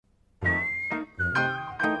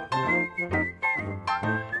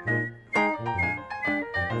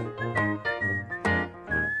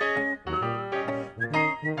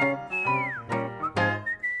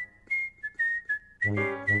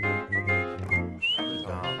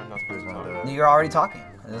You're already talking.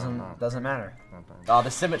 It doesn't matter. Oh,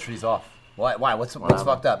 the symmetry's off. Why? What's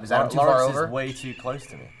fucked up? Is Adam too far over? Is way too close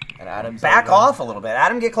to me. And Adam's back over. off a little bit.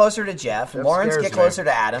 Adam, get closer to Jeff. That Lawrence, scares get me. closer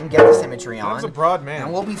to Adam. Get the symmetry on. Adam's a broad man.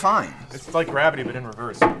 And we'll be fine. It's like gravity, but in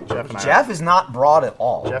reverse. Jeff is not broad at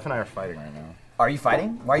all. Jeff and I are fighting right now. Are you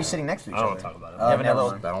fighting? Why are you sitting next to each other? I don't want to talk about it. I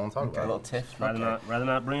don't want to talk about A it. little tiff. Rather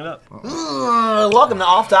not bring it up. Welcome to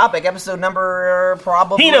Off Topic, episode number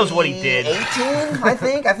probably... He knows what he did. 18, I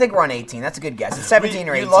think? I think we're on 18. That's a good guess. It's 17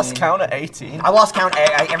 or 18. You lost count at 18. I lost count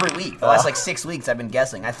every week. The last 6 weeks I've been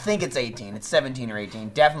guessing. I think it's 18. It's 17 or 18.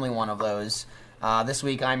 Definitely one of those. This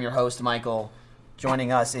week I'm your host, Michael.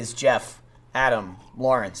 Joining us is Jeff, Adam,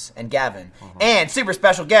 Lawrence, and Gavin. And super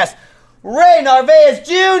special guest, Ray Narvaez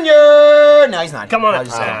Jr. No, he's not. Come on. I was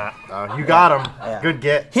just saying. You got him. Yeah. Good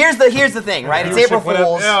get. Here's the thing, right? It's April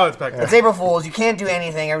Fool's. Yeah, it's back there. It's April Fool's. You can't do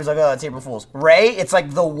anything. Everybody's like, oh, it's April Fool's. Ray, it's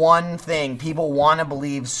like the one thing people want to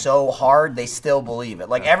believe so hard they still believe it.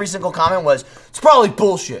 Like every single comment was, it's probably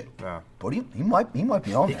bullshit. Yeah. But he might be on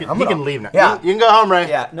there. He can leave now. Yeah. You can go home, Ray.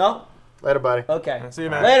 Yeah. No. Later, buddy. Okay. See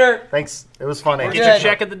you, man. Later. Thanks. It was funny. We're Get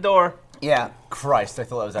your check at the door. Yeah. Christ, I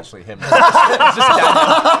thought that was actually him.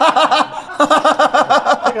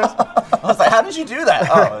 I was like, how did you do that?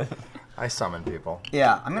 Oh. I summon people.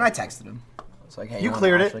 Yeah. I mean, I texted him. It's like, hey, You wanna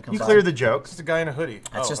cleared actually it. come You by? cleared the jokes. It's a guy in a hoodie.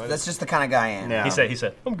 That's just the kind of guy I am. Yeah. He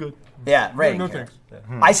said, I'm good. Yeah, Ray. No didn't care. thanks.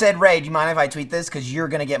 I said, Ray, do you mind if I tweet this? Because you're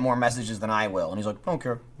going to get more messages than I will. And he's like, I don't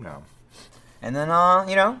care. No. And then,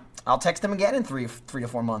 I'll text him again in three to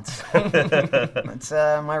 4 months. That's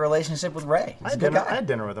my relationship with Ray. He's a good guy. I had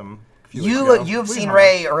dinner with him a few weeks ago. You've We seen hung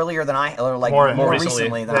Ray earlier than I, or like more recently.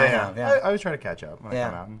 recently than out. I have. Yeah. I was trying to catch up when I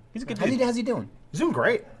come out. He's a good dude. How's he doing? He's doing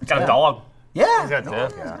great. Got a dog. Yeah. He's got a dog,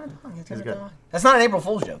 He's yeah. got a dog. He's got a good. dog. That's not an April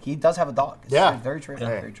Fool's joke. He does have a dog. It's Yeah. very true. Hey.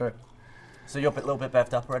 Very true. So you're a little bit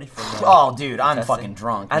beefed up already from Oh, dude, I'm testing? fucking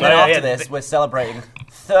drunk. And Yeah. then Yeah, after yeah, this, we're celebrating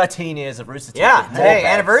 13 years of Rooster Teeth. Yeah, with more today,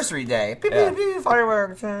 bets. anniversary day. Pew, Yeah. pew, pew,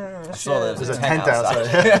 fireworks. I saw there was There's a a tent tent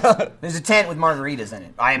outside. There's a tent with margaritas in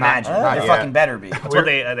it. I imagine. not There yet. fucking better be. That's what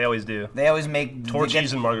they always do. They always make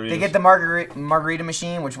Torchies and margaritas. They get the margarita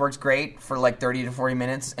machine, which works great for like 30 to 40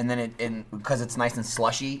 minutes, and then because it's nice and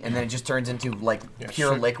slushy, and then it just turns into like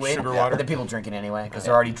pure liquid. sugar water. But then people drink it anyway because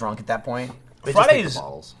they're already drunk at that point. They just take Fridays, the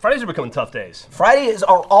bottles. Fridays are becoming tough days. Fridays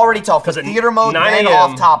are already tough Because because at theater mode 9 and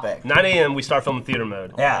a.m. off topic. 9 a.m. we start filming theater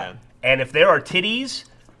mode. Yeah. And if there are titties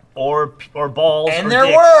or balls And or there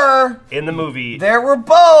dicks were. in the movie, There were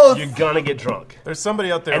both. you're gonna get drunk. There's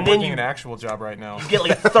somebody out there And then working you- an actual job right now. You get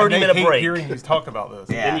like a And they 30-minute hate break. hearing you talk about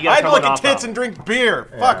this. Yeah. Then you gotta I'd come look on at off tits top. and drink beer.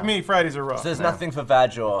 Fuck me, Fridays are rough. So there's nothing for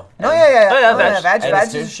vag or... No, yeah. vag. Vag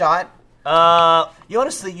is a shot. You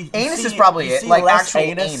honestly... You Anus see, is probably you it, see like less actual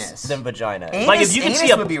anus anus. than vagina. Like, if you can Anus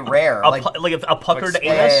see a- would be rare. like a puckered like-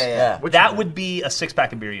 anus, Yeah. that would be a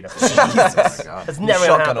 6-pack of beer you'd have to Jesus. That's never gonna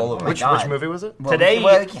shotgun happen. all of them. Which God. movie was it? Well, Today-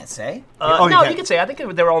 well, you can't say. Oh, you no, can't- you could say. I think they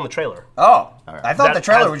were all in the trailer. Oh, I thought That the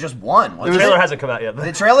trailer has- was just one. The trailer hasn't come out yet.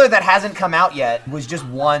 The trailer that hasn't come out yet was just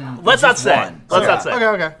one. Let's not just say. one. Let's not say.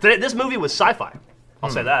 Okay. Today, this movie was sci-fi. I'll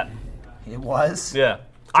say that. It was. Yeah.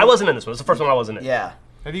 I wasn't in this one. It's the first one I wasn't in. Yeah.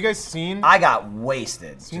 Have you guys seen I got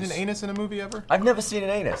wasted. seen an anus in a movie ever? I've never seen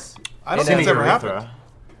an anus. I don't think it's ever happened. Urethra.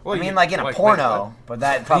 Well, I mean, like in a porno, but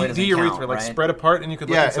that probably doesn't the count, urethra, like right? spread apart, and you could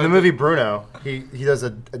look Yeah, inside in the movie Bruno, he does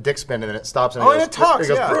a dick spin and then it stops and Oh, he and goes, it talks, He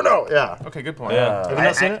goes, yeah. Bruno, yeah. Okay, good point. Yeah. Have you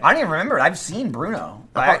not seen it? I don't even remember it. I've seen Bruno.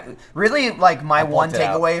 Really, like my one blocked it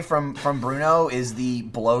out. takeaway from Bruno is the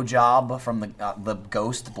blowjob from the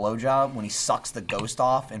ghost blowjob when he sucks the ghost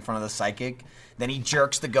off in front of the psychic. Then he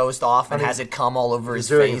jerks the ghost off and has it come all over his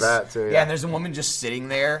doing face. that too, Yeah, yeah. and there's a woman just sitting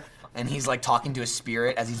there. And he's like talking to a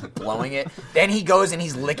spirit as he's blowing it. Then he goes and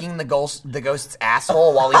he's licking the ghost's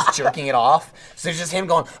asshole while he's jerking it off. So there's just him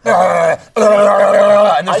going,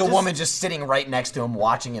 and there's a woman just sitting right next to him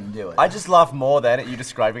watching him do it. I just laughed more then at you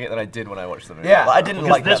describing it than I did when I watched the movie. Yeah. Like, I didn't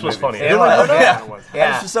Because like this that was movie. funny. It was, Yeah.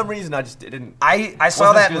 yeah. And for some reason, I just didn't. I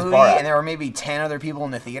saw Wasn't as that good as movie Borat. and there were maybe 10 other people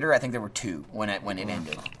in the theater. I think there were 2 when it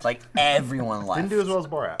ended. It's like everyone left. Didn't do as well as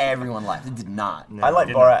Borat. Everyone left. It did not. I like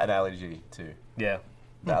didn't. Borat and Ali G too. Yeah.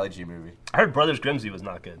 The Ali G movie. I heard Brothers Grimsby was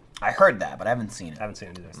not good. I heard that, but I haven't seen it. I haven't seen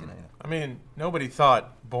it either. I mean, nobody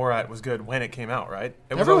thought Borat was good when it came out, right?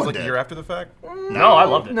 It was Everyone always like did. a year after the fact. No, I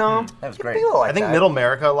loved it. No, That was great. people like I think that. Middle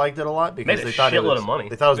America liked it a lot because Made a they thought it shitload was, of money.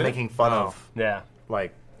 They thought it was Did it? making fun Oh. of Yeah.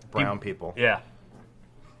 like brown people. Yeah.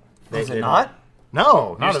 Is it not?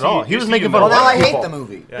 No, not at see- all. He you was see making you fun Well, of now white I hate people. the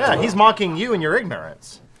movie. Yeah, he's mocking you and your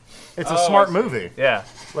ignorance. It's a Oh, smart I see. movie. Yeah.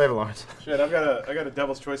 Later, Lawrence. Shit, I got a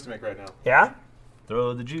devil's choice to make right now. Yeah?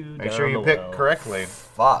 Throw the Jew Make down sure you the pick well. correctly,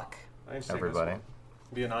 Fuck. I ain't taking this everybody. one.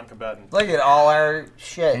 Be a non-combatant. Look at all our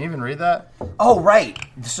shit. Can you even read that? Oh, right.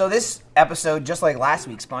 So this episode, just like last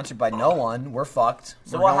week, sponsored by no one. We're fucked.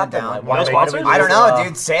 So We're what going happened? down. Like, No why sponsors? did we I don't lose, know,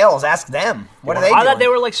 dude. Sales. Ask them. What are they I doing? thought they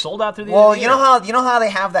were like sold out through the Well, end you of the know year. how they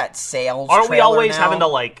have that sales. Aren't we trailer always now? having to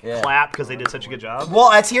like Yeah. clap because they did such a good job?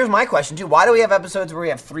 Well, here's my question too. Why do we have episodes where we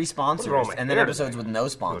have 3 sponsors wrong with and then hair episodes today? with no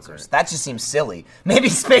sponsors? That just seems silly. Maybe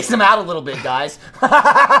space them out a little bit, guys.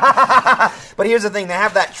 But here's the thing: they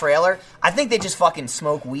have that trailer. I think they just fucking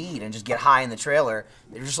smoke weed and just get high in the trailer.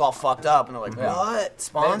 They're just all fucked up and they're like, "What They've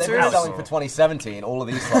sponsors?" been selling for 2017. All of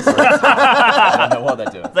these slots are empty. I don't know what they're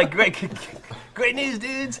doing. It's like great news,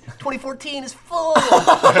 dudes. 2014 is full.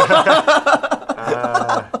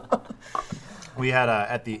 We had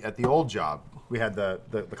at the old job, we had the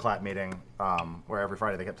clap meeting where every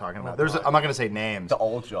Friday they kept talking about. I'm not going to say names. The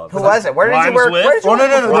old job. Who was it? Where did you Rhymes work? with? Where did you Oh no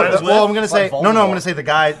work no no! before? Rhymes Well, with? I'm gonna It's say like no. I'm Voldemort. gonna say the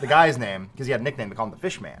guy's name because he had a nickname. They call him the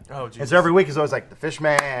Fish Man. Oh, And Jesus. so every week he's always like the Fish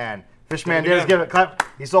Man. Fish Man it did his again. give it clap.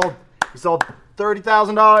 He sold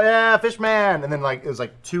 $30,000. Yeah, Fish Man. And then like it was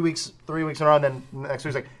like 2 weeks, 3 weeks in a row. And then next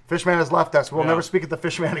week's like Fish Man has left us. We'll Yeah. never speak at the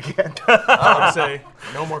Fish Man again. I would say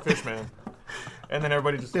no more Fishman. And then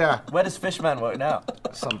everybody just Yeah, Where does Fishman work now?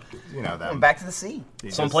 some them. Back to the sea.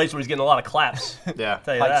 Some place where he's getting a lot of claps. Yeah,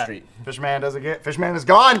 Tell you Pike that. Street. Fish Man doesn't get. Fish Man is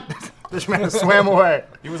gone. Fish Man has swam away.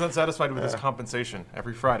 he was unsatisfied with his compensation.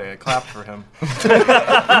 Every Friday I clapped for him.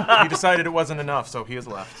 He decided it wasn't enough, so he has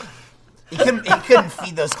left. He couldn't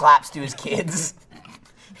feed those claps to his kids.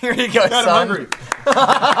 Here you go, God, I'm son. hungry.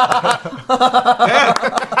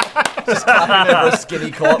 Clapping over a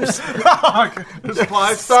skinny corpse. There's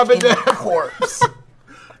flies. Stop it, In Dad. corpse.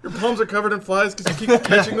 Your palms are covered in flies because you keep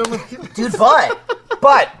catching them. Dude,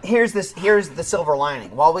 but here's the silver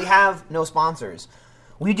lining. While we have no sponsors,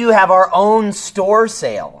 we do have our own store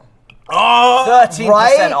sale. 13%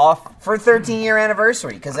 Right? off. For 13-year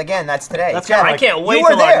anniversary, because again, that's today. That's Jeff, kinda I can't wait you were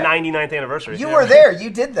till there. our 99th anniversary. You were there. You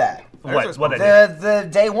did that. What I did? The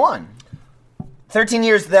day one. 13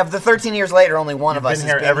 years. The 13 years later, only one of You've us been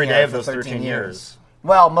has here been every here day of for those 13 years.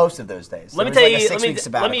 Well, most of those days. Let me There tell was you. like a 6-week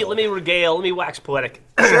sabbatical. Let me regale. Let me wax poetic.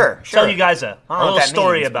 Sure. Tell you guys a I don't know little what that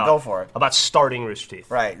story means, but about go for it. about starting Rooster Teeth.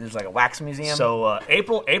 Right. There's like a wax museum. So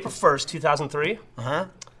April 1st, 2003.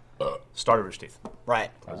 Started Rooster Teeth.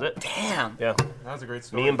 right. That was it. Damn. Yeah. That was a great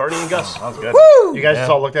story. Me and Bernie and Gus. That was good. Woo! You guys just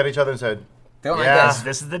all looked at each other and said, Don't Yeah. like this.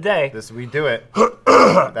 This is the day. "This we do it."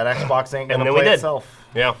 That Xbox ain't And gonna then we play did. itself.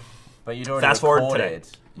 Yeah. But you'd already Fast forward recorded.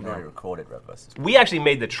 today. You'd already recorded Red vs. We actually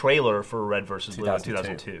made the trailer for Red vs. Blue in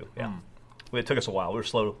 2002. 2002. Yeah. It took us a while. We were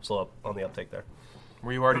slow up on the uptake there.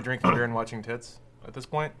 Were you already drinking beer and watching tits at this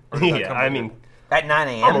point? Or did that Yeah, come I later? mean, At 9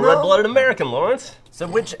 a.m. I'm a red-blooded American, Lawrence. So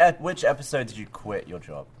which episode did you quit your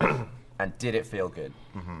job? And did it feel good?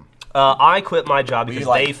 I quit my job because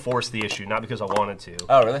like- they forced the issue, not because I wanted to.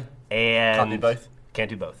 Oh, really? And Can't do both? Can't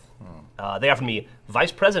do both. They offered me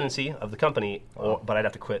vice presidency of the company, but I'd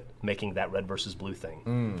have to quit making that Red versus Blue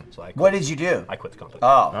thing. So I quit, What did you do? I quit the company.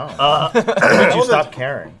 Oh. When did you stop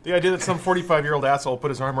caring? the idea that some 45-year-old asshole put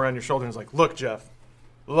his arm around your shoulder and was like, "Look, Jeff,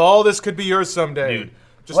 all this could be yours someday. Dude.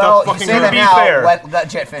 Just Well, stop you fucking say that be now. fair. Let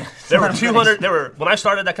Jet finish. There were 200. When I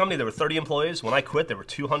started that company, there were 30 employees. When I quit, there were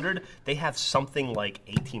 200. They have something like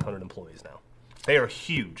 1,800 employees now. They are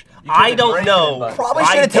huge. I don't break know. it, but- Probably I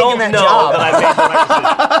should have taken don't that know job. that I made the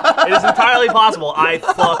right decision. It is entirely possible I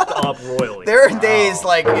fucked up royally. There are days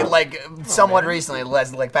like somewhat recently,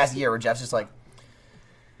 like past a year, where Jeff's just like,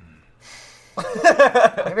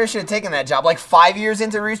 maybe I should have taken that job. Like 5 years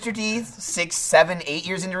into Rooster Teeth, 6, 7, 8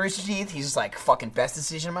 years into Rooster Teeth, he's just like, fucking best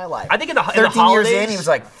decision of my life. I think in the 13 years holidays, in, he was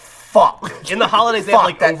like, fuck. in the holidays they have Fuck,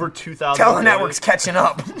 like that over 2,000. Telenetwork's catching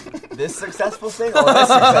up. This successful thing or this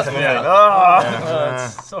successful thing?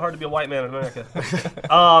 It's so hard to be a white man in America.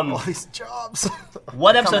 All these jobs.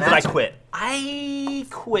 What episode Coming did I at you. quit? I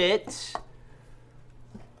quit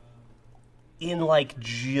in like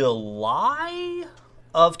July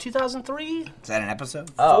of 2003 Is that an episode?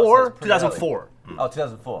 Oh, so or it's pretty early. 2004. Oh,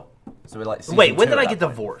 2004. So we're like. Wait, season when 2 did I at get that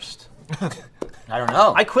point. divorced? I don't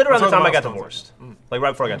know. I quit around the What's all time the I got milestones? divorced. Like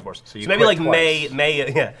right before I got divorced. So you maybe like quit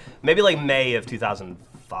twice. maybe like May of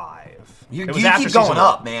 2005. you It you was after keep going season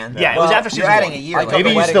up, one. man. Yeah, it was Well, after You're season adding one. a year. I got Maybe the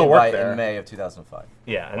you wedding still work invite there. in May of 2005.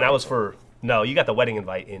 Yeah, and that was for no. You got the wedding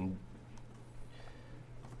invite in.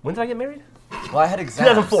 When did I get married? Well, I had exams.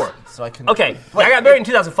 2004. So I couldn't. Okay, I got married in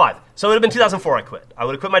 2005. So it would have been 2004 I quit. I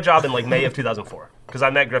would have quit my job in like May of 2004 because I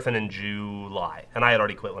met Griffin in July, and I had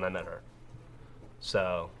already quit when I met her.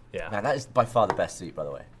 So yeah, Man, that is by far the best seat, by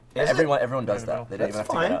the way. Is it? Everyone does that. They don't even have That's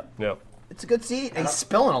to get fine. up. yeah. It's a good seat. He's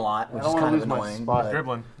spilling a lot, which is kind of annoying.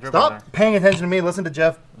 Dribbling Stop paying attention to me. Listen to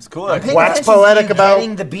Jeff. It's cool. I'm paying Wax attention to poetic you about-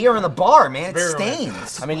 getting the beer in the bar, man. It Very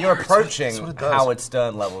stains. I mean, you're approaching what it does. Howard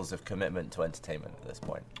Stern levels of commitment to entertainment at this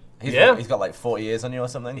point. He's got like 40 years on you or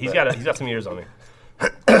something. He's got some years on me.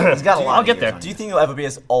 He's got a lot. I'll get there. Do you think you'll ever be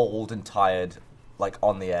as old and tired, like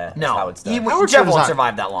on the air? No, as Howard Stern? Jeff won't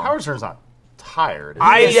survive that long. Howard Stern's not tired.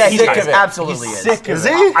 He's sick of it. absolutely He's is. sick of Is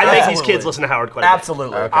it. he? I make these Absolutely. kids listen to Howard quite a bit.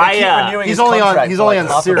 Absolutely. Okay. He's only on half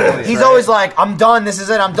a Sirius. billion. He's always like, I'm done. This is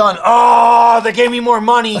it. I'm done. Oh, they gave me more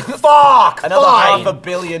money. Fuck. Another fine. $500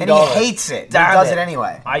 million. And he hates it. Damn he does it. it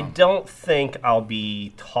anyway. I don't think I'll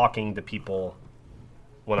be talking to people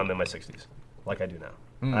when I'm in my 60s like I do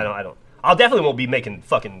now. I don't. I'll definitely won't be making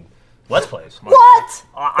fucking Let's Plays. What?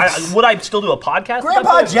 Would I still do a podcast?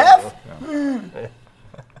 Grandpa Jeff?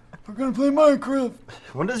 We're gonna play Minecraft.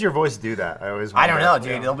 When does your voice do that? I don't know,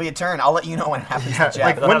 dude. It'll be a turn. I'll let you know when it happens to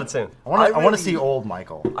Jeff. I'll have it soon. I want really- to see old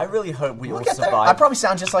Michael. I really hope we all Look at that. survive. I probably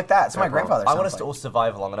sound just like that. It's my grandfather. I want us sounds to all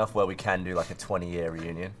survive long enough where we can do like a 20-year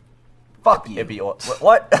reunion. Fuck you. It'd be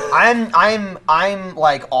what? I'm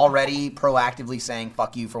like already proactively saying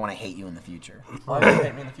fuck you for when I hate you in the future. Why would you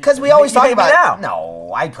hate me in the future? Because we always You talk hate me about now.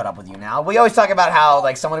 No, I put up with you now. We always talk about how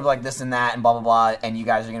like someone will be like this and that and blah blah blah, and you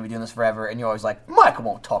guys are gonna be doing this forever, and you're always like Michael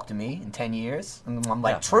won't talk to me in 10 years, and I'm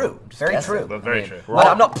like true, very guessing. true. But very true. But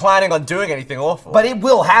I'm not planning on doing anything awful. But it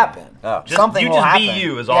will happen. Oh. Something you will just happen. be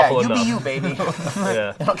you is awful yeah, enough. you be you, baby.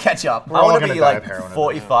 Yeah. It'll catch up. We're I all want to gonna be die like of heroin.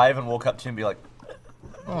 45 and walk up to you and be like,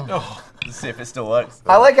 to see if it still works.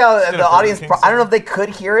 I like how the Burger audience. King I don't know if they could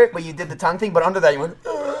hear it, but you did the tongue thing. But under that, you went.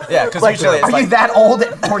 Yeah, because Like, usually it's are like you that old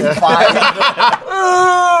at 45?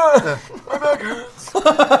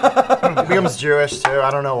 He becomes Jewish too. I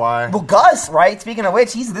don't know why. Well, Gus, right? Speaking of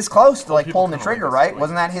which, he's this close to like pulling the trigger, right?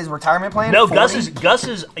 Wasn't that his retirement plan? No, 40? Gus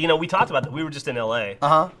is. You know, we talked about that. We were just in L.A.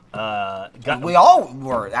 We all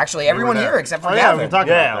were actually. Everyone there. here except for Oh yeah, Gavin. we can talk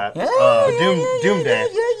Yeah. about Yeah, that. yeah, Doom Day.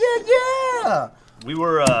 Yeah. We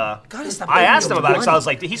were. stop I giving asked me him about it because I money. was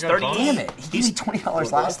like, he's 30. Damn it! He gave me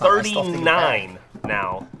 $20 last He's time. I still think it's bad. 39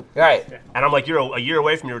 now, Right. and I'm like, you're a year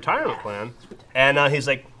away from your retirement plan, and he's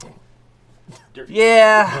like,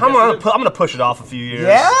 yeah, I'm gonna push it off a few years.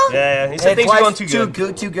 Yeah? Yeah. He said things are going too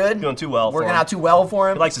good. Too good. Doing too well. Working for him. out too well for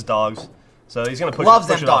him. He likes his dogs, so he's gonna push Loves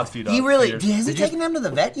it, push them it off dogs. a few He really years. has he taken them to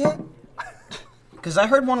the vet yet? Because I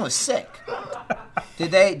heard one was sick.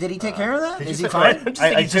 Did he take care of that? Is he I fine? just I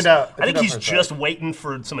think he's tuned just, out- I think tuned he's out for a just waiting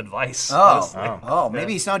for some advice. Oh,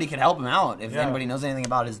 maybe somebody could help him out if anybody knows anything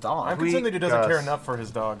about his I'm dog. concerned that he doesn't Gus. care enough for his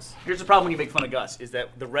dogs. Here's the problem when you make fun of Gus, is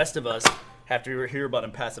that the rest of us have to hear about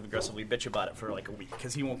him passive-aggressively bitch about it for like a week,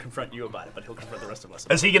 because he won't confront you about it, but he'll confront the rest of us.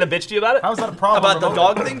 Is he gonna bitch to you about it? How's that a problem? About the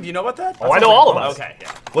remotely? dog thing? Do you know about that? Oh, I know all about it. Okay,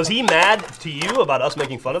 yeah. Was he mad to you about us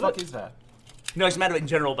making fun of What it? is that? No, he's mad in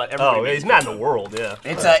general about everybody. Oh, he's mad in the world, yeah.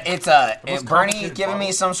 It's most Bernie's complicated giving me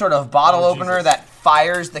bottle. some sort of bottle Oh, opener Jesus. that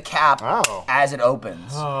fires the cap Oh. as it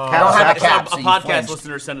opens. I Cap don't have a sack. cap, A so you podcast flinched.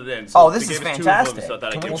 listener sent it in. Oh, So this they is gave us 2 of them, fantastic. so I thought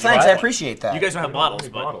I'd give Well, you thanks. I one. appreciate that. You guys don't have bottles,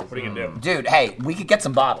 Need but bottles. what are you gonna do? Dude, hey, we could get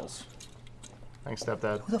some bottles. Thanks,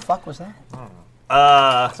 stepdad. Who the fuck was that?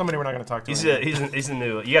 Somebody we're not going to talk to. He's anymore. a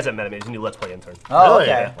new. You guys haven't met him. He's a new Let's Play intern. Oh,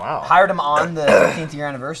 Really? okay. Wow. Hired him on the 15th year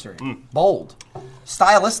anniversary. Bold.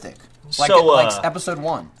 Stylistic. Like, So, like episode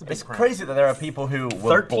 1. It's crazy that there are people who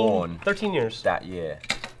were 13, born 13 years. that year,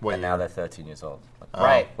 What and now they're 13 years old. Like,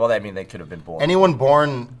 Right. Well, I mean, they could have been born. Anyone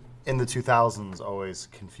born in the 2000s always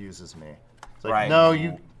confuses me. It's like, Right.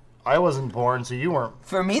 no, I wasn't born, so you weren't.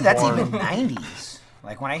 For me, that's born. even 90s.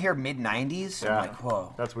 Like, when I hear mid-90s, Yeah. I'm like,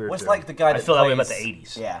 whoa. That's weird. What's too. like the guy I that feel that way about plays, the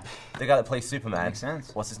 80s. Yeah. the guy that plays Superman? Makes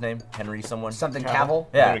sense. What's his name? Henry someone? Something Cavill?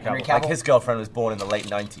 Yeah, Henry like Cavill? his girlfriend was born in the late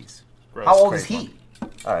 90s. How old is Crazy. he?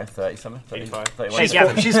 I don't know, 30 something? 30, 85. 31. She's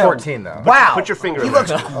Gavin. She's 14 though. Wow. Put your finger He in looks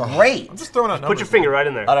there. great. Just throwing out numbers. Put your finger right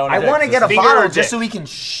in there. I don't I want want to get a Finger or bottle dick? just so we can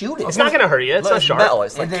shoot it. It's not gonna hurt you. It's not It's sharp. metal.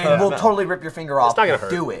 It's like And then curved we'll metal. totally rip your finger off. not gonna hurt.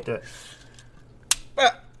 Do it.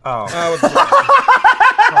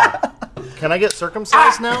 Can I get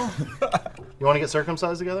circumcised now? You want to get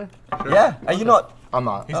circumcised together? Yeah, are you not? I'm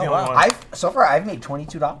not. He's the only one. So far, I've made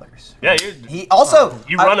 $22. Yeah, He also.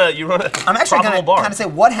 you run a I'm actually profitable going to bar. kind of say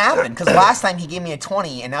what happened because last time he gave me a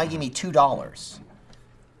 20 and now he gave me $2.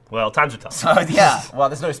 Well, times are tough. So yeah, Well,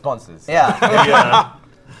 there's no sponsors. yeah. Yeah.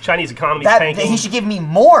 Chinese economy's That tanking. he should give me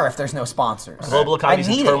more if there's no sponsors. Global economy's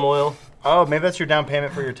I in need it. turmoil. Oh, maybe that's your down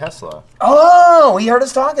payment for your Tesla. Oh, he heard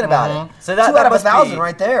us talking about it. So that 2 out of must 1,000 be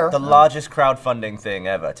right there. The largest crowdfunding thing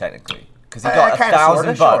ever, technically, because he Uh, got kinda,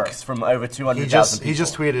 $1,000 sorta, bucks from over 200,000 people. He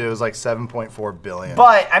just tweeted it was like 7.4 billion.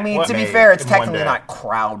 But I mean, What to be made fair, it's in one technically day? not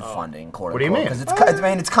crowdfunding. Quote What do you mean? Because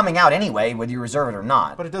it's coming out anyway, whether you reserve it or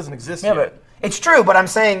not. But it doesn't exist Yeah, yet. but It's true, but I'm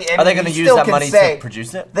saying are they going to use that money to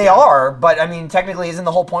produce it? They are, but I mean, technically, isn't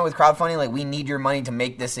the whole point with crowdfunding like we need your money to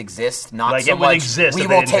make this exist? Not Like, so it would much exist we if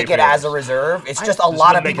they will didn't take pay it for as a it. reserve. It's just a This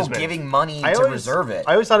lot of wouldn't make people as many. giving money I to always- reserve it.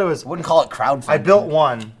 I always thought it was. wouldn't call it crowdfunding. I built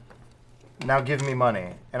one, Now give me money,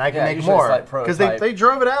 and I can Yeah, make usually it's more. like Because prototype. they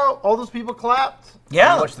drove it out. All those people clapped.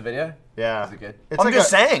 Yeah. You watched the video? Yeah. Is it good? It's I'm like just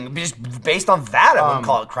saying, just based on that, I wouldn't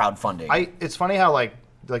call it crowdfunding. It's funny how like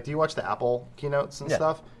do you watch the Apple keynotes and Yeah.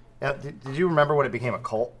 stuff? Yeah. Did you remember when it became a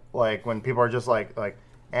cult? Like when people are just like, and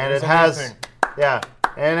There's it a new has, thing. yeah,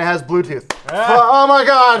 and it has Bluetooth. Oh my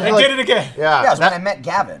God! They Like, did it again. Yeah. yeah, that's when that- I met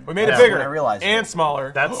Gavin. We made Yeah. it That's bigger when I realized and it.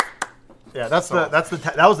 smaller. That's that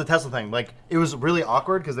was the Tesla thing. Like it was really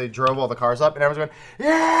awkward because they drove all the cars up and everyone's going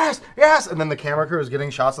yes, yes, and then the camera crew was getting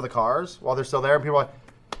shots of the cars while they're still there, and people are like,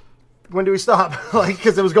 when do we stop? Like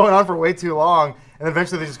because it was going on for way too long, and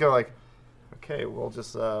eventually they just go like, okay, we'll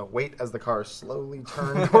just wait as the cars slowly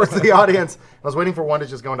turn towards the audience. I was waiting for one to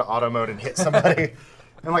just go into auto mode and hit somebody,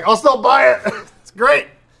 and like I'll still buy it. It's great.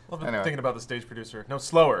 Well, Anyway. thinking about the stage producer. No,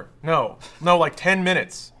 slower. No, like 10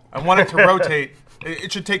 minutes. I want it to rotate.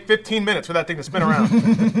 It should take 15 minutes for that thing to spin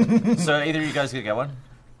around. So either of you guys gonna get one?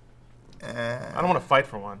 I don't want to fight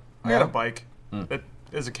for one. I got a bike that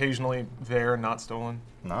is occasionally there, not stolen.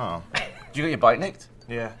 No. Did you get your bike nicked?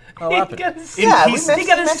 Yeah. Oh, what happened? Yeah, he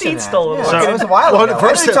got his seat stolen. Yeah, So- it was a while Well, ago.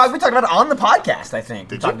 first we it- talked about it on the podcast, I think.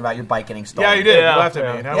 We Did talked you? about your bike getting stolen. Yeah, you did. Yeah, You laughed at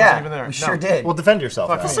yeah. me, and I Yeah, wasn't even there. we sure did. Well, defend yourself.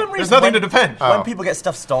 Fuck Adam. me. some There's reason nothing when- to defend. When people get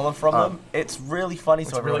stuff stolen from them, it's really funny to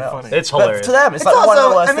It's everyone really else. funny. It's But hilarious. to them, it's, It's like one of the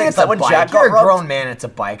also, worst I mean, things. it's Like a when bike. Jack You're got a robbed. grown man, it's a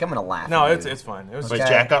bike. I'm going to laugh No, at it's you. fine. It was Wait,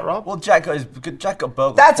 just Jack got robbed? Well, Jack got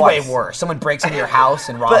burgled. That's twice. way worse. Someone breaks into your house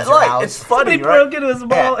and robs But your like, house. it's funny, He right? broke into his,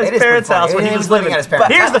 Yeah, it his is parents' pretty house funny. when he He was was living living at his parents'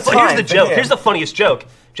 But here's house. the At the time, joke. yeah. Here's the funniest joke.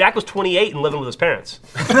 Jack was 28 and living with his parents.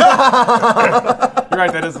 You're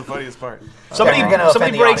right. That is the funniest part. Somebody you're gonna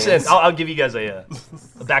somebody offend the breaks in. audience. I'll give you guys a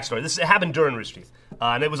backstory. It happened during Rooster Teeth,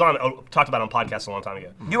 and it was talked about on podcasts a long time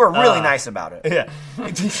ago. You were really nice about it. Yeah.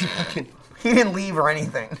 He didn't leave or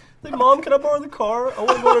anything. Like, Mom, can I borrow the car? I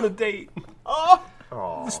want to go on a date. Oh,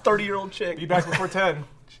 this 30-year-old chick. Be back before 10.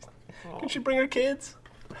 Can she bring her kids?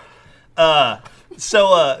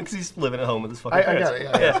 Because he's living at home with his fucking I parents. got it.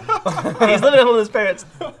 Yeah. He's living at home with his parents.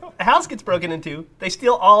 A house gets broken into. They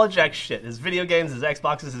steal all of Jack's shit. His video games, his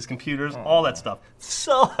Xboxes, his computers, all that stuff.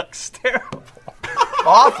 Sucks. Terrible.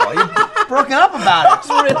 Awful. You're broken up about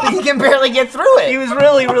it. He can barely get through it. He was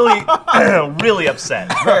really, really, really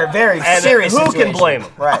upset. very, very And serious who can situation. blame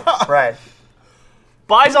him? Right, right.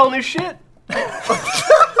 Buys all new shit.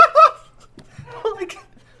 Like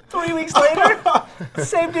 3 weeks later,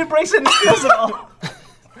 same dude breaks in and steals it all.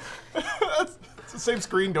 It's the same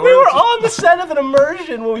screen door. We were on the set of an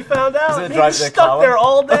immersion when we found out. it He Drive was the stuck Car there one?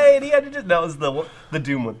 all day, and he had to just. That was the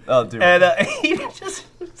Doom one. Oh, Doom. And he was just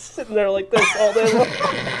sitting there like this all day long.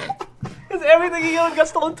 Because everything he owned got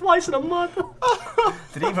stolen twice in a month.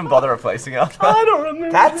 Did he even bother replacing it? I don't remember.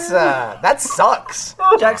 That sucks.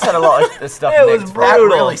 Jack's had a lot of stuff It was nicked. That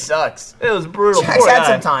brutal. really sucks. It was brutal. Jack's Poor had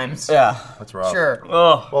guy. some times. Yeah. That's rough. Sure.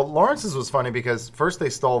 Oh, Well, Lawrence's was funny because first they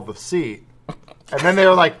stole the seat, and then they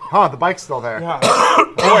were like, "Huh, the bike's still there." Yeah.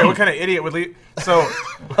 Boy, what kind of idiot would leave? So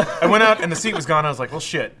I went out and the seat was gone. I was like, well,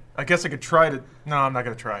 shit. I guess I could try to. No, I'm not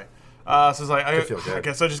going to try. So I was like, feel good. I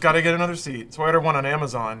guess I just got to get another seat. So I ordered one on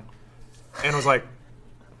Amazon and was like,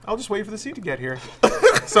 I'll just wait for the seat to get here.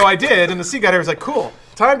 So I did, and the seat got here. I was like, cool.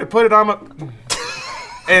 Time to put it on my.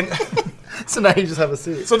 And So now you just have a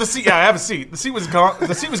seat. so the seat, yeah, I have a seat. The seat was gone.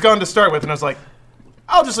 The seat was gone to start with, and I was like,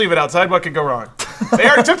 I'll just leave it outside. What could go wrong? They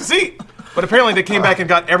already took the seat. But apparently they came back and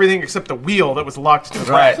got everything except the wheel that was locked to the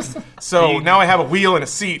Right. glass. So now I have a wheel and a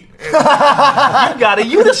seat. you got a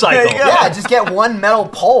unicycle. Yeah, just get one metal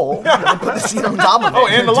pole and put the seat on top of it. Oh,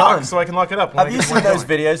 and the You're lock, done. so I can lock it up. when Have I you get seen one those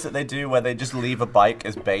going. videos that they do where they just leave a bike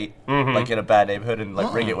as bait, like in a bad neighborhood, and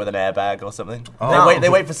like rig it with an airbag or something? They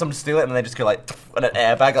wait for someone to steal it, and they just go like, and an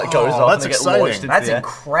airbag like goes off, that's and they exciting. get launched into That's the air.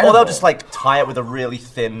 incredible. Or they'll just like tie it with a really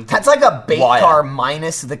thin. That's like a bait Wire. car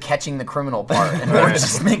minus the catching the criminal part, and we're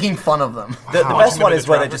just making fun of them. The best them one in is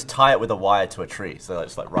the where they traffic. just tie it with a wire to a tree, so they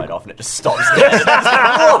just like ride off and it just stops there.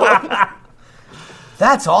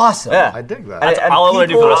 That's awesome. Yeah. I dig that. And- and all I wanna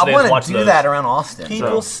do for the rest of I the day is want watch to do those. that around Austin.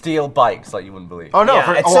 People steal bikes like you wouldn't believe. Oh no,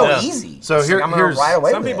 Yeah, it's so yeah. easy. So It's here- like, I'm gonna here's- ride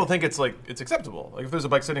away Some with people it. think it's like it's acceptable. Like if there's a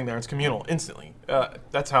bike sitting there, it's communal instantly.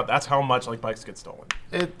 That's how much like bikes get stolen.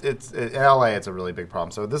 It's in LA. It's a really big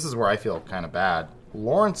problem. So this is where I feel kind of bad.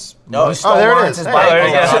 Lawrence. No, stole there it is. Lawrence's Hey, bike. there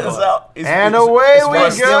you go. Check this out. and away we We're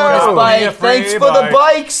stealing his go. bike. Be a free Thanks for the bike.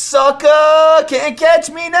 bike, sucker. Can't catch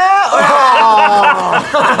me now.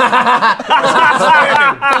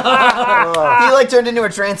 He like turned into a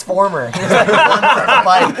transformer. He was like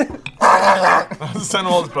one for the bike. Send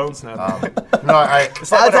all his bone snap. No,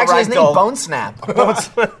 That's actually his name, ragdoll. Bone Snap.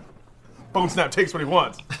 Bone snap takes what he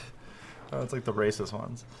wants. it's like the racist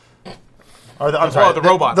ones. Or I'm sorry, the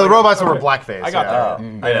robots. The robots that were Okay. blackface. I got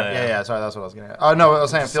yeah. that. Yeah. Sorry, that's what I was getting at. No, I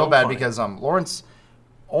was saying I feel so bad funny. because Lawrence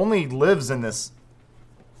only lives in this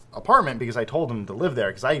apartment because I told him to live there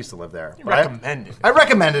because I used to live there. You But I recommended. I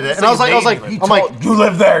recommended it, and like I was you like, made me. I'm like, You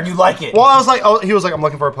live there and you like it. well, I was like, oh, he was like, I'm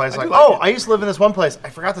looking for a place. Like, do like oh, it. I used to live in this one place. I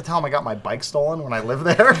forgot to tell him I got my bike stolen when I lived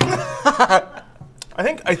there.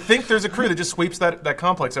 I think there's a crew that just sweeps that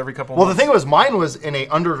complex every couple Well, the months. thing was, mine was in a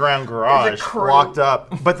underground garage, locked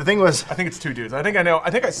up. But the thing was, I think it's 2 dudes. I think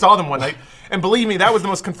I saw them one night, and believe me, that was the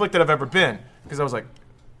most conflicted I've ever been because I was like,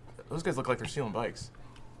 those guys look like they're stealing bikes.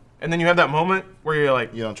 And then you have that moment where you're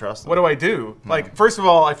like, you don't trust them. what do I do? Like, first of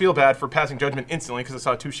all, I feel bad for passing judgment instantly because I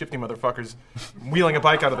saw 2 shifty motherfuckers wheeling a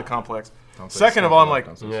bike out of the complex. Second of all, I'm like,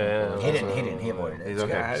 He didn't. He avoided it. He's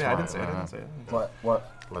okay. I didn't say it. I didn't say it. What? Well,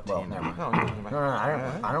 Latino. never mind. No,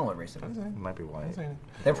 I don't know what race it is. It might be white.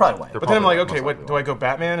 They're probably white. But then I'm like, Probably okay, most what likely do I go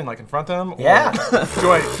Batman and like confront them? Or Yeah.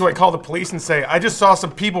 do I call the police and say I just saw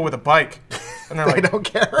some people with a bike, and they're I like, don't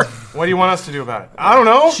care. what do you want us to do about it? I don't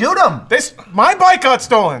know. Shoot him. My bike got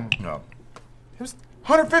stolen. No. It was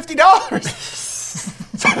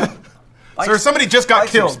 $150. So somebody just got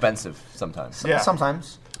Bikes are killed. expensive sometimes. Yeah.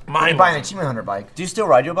 Sometimes. Mine You buy an wasn't. achievement hunter bike. Do you still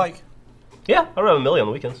ride your bike? Yeah, I ride with Millie on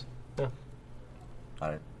the weekends. Yeah. I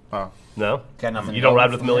don't. Oh. No? Got nothing. You don't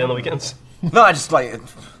ride with Millie on the weekends? No, I just like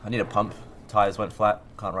I need a pump. Tires went flat.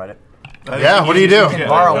 Can't ride it. Yeah, what do you do? You can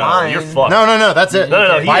borrow No, mine. you're fucked. No, that's it.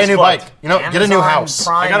 No, he Buy a is new fucked. bike. You know, get a new Amazon house.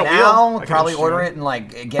 Prime I got a wheel. now. I can Probably just order shoot it and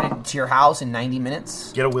like get it to your house in 90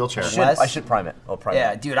 minutes. Get a wheelchair. Less. I should prime it. Or prime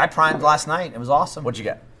Yeah, it. dude, I primed last night. It was awesome. What'd you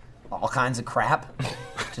get? All kinds of crap.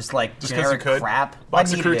 Just like 'cause you generic could. crap.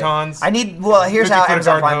 Box I of needed it. croutons, I need. Well, here's 50 how foot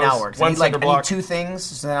Amazon garden Prime now hose, works. one I cinder need block. 2 things.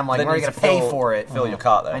 So then I'm like, Then where are you you need gonna to pay fill- for it? Fill your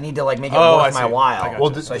cart though. I need to like make it Oh, I worth my see. while. I got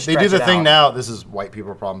Well, you. So I they do stretch the it thing out. now. This is white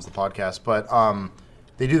people problems, the podcast, but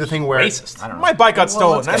they do the thing where Racist. I don't know. My bike got Well,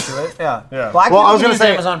 stolen. let's get to it. Yeah. Yeah. Black Well, people I was can gonna use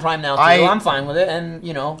say, Amazon Prime now too. I'm fine with it, and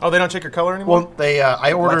you know, Oh, they don't check your color anymore? well, they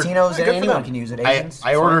I ordered Latinos Hey, and good for anyone them. can use it. I Asians.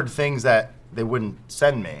 I ordered things that they wouldn't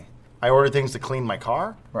send me. I ordered things to clean my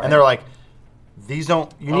car, Right. and they're like, "These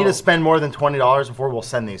don't. You need Oh. to spend more than $20 before we'll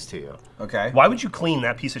send these to you." Okay. Why would you clean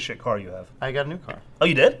that piece of shit car you have? I got a new car. Oh,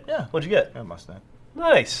 you did? Yeah. What'd you get? Yeah, Mustang.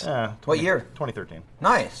 Nice. Yeah. What year? 2013.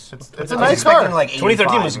 Nice. It's I a was nice expecting car. like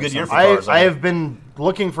 2013 was a 85 good or year for something. cars. I have been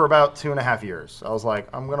looking for about 2.5 years. I was like,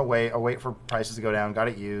 I'm gonna wait. I'll wait for prices to go down. Got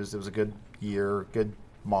it used. It was a good year, good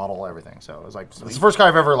model, everything. So it was like, it's the first car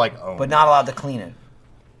I've ever like owned. But not allowed to clean it.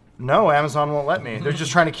 No, Amazon won't let me. They're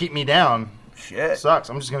just trying to keep me down. Shit. Sucks.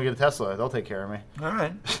 I'm just gonna get a Tesla. They'll take care of me. All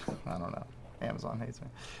right. I don't know. Amazon hates me.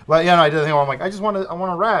 But yeah, no, I did the thing where I'm like, I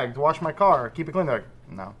want a rag to wash my car, keep it clean. They're like,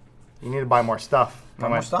 no, you need to buy more stuff. And I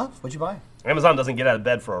More went, stuff? What'd you buy? Amazon doesn't get out of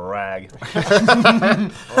bed for a rag.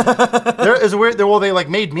 There is a weird. Well, they like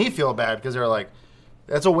made me feel bad because they're like,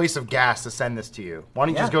 that's a waste of gas to send this to you. Why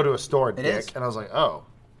don't you just Yeah. go to a store, dick? is. And I was like, oh,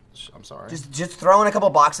 I'm sorry. Just throw in a couple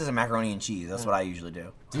boxes of macaroni and cheese. That's what I usually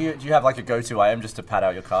do. Do you have like a go-to item just to pad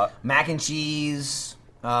out your cart? Mac and cheese.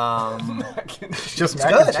 just It's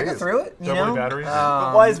mac good. and I got cheese. through it. You Double A know? batteries?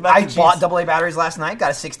 But why is mac I and cheese? bought AA batteries last night.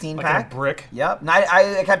 Got a 16 Like in a pack. brick? Yep. And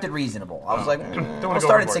I kept it reasonable. I was like, wanna I'll go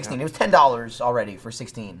start at overboard 16. now. It was $10 already for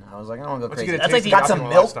 16. I was like, I don't want to go Once you crazy. get a That's like tasty the- got some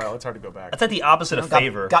Latino milk. lifestyle, it's hard to go back. That's like the opposite of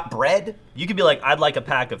favor. Got bread. You could be like, I'd like a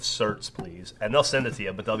pack of certs, please. And they'll send it to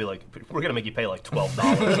you, but they'll be like, we're going to make you pay like $12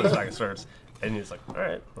 for a pack of certs. And you're just like, all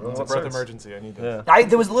right. Well, It's a what's breath certs? emergency. I need this. Yeah.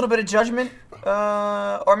 There was a little bit of judgment,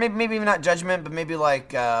 or maybe even not judgment, but maybe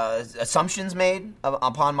like assumptions made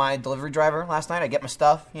upon my delivery driver last night. I get my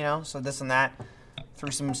stuff, you know, so this and that.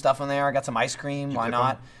 Threw some stuff in there. I got some ice cream. Why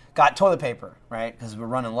not? Got toilet paper, right? Because we're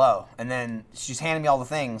running low. And then she's handing me all the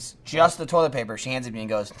things, just the toilet paper. She hands it to me and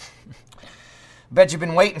goes, "Bet you've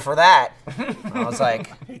been waiting for that." I was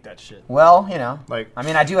like, I hate that shit. well, you know, Like- I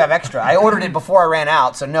mean, I do have extra. I ordered it before I ran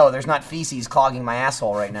out, so no, there's not feces clogging my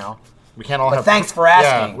asshole right now. We can't all But have. thanks for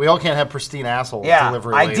asking. Yeah, we all can't have pristine assholes. Yeah,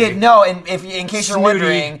 Delivery I lady. did know, and in case you're Snooty.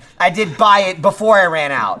 wondering, I did buy it before I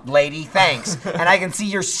ran out, lady. Thanks. And I can see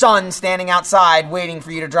your son standing outside waiting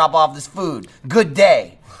for you to drop off this food. Good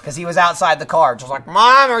day, because he was outside the car, just like,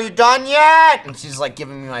 "Mom, are you done yet?" And she's like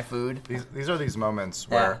giving me my food. These are these moments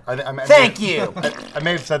where Yeah. I Thank you. I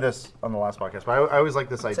may have said this on the last podcast, but I always like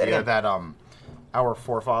this it idea again. that our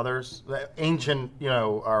forefathers, the ancient, you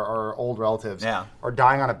know, our old relatives, Yeah. are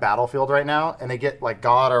dying on a battlefield right now, and they get like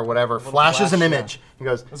God or whatever flashes an flash, image. He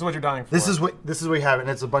goes, This is what you're dying for. This is what we have, and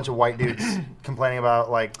it's a bunch of white dudes complaining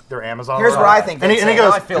about like their Amazon. Here's order. what I think And he, they'd and he say.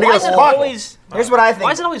 goes, How I feel. and he Why goes, is it "Fuck." Always, Here's what I think.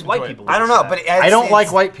 why is it always white people? I don't know, but I don't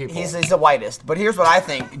like white people. He's the whitest. But here's what I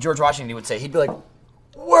think George Washington would say. He'd be like,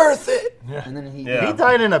 worth it. And then he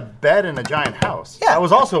died in a bed in a giant house. Yeah. That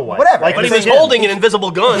was also white. Whatever. Like But he the was same- holding an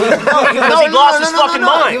invisible gun because he lost his fucking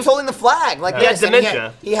mind. He was holding the flag like He had this. and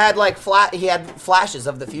dementia. He had like he had flashes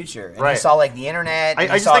of the future. And Right. he saw like the internet. And I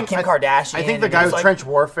he just saw think Kim Kardashian. I think the and guy he was like, trench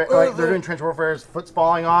warfare. Like they're doing trench warfare. His foot's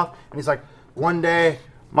falling off, and he's like, "One day,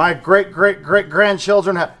 my great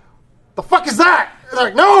grandchildren have." The fuck is that? They're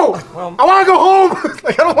like, no, I want to go home.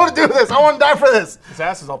 Like, I don't want to do this. I want to die for this. His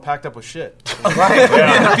ass is all packed up with shit. Right.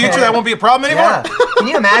 In the future, that won't be a problem anymore. Yeah. Can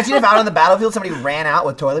you imagine if out on the battlefield somebody ran out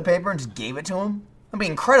with toilet paper and just gave it to him? That'd be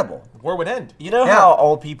incredible. War would end. You know Yeah. how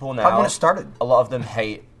old people now, Probably when it started. a lot of them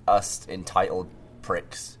hate us entitled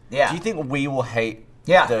pricks. Yeah. Do you think we will hate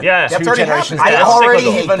Yeah. the Yeah. two That's already generations happened. I down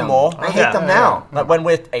already hate even them. more? I hate them now. Like when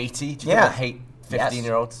we're 80, do you Yeah. think we'll hate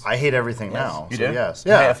 15-year-olds? I hate everything now. You so do? Yes.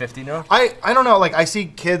 You Yeah. hate a 15-year-old? I don't know. Like I see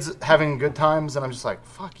kids having good times, and I'm just like,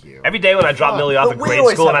 fuck you. Every day when I drop Millie off But at we grade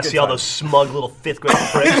always school and I have see good all those times. smug little 5th grade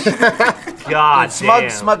pricks. God damn.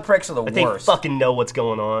 Smug pricks are the But they worst. fucking know what's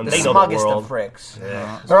going on. The They know the smuggest world. of pricks.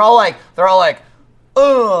 They're all like,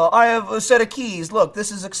 oh, I have a set of keys. Look,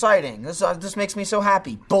 this is exciting. This makes me so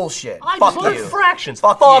happy. Bullshit. I Fuck just learned you. fractions.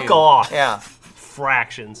 Fuck Fuck you. off. Yeah.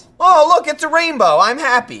 Fractions. Oh, look, it's a rainbow. I'm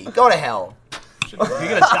happy. Go to hell. You're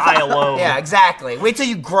gonna die alone. Yeah, exactly. Wait till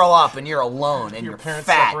you grow up and you're alone and Your you're parents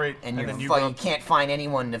fat separate, and and you're then you you grow up. can't find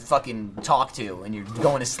anyone to fucking talk to and you're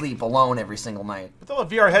going to sleep alone every single night. But they'll have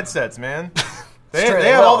VR headsets, man. They, It's true, they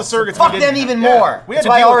have will. all the surrogates. Fuck we them didn't- even yeah. more. We had That's to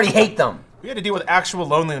why I deal with- already hate them. We had to deal with actual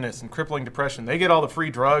loneliness and crippling depression. They get all the free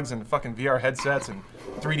drugs and fucking VR headsets and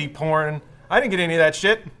 3D porn. I didn't get any of that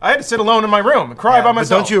shit. I had to sit alone in my room and cry by But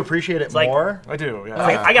myself. don't you appreciate it like- more? I do, yeah.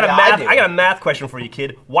 I got a Yeah, math. I do. I got a math question for you,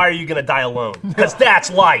 kid. Why are you gonna die alone? Because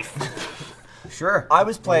that's life. Sure. I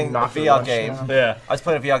was playing a Knock the VR lunch game. down. Yeah. I was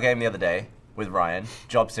playing a VR game the other day with Ryan,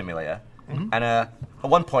 Job Simulator. And at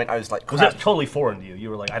one point I was like, Was that totally foreign to you? You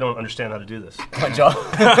were like, I don't understand how to do this. my job.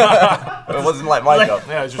 It wasn't like my job.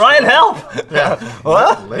 Yeah, it's just, Brian, help! people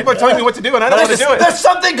are telling me what to do and I don't want to do it. There's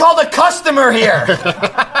something called a customer here.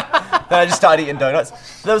 Then I just started eating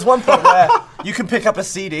donuts. There was one point where you can pick up a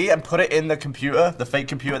CD and put it in the computer, the fake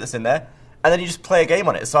computer that's in there, and then you just play a game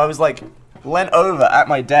on it. So I was like, leant over at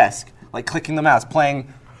my desk, like clicking the mouse,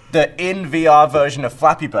 playing the in VR version of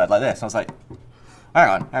Flappy Bird like this. I was like, hang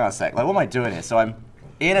on a sec. Like, what am I doing here? So I'm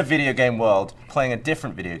in a video game world playing a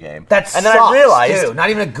different video game. That and sucks, then I realized, too. Not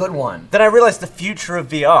even a good one. Then I realized the future of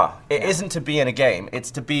VR. It isn't to be in a game.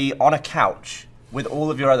 It's to be on a couch with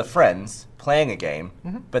all of your other friends playing a game,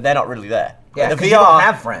 but they're not really there. Yeah, the 'cause you don't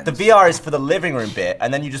have friends. The VR is for the living room bit,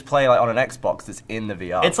 and then you just play like on an Xbox that's in the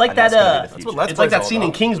VR. It's like and that. that's gonna be the That's what future. Let's It's like Play's that all scene in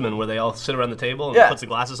about. Kingsman where they all sit around the table and Yeah. he puts the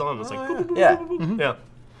glasses on. And it's like, Yeah, yeah.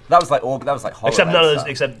 that was like HoloLens Except none of those. stuff.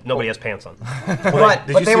 Except nobody has pants on. But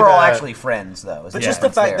Did they you see were all that- actually friends, though. is But the just the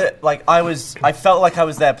difference fact there. that like I felt like I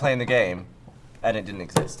was there playing the game, and it didn't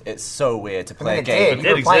exist. It's so weird to play it a game. did. It You were did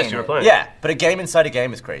exist. playing You were it. playing. Yeah, but a game inside a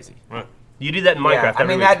game is crazy. Right. You do that in Minecraft. Yeah, I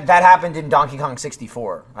every mean week. that happened in Donkey Kong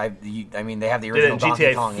 64. I mean they have the it original in Donkey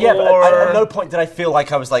GTA Kong. Yeah, but Or- at no point did I feel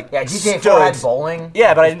like I was like Yeah, GTA 4 stood. had bowling.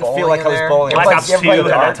 Yeah, but I There's didn't feel bowling like in I was there. bowling. You Black ever Ops play- 2 you ever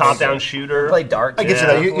had play that top-down shooter. Play dart. I get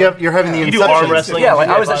Yeah. you though. You're having the You do Inception. arm wrestling. Yeah, like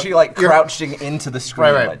I was Yeah. actually like You're- crouching into the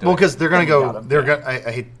screen. Right. like, doing Well, it. because they're gonna got go. him. They're gonna.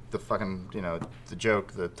 I hate the fucking the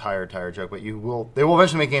joke, the tire joke, but they will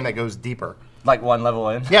eventually make a game that goes deeper. like one level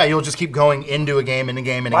in. Yeah, you'll just keep going into a game, in a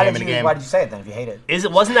game, in a Why game, did in a you game. Why did you say it then? If you hate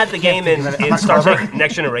it, Wasn't that the game in think of it. Star Trek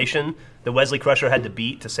Next Generation that Wesley Crusher had to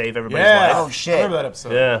beat to save everybody's Yeah. Oh, life? shit. I remember that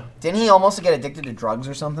episode. Yeah. didn't he almost get addicted to drugs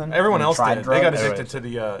or something? Everyone When he else tried did. drugs? They got addicted to the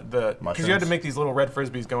because you had to Mushrooms. make these little red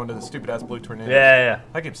frisbees go into the stupid ass blue tornadoes. Yeah.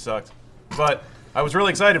 That game sucked, but I was really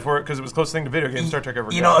excited for it because it was the closest thing to video game Star Trek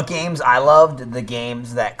ever You got. know, games I loved the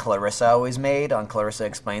games that Clarissa always made on Clarissa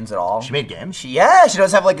Explains It All. She made games. She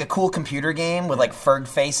does have like a cool computer game with like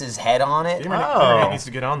Fergface's head on it. Internet needs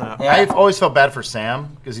to get on that. Yeah. I've always felt bad for Sam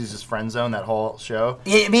because he's just friend zone that whole show.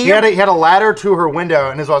 Yeah, I mean, he had a ladder to her window,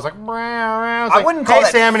 and his wife was like, "Meow, meow." It's I like, wouldn't call hey,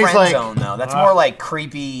 that Sam, and he's friend like, zone though. That's more like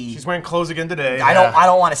creepy. She's wearing clothes again today. I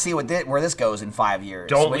don't want to see where this goes in 5 years.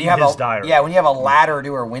 Don't when read you have his a, diary. Yeah, when you have a ladder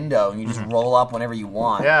to her window and you just roll up whenever you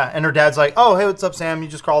want. yeah, and her dad's like, "Oh, hey, what's up, Sam? You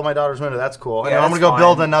just crawled my daughter's window. That's cool." And Yeah, I'm gonna that's go fine.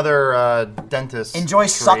 build another dentist. Enjoy tree.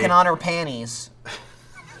 sucking on her panties.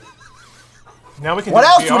 Now we can. What do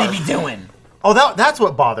else VR. would he be doing? Oh, that's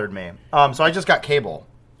what bothered me. So I just got cable.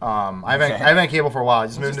 I haven't had cable for a while. I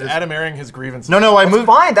just moved Just to this. Adam airing his grievances. No, I It's moved.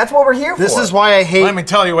 fine. That's what we're here for. This is why I hate. Let me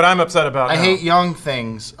tell you what I'm upset about. I now. hate young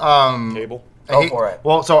things. cable. I Go hate- for it.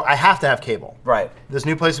 Well, so I have to have cable. Right. This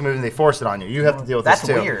new place we moved in, they force it on you. You have to deal with That's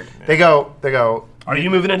this too. weird. They go. Are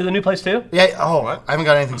you moving into the new place too? Yeah. Oh, I haven't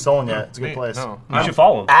got anything stolen yet. It's a good Me? place. No. You should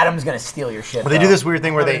follow him. Adam's gonna steal your shit. But they do this weird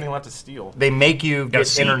thing where Anything left to steal. they make you Gotta get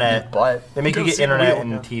see internet. But They make you Go get see the internet wheel,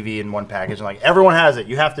 and yeah. TV in one package, and like everyone has it.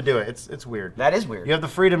 You have to do it. It's weird. that is weird. You have the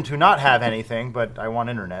freedom to not have anything, but I want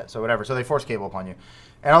internet, so whatever. So they force cable upon you.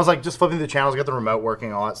 And I was like just flipping through the channels, got the remote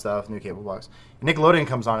working, all that stuff, new cable box. And Nickelodeon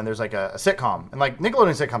comes on, and there's like a sitcom, and like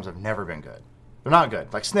Nickelodeon sitcoms have never been good. They're not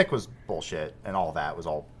good. Like Snick was bullshit, and all that was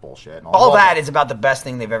all bullshit. And All that is about the best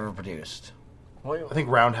thing they've ever produced. I think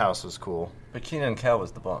Roundhouse was cool. But Keenan and Kel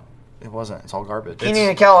was the bomb. It wasn't. It's all garbage. Keenan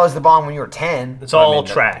and Kel was the bomb when you were 10. It's all mean,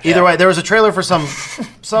 trash. Either way, there was a trailer for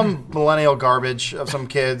some millennial garbage of some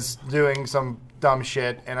kids doing some dumb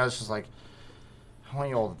shit, and I was just like, I want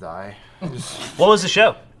you all to die. What was the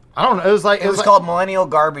show? I don't know. It was like It was like- called Millennial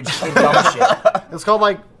Garbage Kid Dumb Shit. It's called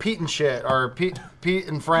like Pete and Shit or Pete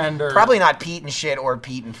and Friend or Probably not Pete and Shit or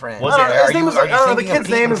Pete and Friend. Was it- his Are name you, was are like- you I don't know, the thinking of kid's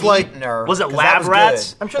Pete name and is like- Pete, or- Was it 'cause that Lab was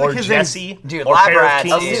Rats? I'm sure the or kid's name's- Jesse? Dude, or Lab Pair of Rats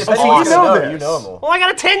Keys? is I think awesome. you know this. You know them all. Well, I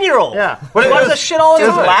got a 10-year-old. Yeah. But But he it watches was- this shit all the It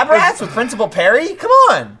was time. Lab Rats with Principal Perry? Come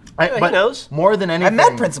on. he but knows. more than I anything.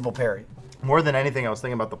 met Principal Perry. More than anything, I was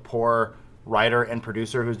thinking about the poor writer and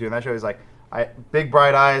producer who's doing that show. He's like, big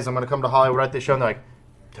bright eyes. I'm going to come to Hollywood, write this show. And they're like,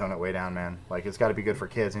 tone it way down, man. Like, it's got to be good for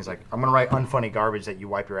kids. And he's like, I'm going to write unfunny garbage that you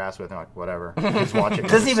wipe your ass with. And I'm like, whatever. Just watch it.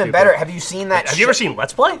 'cause This is it's even stupid. better. Have you seen that? Have you ever seen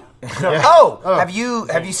Let's Play? Yeah. Oh, Oh. have you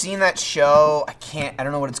seen that show? I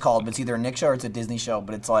don't know what it's called, but it's either a Nick show or it's a Disney show.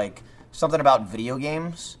 But it's like something about video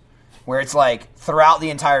games, where it's like throughout the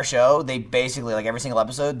entire show, they basically like every single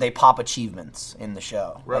episode they pop achievements in the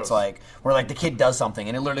show. Gross. It's like where like the kid does something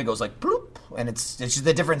and it literally goes like bloop, and it's just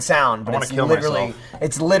a different sound, but wanna it's kill literally myself.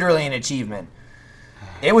 it's literally an achievement.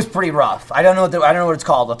 It was pretty rough. I don't know what it's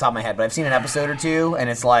called off the top of my head, but I've seen an episode or two, and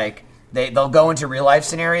it's like they'll go into real life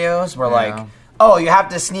scenarios where like, oh, you have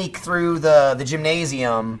to sneak through the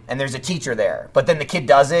gymnasium, and there's a teacher there, but then the kid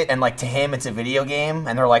does it, and like to him it's a video game,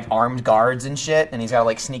 and they're like armed guards and shit, and he's got to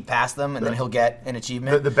like sneak past them, and then he'll get an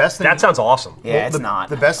achievement. The best thing. That sounds awesome. yeah, well, it's the, not.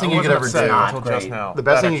 The best thing I you could wasn't ever upset do. Not until just great. now. The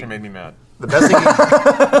best that thing actually you- made me mad. The best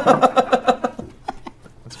thing.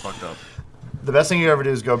 That's fucked up. The best thing you ever do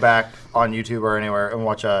is go back on YouTube or anywhere and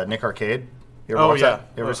watch Nick Arcade. You ever Oh, watch yeah. that?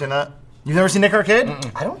 You ever seen that? You've never seen Nick Arcade?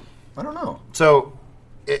 I don't know. So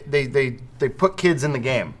they put kids in the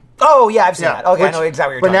game. Oh yeah, I've seen that. Okay, I know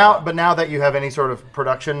exactly what you're talking about. But now that you have any sort of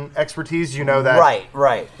production expertise, you know that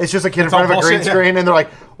Right. it's just a kid in all front of a green bullshit, yeah. screen, and they're like,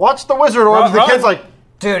 "Watch the wizard," or Run, the run. kid's like,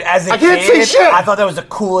 Dude, as a I can't kid, see shit. I thought that was the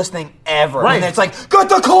coolest thing ever. Right. And it's like, got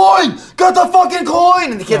the coin! Got the fucking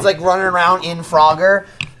coin! And the kid's like running around in Frogger.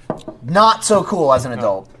 Not so cool as an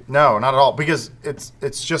adult. "No, not at all," because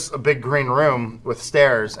it's just a big green room with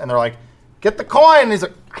stairs, and they're like, "Get the coin!" And he's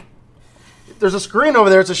like, "There's a screen over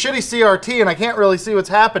there. It's a shitty CRT, and I can't really see what's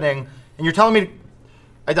happening." And you're telling me,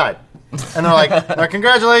 I died. And they're like,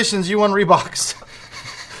 "Congratulations, you won Reeboks."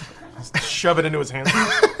 Shove it into his hand.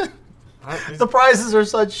 The prizes are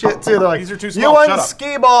such shit too. They're like, These are too "You small. won Shut up."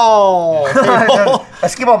 skee ball." A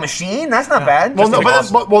skee ball machine? That's not bad. Well, no,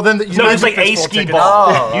 but then you No, know, it's like a fistful of ski tickets. ball.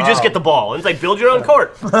 Oh, You just get the ball. It's like build your own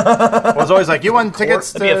court. it was always like, "You won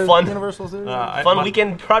tickets to That'd be a fun- Universal Studios." Fun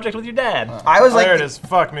weekend project with your dad. I was like, There it is.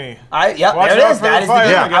 Fuck me. Yep, Watch there it out is. for That the is the fire,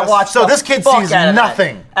 game. I I guess. watched So the this kid fuck sees out of that.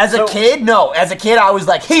 nothing. As a kid, no. As a kid, I was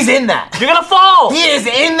like, he's in that. You're gonna fall. He is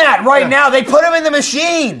in that right now. They put him in the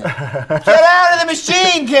machine. Get out of the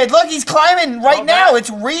machine, kid. Look, he's climbing right now. It's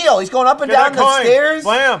real. He's going up and Get down that the coin. stairs.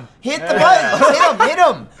 Blam. Hit the button. Hit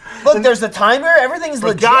him. Look, there's the timer. Everything's For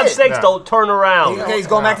legit. God's sakes, Yeah. don't turn around. Okay, he's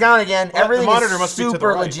going back down again. Well, Everything the monitor is must be to the super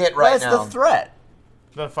right. legit right Where's now. the threat?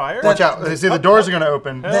 The fire? Watch out! They see the doors are going to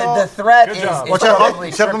open. The threat Good is, job. is Watch out!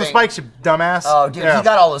 probably Step on the tripping. spikes, you dumbass. Oh, dude, Yeah. he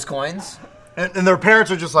got all those coins. And their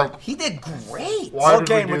parents are just like, He did great. "Why What did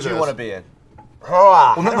game we do would you this?" want to be in? Oh,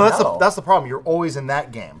 I Well, no, don't that's the problem. You're always in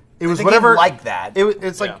that game. It was The whatever game like that.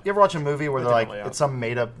 It's like Yeah. you ever watch a movie where they're like Definitely, yeah. it's some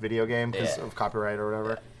made up video game because Yeah. of copyright or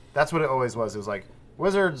whatever. That's what it always was. It was like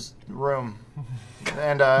Wizard's Room,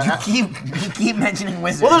 and You keep mentioning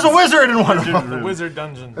wizards. well, there's a wizard in one of them. The wizard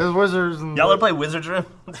dungeon. There's wizards. And Y'all ever play Wizard's Room?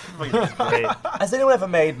 Great. Has anyone ever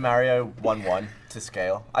made Mario 1-1 to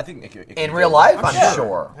scale? I think it can In do real it. life, I'm sure.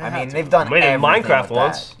 sure. They I had mean, to. they've done Made it in everything Minecraft with that.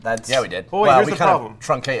 once. That's Yeah, we did. Oh, wait, well, here's we the kind problem. of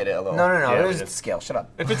truncated it a little. No. Yeah, it we was did. to scale. Shut up.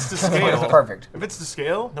 If it's to scale, Perfect. If it's to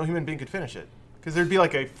scale, no human being could finish it. Because there'd be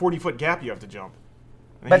like a 40-foot gap you have to jump.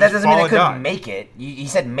 And But you that just doesn't mean fall it and die. couldn't make it. He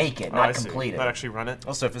said make it, Oh, I not see. complete Not it. actually run it.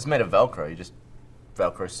 Also, if it's made of Velcro, you just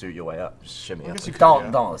Velcro suit your way up. Just shimmy up. guess you could. Don't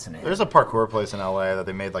Yeah. don't listen to him. There's a parkour place in LA that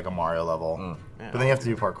they made like a Mario level, but then you have to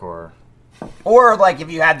do parkour. Or like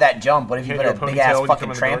if you had that jump, what if you Can't put do a a big ass ponytail when you fucking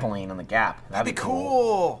come in the door? trampoline on the gap? That'd be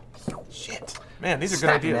cool. Shit. Man, these are good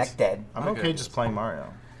Snap your ideas. neck dead. I'm Okay. okay just playing Mario.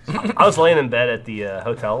 I was laying in bed at the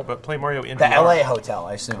hotel But play Mario in The VR. LA hotel,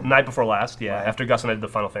 I assume. night before last, after Gus and I did the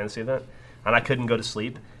Final Fantasy event, and I couldn't go to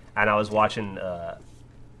sleep, and I was watching.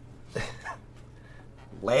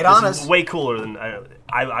 Lay it on This is us. way cooler than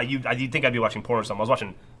you'd think I'd be watching porn or something. I was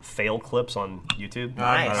watching fail clips on YouTube.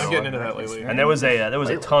 Nice. I don't I'm know getting why. into that lately. And there was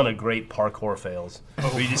a ton of great parkour fails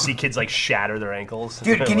where you just see kids like shatter their ankles.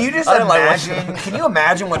 Dude, can you just I don't like imagine? Can you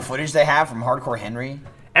imagine what footage they have from Hardcore Henry?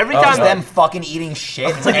 every Just time them fucking eating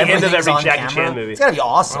shit. It's like the end of everything's every on Jackie camera. Chan movie. It's gotta be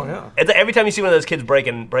awesome. Oh, yeah. it's like every time you see one of those kids break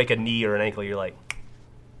a knee or an ankle, you're like,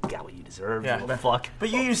 got what you deserve, Yeah. you little fuck. But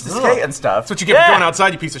you used to skate and stuff. That's what you get for going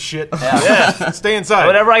outside, you piece of shit. Yeah. Stay inside.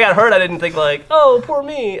 Whenever I got hurt, I didn't think like, oh, poor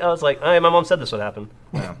me. I was like, hey, my mom said this would happen.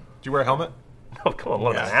 Do you wear a helmet? Oh, come on,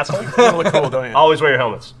 what am I, an asshole? You look cool, don't you? Always wear your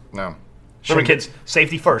helmets. No. Remember, kids,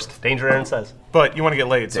 safety first. Danger, Aaron says. But you want to get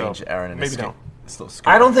laid, so Danger, Aaron, and maybe his don't.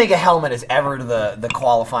 I don't think a helmet is ever the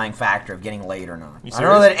qualifying factor of getting laid or not. You I don't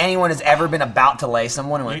know serious? that anyone has ever been about to lay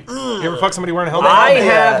someone and went, You ever fuck somebody wearing a helmet? I They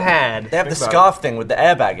have had. They have the Think about scarf thing with the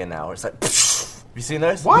airbag in now. Where it's like, have you seen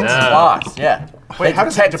those? What? It's No. class. Yeah. Wait, They how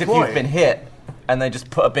does it detect if deploy? you've been hit, and they just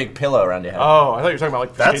put a big pillow around your head. Oh, I thought you were talking about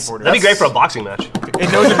like the That's- skateboarder. That'd be great for a boxing match.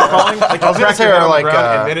 It knows if you're falling. Like, I was gonna say, or like,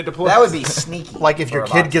 and then it deploys. that would be sneaky. Like if your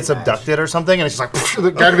for a kid boxing gets match. abducted or something, and it's just like the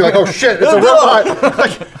guy would be like, "Oh shit, it's a robot!" Like,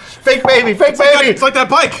 fake baby, fake baby. It's like that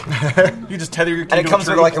bike. You just tether your kid And it to comes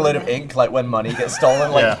a with tree. like a load of ink, like when money gets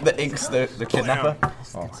stolen, like Yeah. the ink's the kidnapper.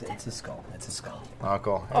 It's a skull. It's a skull. Oh,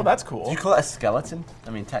 cool. Oh, that's cool. Do you call it a skeleton? I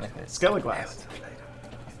mean, technically. It's Skelly glass.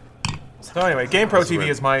 So anyway, GamePro TV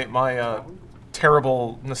is my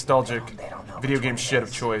terrible nostalgic video game shit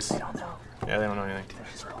of choice. Yeah, they don't know anything.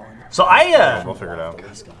 So We'll figure it out.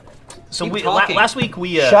 so Keep we talking. last week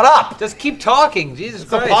we Shut up! Just keep talking. Jesus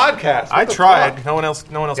It's a Christ. podcast. I tried. No one else.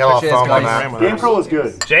 Get off picked it. phone on Guys that. ran with it. GamePro is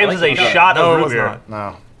good. James is a shot No, of it root was beer.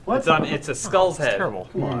 not. No, It's a skull's head. Terrible.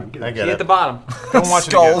 I get See at it. the bottom. Don't watch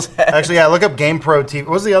Skulls. it again. Actually, yeah, look up GamePro TV.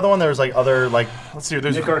 What was the other one? There was like other like. Let's see.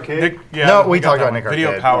 There's Nick Arcade? yeah, No, we got talked that about one. Nick Video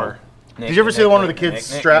Arcade. Power. Did you ever see the one where the kids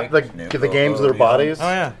strap the games to their bodies? Oh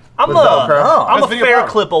yeah. I'm With a Velcro? I'm a That's video fair power.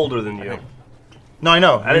 clip older than you. No, I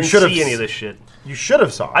know. I didn't should have see any of this shit. You should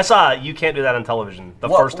have saw. I saw You Can't Do That on Television the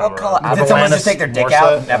first time What color? around. Did someone Avalanche just take their dick Morse?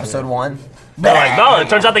 out in episode 1? They're like, no, it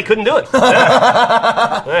turns out they couldn't do it.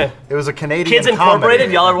 Yeah. Hey. It was a Canadian. Kids Incorporated.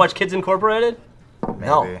 comedy. Y'all ever watch Kids Incorporated?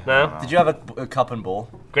 No. Maybe. No. Did you have a cup and ball?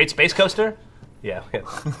 Great Space Coaster. Yeah.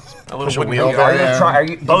 A little wheel wooden there. Are you, try, are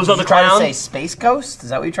you, Bozo did the you try to Clown? say Space Coast? Is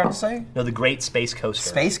that what you're trying to say? No, the Great Space Coaster.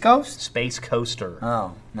 Space Coast? Space Coaster.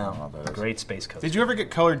 Oh, no. Great Space Coaster. Did you ever get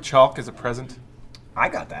colored chalk as a present? I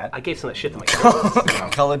got that. I gave some of that shit to my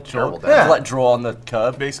kids. Colored chalk. dad. Like draw on the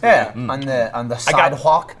curb. Basically. Yeah, on the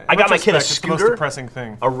sidewalk. I got my kid a Retrospect, it's the most scooter, depressing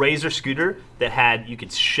thing. a Razor scooter that had you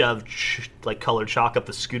could shove like colored chalk up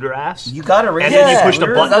the scooter ass. You got a and then you Yeah, pushed a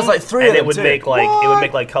there button, was like three and of it them would too. make like it would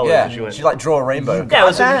make like colors as you Yeah, went. she like draw a rainbow. Yeah, it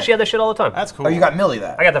was, that? she had that shit all the time. That's cool. Oh, you got Millie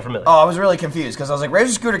that. I got that from Millie. Oh, I was really confused because I was like,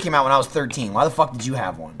 Razor Scooter came out when I was 13. Why the fuck did you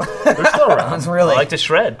have one? They're still I around. was really, I like to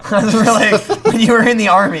shred. I was really when you were in the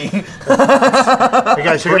army. Hey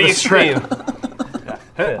guys, check out Pretty this trick.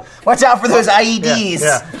 extreme. Watch out for those IEDs.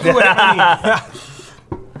 Yeah.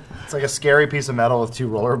 It's like a scary piece of metal with two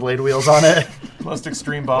rollerblade wheels on it. Most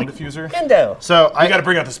extreme bomb diffuser. Endo. So I got to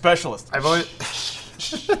bring out the specialist. I've always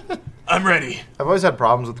I'm ready. had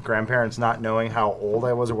problems with grandparents not knowing how old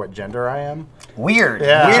I was or what gender I am. Weird.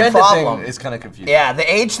 Yeah. Weird Gender problem. thing is kind of confusing. Yeah, the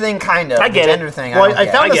age thing kind of. I get the it. gender thing. Well, I, don't I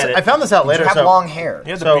get. found I this. get it. I found this out You later. have So, long hair.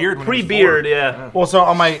 He had the So, beard when he was Pre-beard, four. yeah. well, so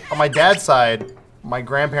on my dad's side, my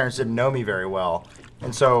grandparents didn't know me very well,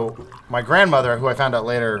 and so my grandmother, who I found out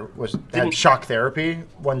later, had shock therapy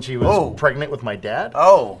when she was Oh. pregnant with my dad.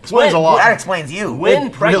 Oh, Explains a lot. That explains you. When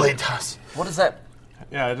It pregnant. really does. What is that?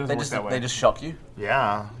 Yeah, it doesn't They work just that way. they just shock you.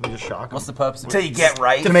 Yeah, they just shock 'em. What's the purpose? of Until it? you get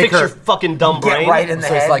right. To make fix her- your fucking dumb Get brain. right in the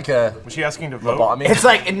So head. it's like a Was she asking to vote? lobotomy. It's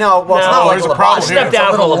like no. Well, it's No, not like there's a lobotomy. problem here. Step down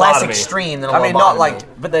It's a little from less lobotomy. extreme than a I mean, not lobotomy.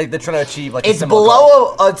 like, but they're trying to achieve like. a It's similar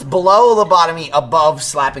goal. below. It's below lobotomy, above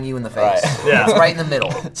slapping you in the face. Right. Yeah. It's right in the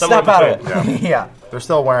middle. Somewhere Snap out in of between. it. Yeah. They're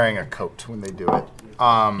still wearing a coat when they do it.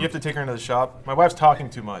 You have to take her into the shop. My wife's talking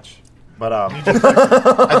too much. But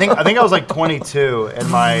I think I was like 22, and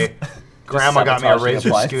my grandma got me a sabotaging Razor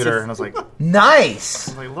appliances. scooter, and I was like,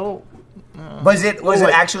 Nice. little. Was it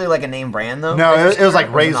like- actually like a name brand though? No, it was like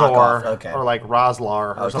Or was it Razor knockoff? Okay. or like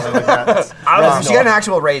Roslar or something like that. If she got an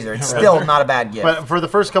actual razor, it's still not a bad gift. But for the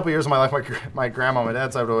first couple years of my life, my grandma, my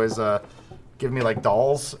dad's side would always give me like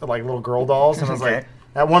dolls, like little girl dolls, and I was Okay. like,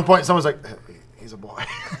 at one point, someone's like, he's a boy.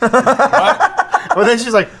 But then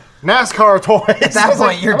she's like, NASCAR toys. At that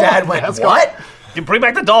point, your dad went, "What?" You bring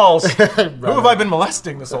back the dolls. Who have I been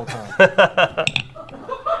molesting this whole time?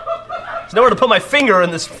 There's nowhere to put my finger in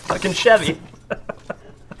this fucking Chevy.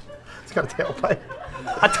 It's got a tailpipe.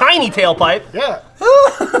 A tiny tailpipe. Yeah.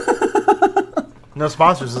 No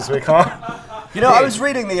sponsors this week, huh? You know, I was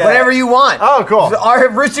reading the... Whatever you want. Oh, cool. Our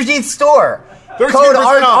Rooster Teeth store. 13% Code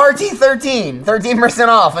off. RT13. 13%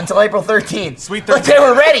 off until April 13th. Sweet But 13. they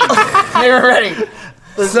were ready. They were ready.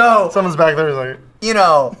 So, Someone's back there who's like, you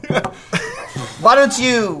know, why don't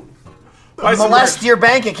you Buy some molest merch. your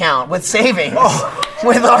bank account with savings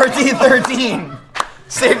with RT13?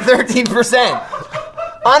 Save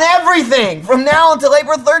 13% on everything from now until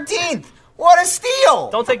April 13th. What a steal!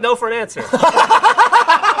 Don't take no for an answer.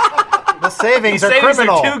 the savings are Savings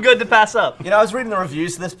criminal. are too good to pass up. You know, I was reading the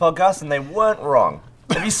reviews to this podcast, and they weren't wrong.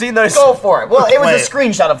 Have you seen those? Go for it. Well, it was Wait. a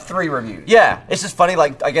screenshot of 3 reviews. Yeah, it's just funny.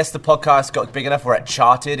 Like, I guess the podcast got big enough where it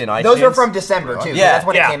charted in iTunes. Those are from December too. Yeah. That's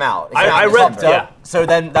when Yeah. it came out. It I came out in read- December. yeah. So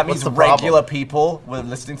then that means the problem? regular people were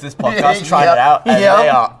listening to this podcast, trying Yep. it out, and Yep. they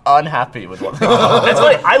are unhappy with what they got. That's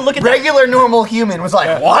funny. I look at that. Regular normal human was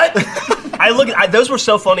like, what? Those were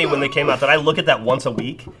so funny when they came out that I look at that once a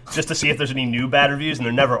week just to see if there's any new bad reviews, and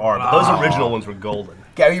there never are. But those original ones were golden.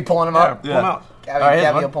 Gabby, you pulling them up? Pull 'em out. Gabby, Alright, here's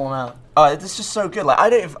Gabby one. will pull them out. Oh, it's just so good. Like, I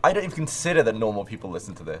don't even consider that normal people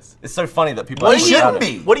listen to this. It's so funny that people. Well, it actually shouldn't found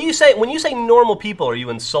it. be. What do you say when you say normal people? Are you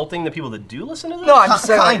insulting the people that do listen to this? No, I'm just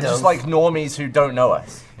saying, Kind just of. like normies who don't know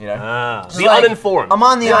us. You know. The Like, uninformed. I'm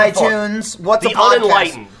on the The iTunes. What's The a podcast?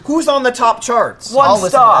 unenlightened. Who's on the top charts? One I'll listen to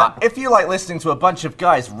star. that. If you like listening to a bunch of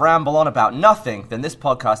guys ramble on about nothing, then this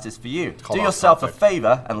podcast is for you. called Do Off yourself a Topic.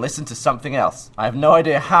 favor and listen to something else. I have no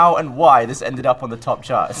idea how and why this ended up on the top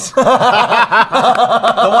charts.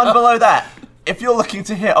 The one below that. If you're looking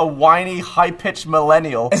to hear a whiny, high-pitched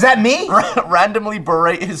millennial Is that me? randomly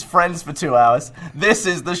berate his friends for 2 hours, this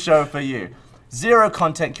is the show for you. Zero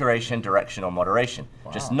content curation, direction, or moderation.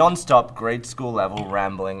 Just non-stop, grade school level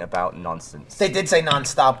rambling about nonsense. They did say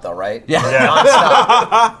non-stop though, right? Yeah.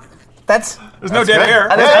 Non-stop. That's There's no dead air.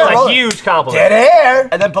 And then, That's well, a huge compliment. dead air.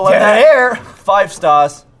 and then below Dead that, air. 5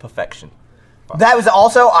 stars, perfection. That was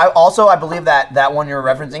I believe that one you're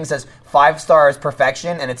referencing says 5 stars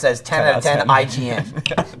perfection, and it says 10 out of 10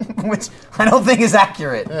 IGN, which I don't think is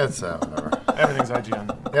accurate. it's whatever. Everything's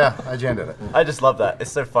IGN. Yeah, IGN did it. I just love that.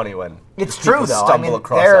 It's so funny when It's people true though. I stumble mean,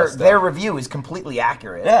 across that stuff. their review is completely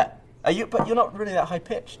accurate. Yeah. But you're not really that high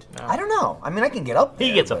pitched. I don't know. I mean, I can get up there.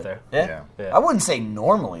 He gets up but there. Yeah. Yeah. I wouldn't say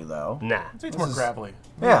normally though. Nah. It's more gravelly.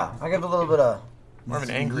 Yeah, I got a little bit of More of an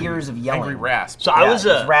angry, years of yelling. angry rasp. So I was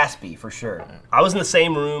it's raspy for sure. I was in the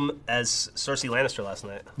same room as Cersei Lannister last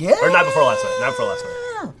night. Yeah. Or not before last night. Not before last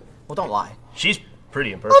night. Well, don't lie. She's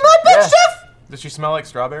pretty in person. Oh my bitch, Yeah. Jeff! Does she smell like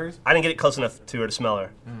strawberries? I didn't get close enough to her to smell her.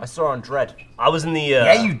 I saw her on Dread. I was in the.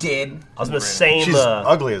 Yeah, you did. I was in the same. She's I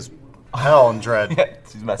ugly as hell in Dread.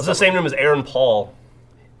 She's messed was in the up. same room as Aaron Paul.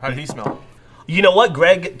 How did he smell? You know what?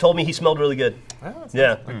 Greg told me he smelled really good.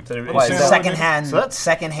 Yeah. So Why, is that- Secondhand, So that-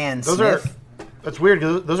 secondhand Those sniff. that's weird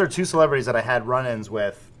because those are 2 celebrities that I had run-ins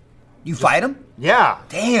with. You fight him? Yeah.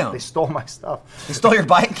 Damn. They stole my stuff. They stole your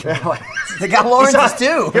bike? Like, They got Lawrence's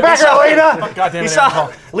too. get back here, Lena! God damn he it,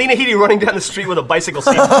 saw Lena Headey running down the street with a bicycle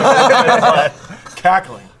seat.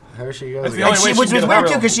 cackling. There she goes. That's the again. only And way she, she which can was get a weird too,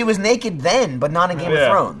 thrill. because she was naked then, but not in Game Yeah.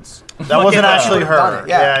 of Thrones. That wasn't actually Should've done her. it,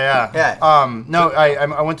 yeah. Yeah. No,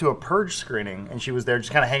 I went to a Purge screening, and she was there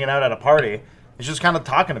just kind of hanging out at a party. And she was kind of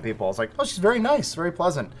talking to people. I was like, oh, she's very nice, very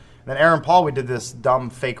pleasant. And then Aaron Paul, we did this dumb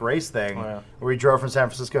fake race thing where we drove from San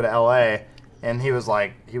Francisco to L.A., and he was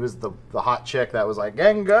the hot chick that was like,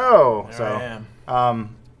 gang, go. There So I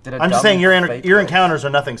am. Did a I'm just dumb saying your fake your race. encounters are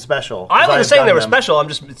nothing special. I 'cause wasn't I've saying they done were them. special.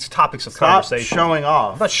 it's topics of Stop conversation. showing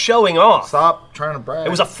off. I'm not showing off. Stop trying to brag. It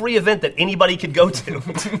was a free event that anybody could go to.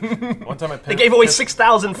 One time I They gave away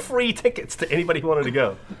 6,000 free tickets to anybody who wanted to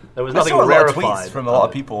go. There was I nothing saw a lot of rarefied. tweets from a lot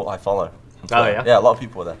of people I follow. Oh, yeah? Yeah, a lot of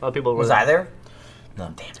people were there. A lot of people were Was there. I there?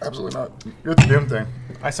 Absolutely not. You're at the Doom thing.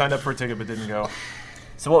 I signed up for a ticket but didn't go.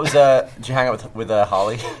 So what was, did you hang out with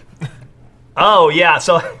Harley? Oh yeah,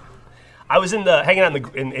 so I was hanging out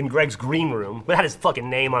in Greg's green room. It had his fucking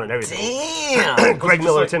name on it and everything. Damn. Greg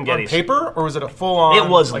Miller, Like, Tim on Geddes. paper, or was it a full-on? It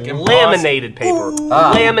was like embossed? laminated paper.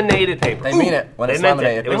 Laminated paper. They mean it when They it's meant it.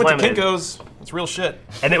 laminated. It They was went to laminated. Kinko's. It's real shit.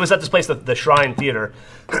 And it was at this place, the Shrine Theater.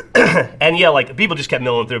 And yeah, like people just kept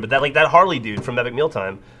milling through. But that Harley dude from Epic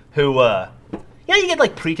Mealtime, who, you get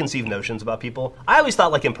like preconceived notions about people. I always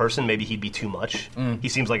thought like in person maybe he'd be too much. He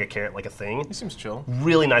seems like a carrot, like a thing. He seems chill.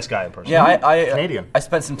 Really nice guy in person. Yeah, I Canadian. I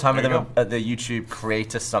spent some time with There you him at the YouTube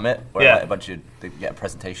Creator Summit, where Yeah. like, a bunch of they get a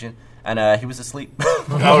presentation, and he was asleep.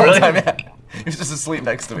 Oh really? Yeah. He was just asleep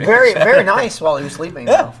next to me. Very, very nice while he was sleeping,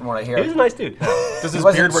 though, from what I hear. He was a nice dude. Does his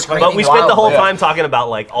wasn't beard work screaming But we spent the whole wildly. time talking about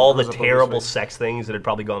like all the Goes up over his terrible face. sex things that had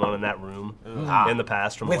probably gone on in that room in the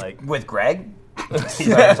past from like With Greg? Is that what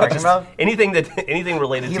you're talking about? anything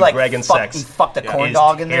related He to like Greg and fucked, sex. he fucked a corn is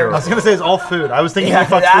dog in there. I was gonna say it's all food. I was thinking Yeah, he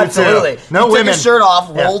fucked food absolutely. too. No he women. took his shirt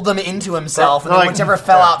off, Yeah. rolled them into himself, and then Like- whichever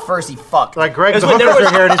fell out first, he fucked. Like Greg, There's the when there hooker's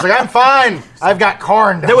was- right here, and he's like, "I'm fine. I've got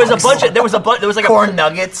corn." There was a bunch of there was like corn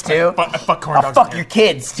nuggets too. Fuck corn I'll dogs. fuck your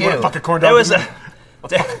kids You wanna too. fuck a corn dog? there was with a me?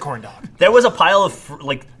 Let's fuck a corn dog. there was a pile of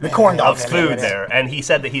the corn of dogs. food there, and he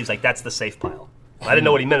said that he was like, "That's the safe pile." I didn't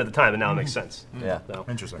know what he meant at the time, and now it makes sense. Yeah. So,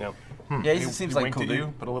 Interesting. yeah. Yeah, he He seems like a winked cool at dude.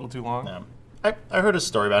 you, but a little too long. I heard a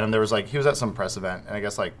story about him. There was like he was at some press event, and I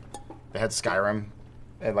guess like they had Skyrim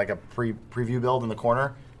at like a preview build in the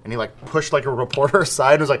corner, and he like pushed like a reporter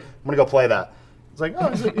aside and was like, "I'm gonna go play that." It's like, oh,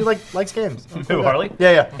 he likes games. Who, Harley?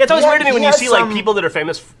 Yeah. Yeah, it's always He weird to me had- when he you has see some- like people that are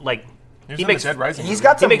famous, like He was he in the makes Dead Rising. He's movie.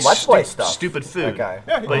 got he some makes Let's Play stuff. stupid food. That guy.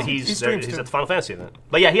 Yeah, But he he's streams he's too. at the Final Fantasy event.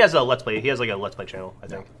 But yeah, he has a Let's Play. He has like a Let's Play channel, I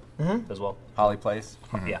think, as well. Harley plays.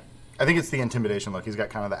 Yeah, I think it's the intimidation look. He's got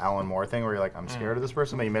kind of the Alan Moore thing where you're like, I'm scared of this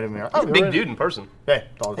person, but you made him like, oh, big dude in person. Hey,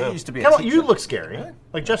 it's all He good. used to be a Come on, teacher. you look scary.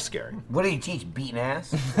 Like Jeff's scary. What did he teach? Beating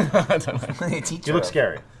ass? I don't know. What did he teach? You look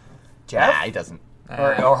scary. Jeff Nah, he doesn't.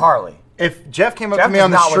 or Harley? If Jeff came up Jeff to me does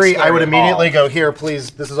on the not look street, I scary would at immediately all. go, here,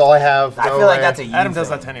 please, this is all I have. I Go feel like away." that's a you Adam does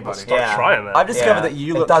thing. that to anybody. Yeah. Trying that. I've discovered Yeah. that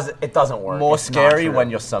you look It doesn't work. more It's not scary true.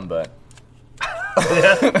 when you're sunburnt.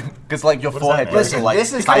 Because like your forehead mean? goes Listen, to, like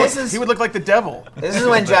this is He would look like the devil. This is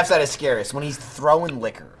when Jeff's at his scariest, when he's throwing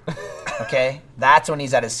liquor. Okay? That's when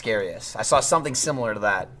he's at his scariest. I saw something similar to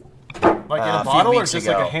that. Like in a a few bottle or weeks just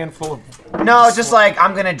ago. like a handful of. No, it's just like,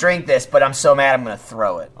 I'm going to drink this, but I'm so mad I'm going to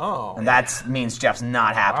throw it. Oh. And that means Jeff's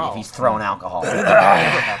not happy Wow. if he's throwing alcohol.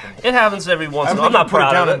 It happens every once in a while. I'm not put it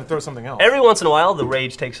proud down of and it. throw something else. Every once in a while, the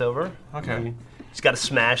rage takes over. Okay. He's got to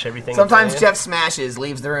smash everything. Sometimes in front Jeff smashes,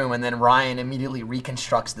 leaves the room, and then Ryan immediately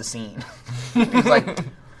reconstructs the scene. He's like,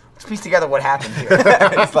 let's piece together what happened here.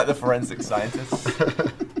 it's like the forensic scientist. of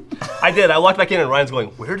you. I did. I walked back in, and Ryan's going,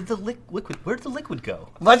 "Where did the liquid go?"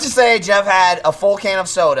 Let's just say Jeff had a full can of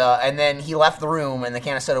soda, and then he left the room, and the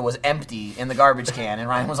can of soda was empty in the garbage can, and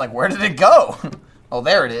Ryan was like, where did it go? Oh,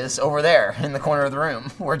 there it is, over there, in the corner of the room,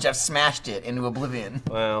 where Jeff smashed it into oblivion.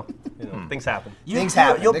 Well, things happen. Things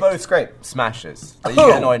happen. You're They- both great smashers. Like, Who? you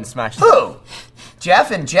get annoyed and smash. Who?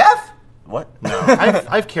 Jeff and Jeff? What?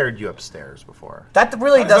 I've carried you upstairs before. That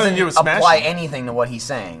really nothing doesn't to do with apply smashing. anything to what he's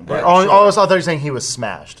saying. But Oh, I thought you were saying he was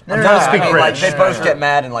smashed. No, I'm no, trying no, to I speak mean, British. Like they No, both no. get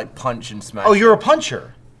mad and like punch and smash. Oh, you're a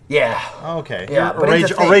puncher. yeah. Oh, okay. Yeah, You're but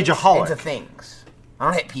into a things. rageaholic. Into things. I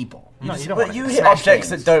don't hit people. No, you don't But wanna you hit hit smash objects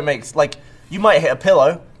things. that don't make like you might hit a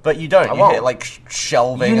pillow, but you don't. I You won't. hit like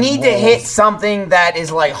shelving. You and need to walls. hit something that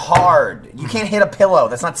is like hard. You can't hit a pillow.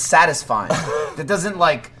 That's not satisfying. That doesn't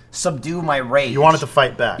like subdue my rage. You wanted to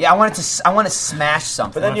fight back. Yeah, I want to smash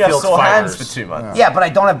something. But then you have Field sore hands fighters. for 2 months. Yeah, but I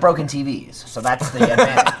don't have broken TVs, so that's the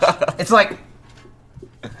advantage. It's like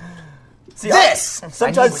See, this. I need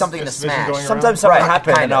sometimes something to This vision smash. going around? Sometimes something Right,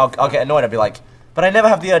 happens kind and of. I'll get annoyed. I'll be like, but I never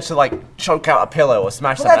have the urge to like choke out a pillow or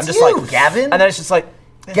smash Well, something. that's I'm just you, like Gavin. and then it's just like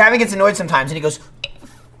Gavin gets annoyed sometimes, and he goes,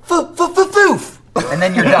 "Foof," and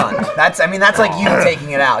then you're done. That's like you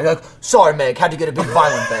taking it out. You're like, "Sorry, Meg, had to get a big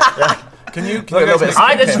violent thing." Can you Look, a little guys bit.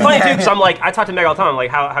 It's funny too because I'm like, I talk to Meg all the time. I'm like,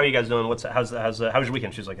 how are you guys doing? How's your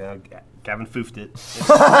weekend? She's like, Gavin foofed it.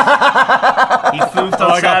 He foofed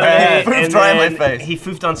on I got Saturday, paid. Foofed and right in my then face. he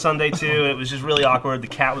foofed on Sunday too. And it was just really awkward. The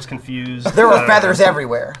cat was confused. There were feathers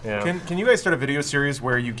everywhere. Yeah. Can you guys start a video series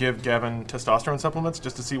where you give Gavin testosterone supplements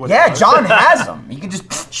just to see what? Yeah, he does? John has them. You can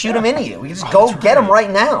just shoot them into you. We can just go get them right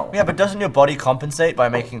now. yeah, but doesn't your body compensate by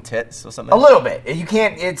making tits or something? A little bit. You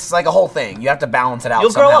can't. It's like a whole thing. You have to balance it out.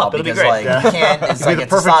 You'll grow somehow up. It'll be because, great. Like, you can't. It's like the a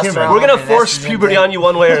perfect human. testosterone We're gonna and force estrogen puberty thing. on you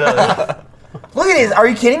one way or another. Look at his. Are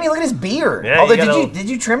you kidding me? Look at his beard. Yeah, Although, you gotta- did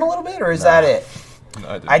you trim a little bit, or is that it? No,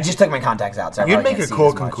 I didn't. I just took my contacts out, so I You'd probably make a can't see cool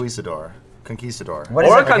as much. conquistador. What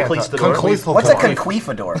is Or it? a conquistador. What's a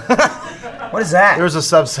conquistador? What is that? There's a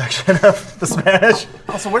subsection of the Spanish.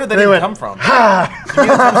 Also, where did that They even went, come from?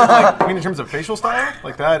 You mean in terms of facial style,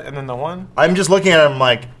 like that, and then the one? I'm just looking at him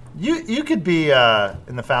like, you could be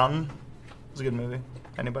in The Fountain. It was a good movie.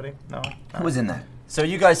 Anybody? No? Who was in that? So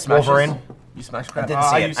you guys smash Wolverine? You smash I crap. didn't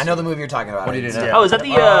see I it. used I know the movie you're talking about. What do you do I didn't now? see it. Oh, is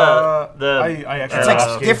that the I actually. It's like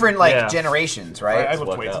Uh, different, like yeah. generations, I right? lift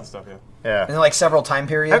work weights out. and stuff. Yeah. Yeah. And then like several time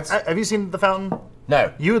periods. Have you seen The Fountain?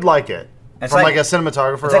 No. You would like it. It's From like- like a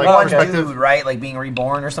cinematographer It's like one perspective. dude, right? Like being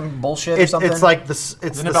reborn or some bullshit or something. It's like this.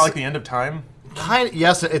 It's Isn't it about like the end of time? Kind of,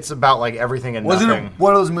 yes, it's about like everything and Wasn't nothing. it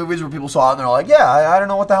one of those movies where people saw it and they're like, yeah, I don't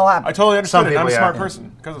know what the hell happened. I totally understood it. I'm a people, smart yeah. person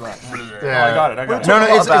because of that. Yeah. I got it. No,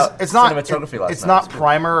 talking it's about not. cinematography last It's night. not It's good.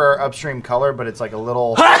 primer or upstream color, but it's like a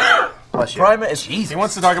little. Bless you. Primer is He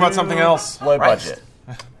wants to talk about something else. low Christ. budget.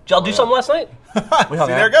 Did y'all do something last night? We hung See, out.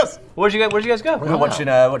 there it goes. Where'd you guys go? We were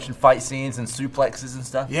watching fight scenes and suplexes and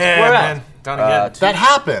stuff. Yeah, Where man. at? Done again. That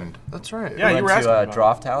happened. That's right. Yeah, we you were went asking to about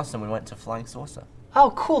Draft House and we went to Flying Saucer.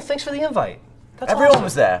 Oh, cool. Thanks for the invite. That's Everyone awesome.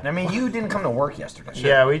 was there. I mean, you didn't come to work yesterday.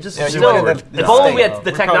 Yeah, we just. Yeah, you Still, went in the if only we state. had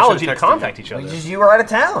the We probably technology to should've texted contact you. each other. You were out of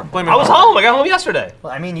town. Blame it I was on- home. I got home yesterday.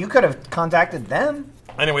 Well, I mean, you could have contacted them.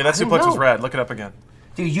 Anyway, that didn't suplex was know. rad. Look it up again.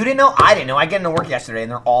 Dude, you didn't know? I didn't know. I get into work yesterday and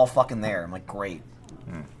they're all fucking there. I'm like, great.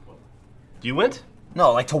 You went?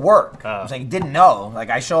 No, like to work. Oh. I'm saying, didn't know. Like,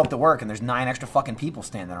 I show up to work and there's 9 extra fucking people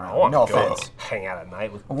standing I around. want No to go offense. hang out at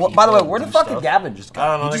night with What, by the way, people where and the do fuck did stuff. Gavin just go? I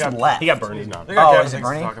don't know, He they just got- left. He got burned. They got Oh, Gavin is it things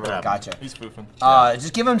to Bernie? talk about. Gotcha. He's spoofing.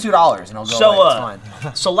 Just give him $2 and he'll go So, away. It's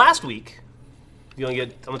fine. so last week, I'm gonna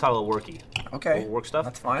talk about worky. Okay. Little work stuff.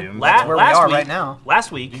 That's fine. La- That's where we last are week, right now.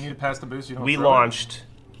 Last week, You need to pass the boost. You don't we throw it. launched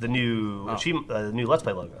the new new Let's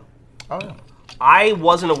Play logo. Oh, yeah. I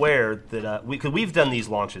wasn't aware that because we've done these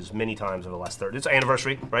launches many times over the last it's our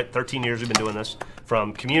anniversary, right? 13 years we've been doing this,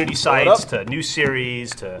 from community sites to new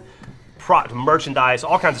series to merchandise,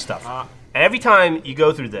 all kinds of stuff. And every time you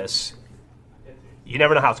go through this, you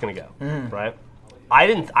never know how it's going to go, right?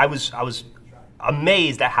 I was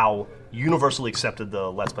amazed at how universally accepted the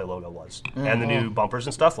Let's Play logo was, and the new bumpers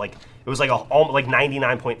and stuff. Like it was like like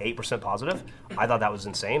 99.8% positive. I thought that was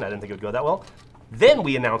insane. I didn't think it would go that well. Then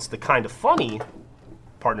we announced the Kind of Funny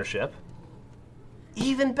partnership.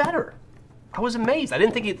 Even better. I was amazed. I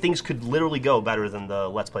didn't think things could literally go better than the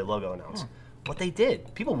Let's Play logo announced. But they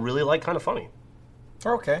did. People really like Kind of Funny.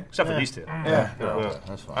 They're okay. Except for these two. Yeah.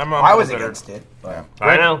 That's fine. I'm I was better. against it. But.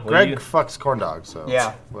 I know. Greg fucks corn dogs, so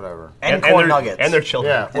Yeah. whatever. And corn their, nuggets. And their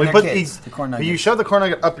children. Yeah, And their kids, the corn you nuggets. shove the corn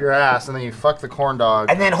nugget up your ass, and then you fuck the corn dog.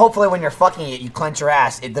 And then hopefully when you're fucking it, you clench your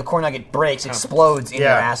ass. The corn nugget breaks, explodes in your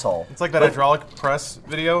Yeah. asshole. It's like that hydraulic press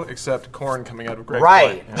video, except corn coming out of Greg's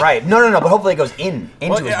Right, butt. right. No. But hopefully it goes into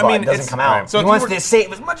Well, his yeah, butt. I mean, It doesn't it's- come out. so He if wants you were- to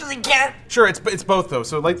save as much as he can. Sure, it's both though.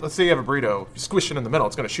 So let's say you have a burrito, you squish it in the middle,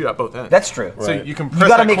 it's going to shoot out both ends. That's true. So you can You press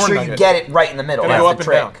gotta that make corn sure you nugget. get it right in the middle. Gotta That's go the up and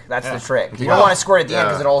trick. down. That's Yeah. the trick. You Yeah. don't want to squirt at the end Yeah.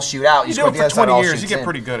 because it'll all shoot out. You do squirt it the for other side, 20 all years, shoots you get in.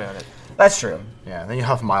 pretty good at it. That's true. Yeah, and then you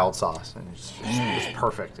have mild sauce, and it's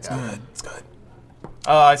perfect. Yeah. It's good.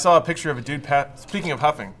 I saw a picture of a dude, speaking of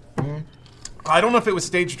huffing. I don't know if it was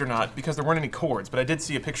staged or not because there weren't any cords, but I did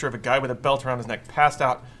see a picture of a guy with a belt around his neck passed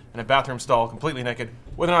out in a bathroom stall, completely naked,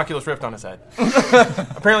 with an Oculus Rift on his head.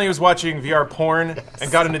 Apparently he was watching VR porn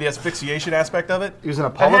and got into the asphyxiation aspect of it. He was in a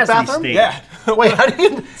That public has to be bathroom. staged. Yeah. Wait, how do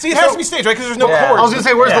you? See, it has to be staged, right? Because there's no Yeah. cords. I was gonna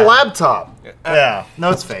say, where's the Yeah. laptop? Yeah,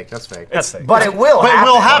 no, it's fake. That's fake. That's fake. But it will But it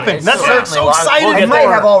happen. will happen. It's That's what I'm certainly so will. excited It for. might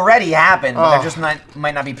have already happened, but Oh. there just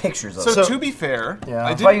might not be pictures of So it. to be fair, Yeah. I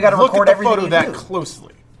That's why you didn't gotta look record at the everything photo you that do.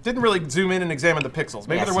 closely. Didn't really zoom in and examine the pixels.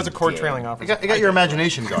 Maybe Yes, there was a you cord did. trailing off. You got your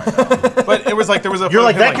imagination going. But it was like there was a. You're photo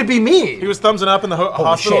like, of him, that could be me. He was thumbsing up in the Holy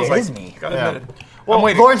hospital. shit, I it was is like, me. Got Yeah. admitted. I'm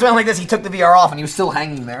waiting. Lawrence went like this. He took the VR off and he was still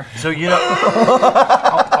hanging there. So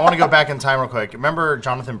I want to go back in time real quick. Remember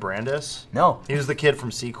Jonathan Brandis? No. He was the kid from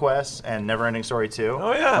Sequest and Neverending Story 2.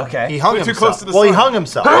 Oh yeah. Okay. He hung Way too himself. close to the well, he sun. hung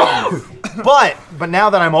himself. but now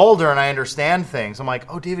that I'm older and I understand things, I'm like,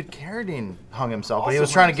 oh, David Carradine hung himself, but he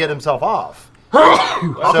was trying to get himself off.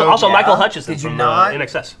 Also, yeah. Michael Hutchison Did you from not? In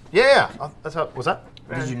Excess. Yeah. That's how. Was that?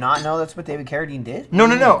 Did you not know that's what David Carradine did? No.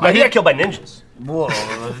 No, he got killed by ninjas. Whoa,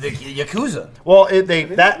 the Yakuza. Well,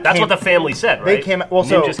 That's what the family said, right? They came. Well,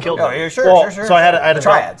 so ninjas killed Oh, him. yeah, sure, well, sure. so I had a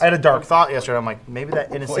Triads. I had a dark thought yesterday. I'm like, maybe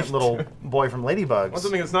that innocent little boy from Ladybugs What's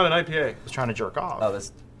something that's not an IPA? was trying to jerk off. Oh,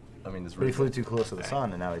 that's but he flew too close to the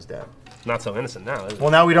sun, and now he's dead. Not so innocent now, is it?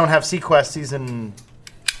 Well, now we don't have Sequest season.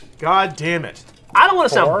 God damn it. I don't want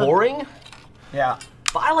to sound 4? boring, Yeah.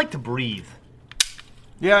 but I like to breathe.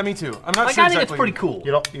 Yeah, me too. I'm not Like, sure I think exactly. it's pretty cool.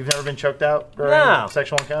 You've never been choked out during No.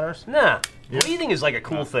 sexual encounters? Nah, breathing is like a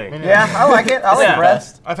cool thing. Yeah, I like it. I like Yeah.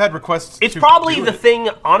 breath. I've had requests. It's to probably do the it. thing,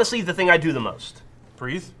 honestly, the thing I do the most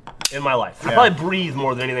Breathe. in my life. I Yeah. probably breathe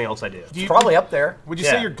more than anything else I do. Do you, Probably up there. Would you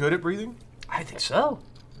Yeah. say you're good at breathing? I think so.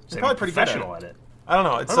 You're probably pretty good at professional at it. I don't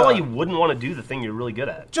know. I It's don't know why you wouldn't want to do the thing you're really good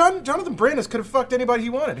at. Jonathan Brandis could have fucked anybody he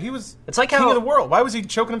wanted. He was It's like king how- of the world. Why was he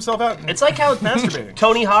choking himself out? It's like how Masturbating.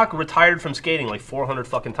 Tony Hawk retired from skating like 400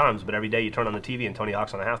 fucking times, but every day you turn on the TV and Tony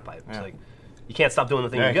Hawk's on a half pipe. It's Yeah. like you can't stop doing the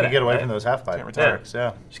thing Yeah, you're you good can at. get away right? from those half pipe Can't retire. tricks.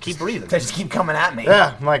 Yeah. Just keep breathing. They just keep coming at me.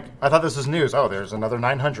 Yeah, I'm like, I thought this was news. Oh, there's another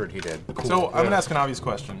 900 he did. Cool. So I'm gonna ask an obvious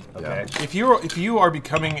question. Okay. If you are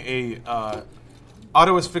becoming a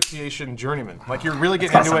auto asphyxiation journeyman. Like you're really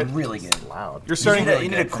getting That's into it. really good. Loud. You're starting to. You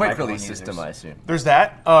need a for quick microphone release users. system, I assume. There's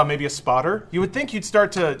that. Maybe a spotter. You would think you'd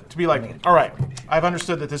start to be like, all right, I've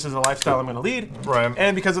understood that this is a lifestyle I'm going to lead, Right.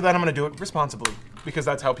 and because of that, I'm going to do it responsibly because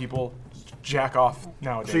that's how people jack off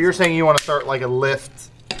nowadays. So you're saying you want to start like a Lyft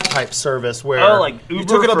type service where like Uber. you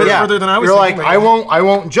took it a bit for- further than I was. You're like, thinking, I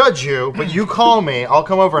won't judge you, but you call me, I'll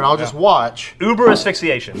come over and I'll just watch. Uber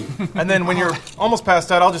asphyxiation. And then when you're almost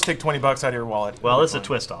passed out, I'll just take $20 out of your wallet. Well, it's a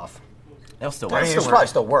twist off. They'll still I work. mean, it'll probably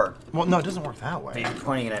still work. Well, no, it doesn't work that way. You're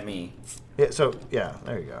pointing it at me. Yeah, so yeah,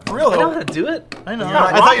 there you go. Real I know though. how to do it. I know.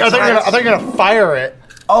 not I thought you were rocket gonna fire it.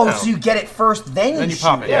 Oh, so you get it first, then you you shoot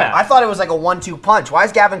pop it, yeah. I thought it was like a 1-2 punch. Why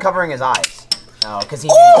is Gavin covering his eyes? Oh, because he.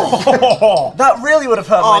 That really would have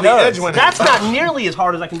hurt my Oh, the nose. edge went in. That's not nearly as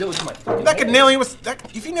hard as I can do it with my fucking That could hand. nail you with.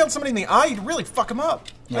 If you nailed somebody in the eye, you'd really fuck him up.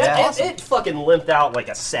 Yeah. It fucking limped out like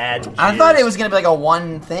a sad. I thought it was gonna be like a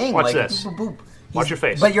one thing. Watch like, this. Boop, boop, boop. Watch your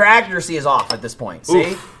face. But your accuracy is off at this point.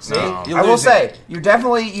 See, see. You're I will losing. say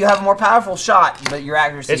you have a more powerful shot, but your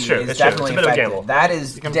accuracy It's true, is it's true. definitely It's a bit of a effective. gamble. That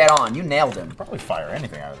is dead on. You nailed him. Probably fire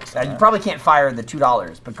anything out of this. You probably can't fire the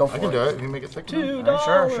 $2, but go for I can do it. You can make it thick.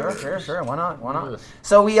 Sure. Why not?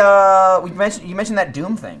 So you mentioned that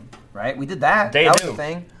Doom thing, right? We did that. Day that of was Doom. the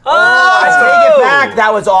thing. Oh! I take it back.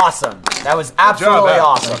 That was awesome. That was absolutely Matt.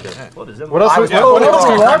 awesome. What is it? What else? I was What totally else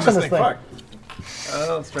can we wrong. watch on this thing? Fuck.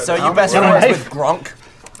 So you best friends with Gronk?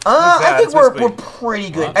 I think That's we're basically- pretty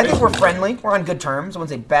good. I think we're friendly. We're on good terms. I wouldn't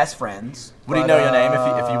say best friends. Would he but, know your name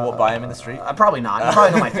if you walked by him in the street? Probably not. He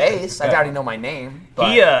probably know my face. I doubt he know my name.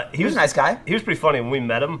 But He was a nice guy. He was pretty funny when we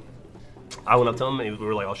met him. I went up to him and we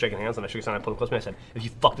were like all shaking hands, and I shook his hand. I pulled him close to me. I said, "If you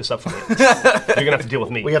fuck this up for me, you're gonna have to deal with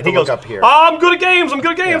me." We have And to he look goes, up here. "Oh, I'm good at games. I'm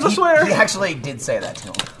good at games. I swear." He actually did say that to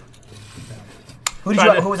him. Who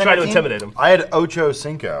Tried who was on to your team? intimidate him. I had Ocho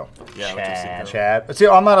Cinco. Chad. See,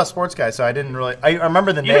 I'm not a sports guy, so I didn't really. I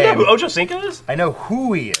remember the You don't know name. who Ocho Cinco is? I know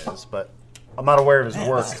who he is, but I'm not aware of his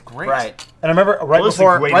work. That's great. Right. And I remember right Well, this is the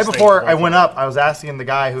before greatest thing I of went all up, I was asking the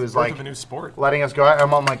guy who was Birth like of a new sport. letting us go out.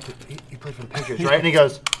 I'm like, he played for the Patriots, right? And he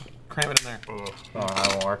goes, Cram it in there. oh, that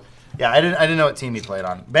won't work. Yeah, I didn't know what team he played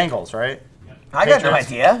on. Bengals, right? I got no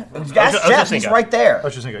idea. Ask Ocho Jeff. He's Cinco. right there.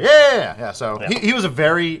 Ocho Cinco. Yeah. So He was a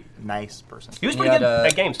very nice person. He was pretty good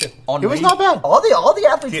at games too. He was not bad. All the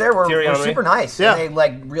athletes there were Thierry Henry. super nice. Yeah. And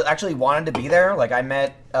they actually wanted to be there. Like I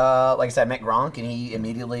met, like I said, I met Gronk, and he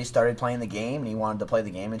immediately started playing the game, and he wanted to play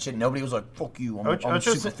the game and shit. Nobody was like, "Fuck you, I'm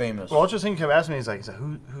super famous." Well, Ocho Cinco kept asking me, he's like,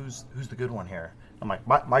 who's the good one here? I'm like,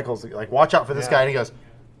 Michael's like, watch out for this guy, and he goes,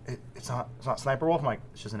 it's not Sniper Wolf. I'm like,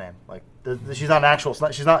 it's just a name. Like, she's not an actual.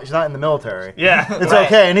 She's not in the military. Yeah. It's Right.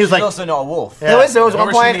 okay. And he was He's like, also not a wolf. Yeah. There was one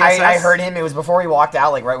Never point seen the I SS? heard him. It was before he walked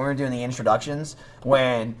out, like right when we were doing the introductions.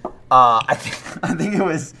 When I think it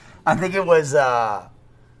was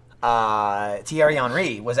Thierry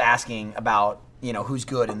Henry was asking about who's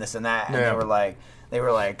good and this and that, and Yeah. they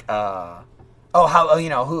were like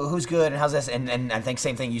who's good and how's this, and I think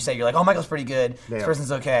same thing you said. You're like, oh, Michael's pretty good. This Yeah.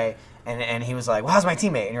 person's okay, and he was like, well, how's my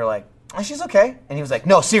teammate? And you're like, oh, she's okay. And he was like,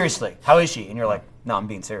 no, seriously, how is she? And you're like, no, I'm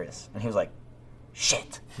being serious. And he was like,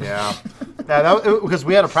 shit. yeah, because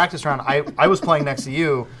we had a practice round. I was playing next to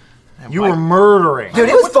you. You were murdering. Dude,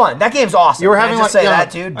 it was fun. That game's awesome. You were Can I having, just like, say yeah,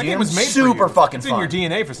 that, dude. That Dude, game was made super for you. fucking It's fun. in your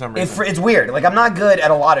DNA for some reason. It's weird. Like I'm not good at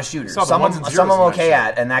a lot of shooters. Saw the Some ones of and them zeros I'm in that okay shit.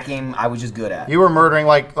 at, and that game I was just good at. You were murdering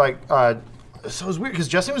so it was weird because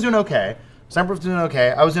Justin was doing okay, Sniper was doing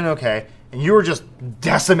okay, I was doing okay, and you were just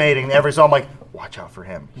decimating every. So I'm like, watch out for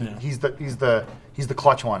him. He's the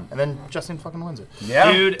clutch one, and then Justin fucking wins it.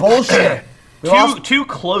 Yeah, Dude. bullshit. We lost Two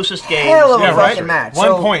closest games. hell of a Yeah, right. fucking match. 1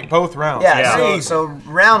 So- point both rounds. Yeah, Yeah. So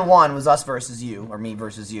round one was us versus you, or me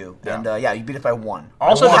versus you, and you beat us by one.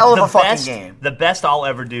 Also, hell of the a fucking best, game. the best I'll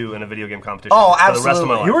ever do in a video game competition. Oh, For the rest of my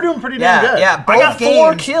absolutely. life. You were doing pretty Yeah, damn good. yeah. I got both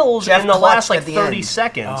 4 games, kills Jeff in the last clutched like at the 30 end.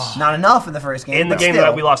 seconds. Not enough in the first game. In the but game still.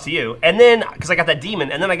 that we lost to you, and then because I got that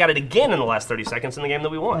demon, and then I got it again in the last 30 seconds in the game that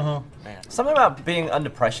we won. Something about being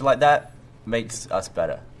under pressure like that makes us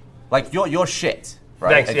better. Like you're shit,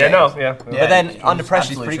 right? Thanks. at Yeah, games. no, yeah. But then he's under pressure is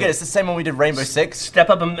absolutely pretty true. good. It's the same when we did Rainbow Six. Step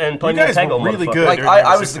up and play You me a guys tango, were really motherfucker. good. Like during I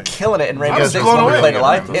Rainbow was Six. killing it in Rainbow was Six blown when we away played in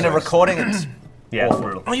live Rainbow in a Six. recording. It's Yeah, awful.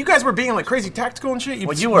 brutal. Oh, you guys were being like crazy tactical and shit.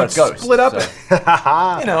 Well, you were a ghost. Split up. so-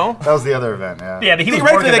 You know. That was the other event. Yeah. Yeah, but he was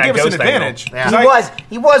Theoretically, working that that gave us an ghost angle. advantage. Yeah. 'Cause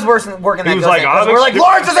He was working that He was ghost like, angle, 'cause "I'm we're like, ex-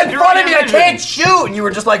 Lawrence is in you're front of me, I right, can't shoot, and you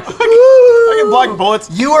were just like, I can block bullets.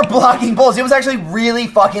 you were blocking bullets. It was actually really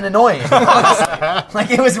fucking annoying.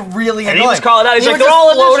 Like it was really And he annoying. was calling out, he's He like, would "They're all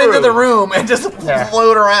just in this float into room." the room and just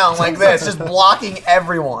float around like this, just blocking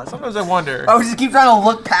everyone. Sometimes I wonder. I would just keep trying to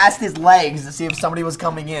look past his legs to see if somebody was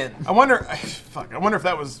coming in. I wonder. Fuck. I wonder if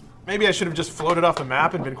that was maybe I should have just floated off the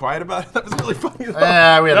map and been quiet about it. That was really funny. We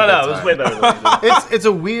had a good No, it was time. way better than we did. It's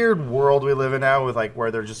a weird world we live in now with like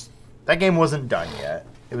where they're just that game wasn't done yet.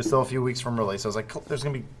 It was still a few weeks from release. I was like, there's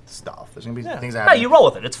gonna be stuff. There's gonna be things that No, happen. you roll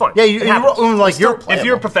with it. It's fun. Yeah, It happens. roll, like you're If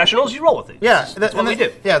you're professionals, you roll with it. yeah, That's what we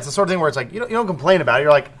do. Yeah, it's the sort of thing where it's like you don't complain about it.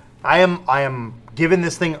 You're like, I am given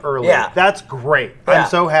this thing early. Yeah. That's great. Yeah. I'm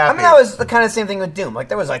so happy. I mean, that was the kind of same thing with Doom. Like,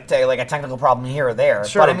 there was like a technical problem here or there.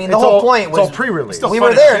 Sure. But I mean, the It's whole all- point it's was all pre-release. Still we fun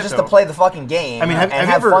were as there shit, just though. to play the fucking game. I mean, have and you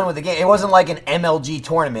have ever- fun with the game. It wasn't like an MLG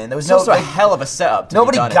tournament. There was It's also a like, hell of a setup. To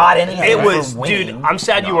nobody be done got in. anything. It for was, winning. dude. I'm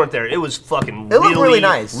sad you weren't there. It was fucking. It looked really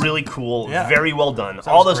nice. really cool. Yeah. Very well done.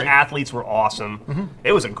 All those great. athletes were awesome.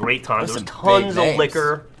 It was a great time. There was some tons big of names.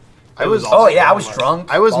 liquor. I was Oh yeah, I was drunk.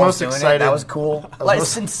 I was while most doing it. excited- That was cool. Like,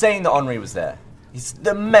 it's insane that Henri was there. He's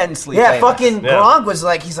immensely Yeah, famous. fucking Yeah. Gronk was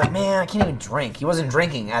like, he's like, man, I can't even drink. He wasn't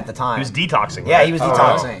drinking at the time. He was detoxing. Yeah, right? he was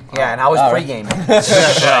detoxing. Yeah, and I was pre-gaming.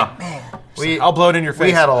 we I'll blow it in your face.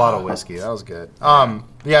 We had a lot of whiskey. That was good.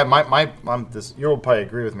 Yeah, my this you'll probably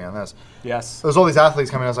agree with me on this. Yes. There was all these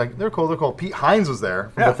athletes coming. I was like, they're cool. They're cool. Pete Hines was there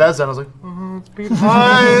from Bethesda. And I was like, it's Pete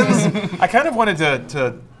Hines. I kind of wanted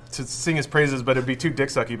to sing his praises, but it'd be too dick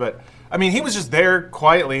sucky. But I mean, he was just there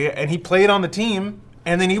quietly, and he played on the team,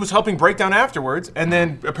 and then he was helping breakdown afterwards, and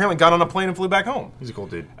then apparently got on a plane and flew back home. He's a cool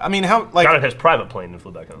dude. I mean, how like Got on his private plane and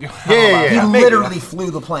flew back home. Yeah. He literally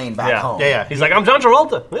flew the plane back Yeah. home. Yeah. He's like, I'm John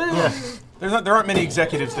Travolta. there aren't many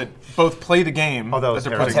executives that both play the game. Oh, that was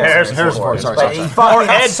they're Harrison putting Harrison Harrison Ford. But Sorry. he fucking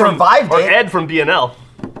Ed survived or it. Ed from BNL.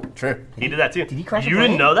 True. He did that too. Did he crash a You plane?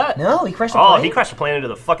 didn't know that? No, he crashed a Oh, plane. he crashed a plane into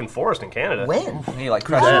the fucking forest in Canada. When? He like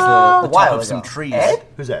crashed A into the top while of some ago. trees. Ed?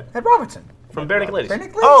 Who's that? Ed Robertson. From Bare Naked Ladies. Bare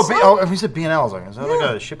Naked Oh, Ladies. oh, he said BNL. I was like, is that like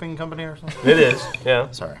a shipping company or something? It is, yeah.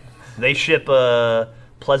 Sorry. They ship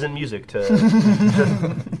pleasant music to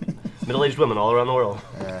middle-aged women all around the world.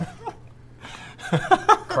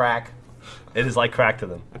 Crack. It is like crack to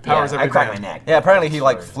them. powers I every cracked my band. neck. Yeah, apparently he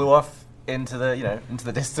like flew off into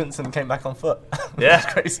the distance and came back on foot. Yeah.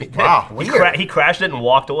 It's crazy. Wow. He crashed it and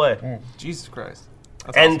walked away. Jesus Christ.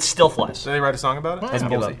 That's And awesome. still flies. Did they write a song about it? That's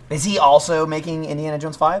ballsy. Is he also making Indiana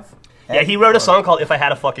Jones 5? Yeah, he wrote a song called "If I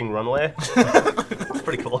Had a Fucking Runway." It's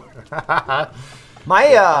pretty cool.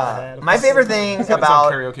 My favorite thing It's on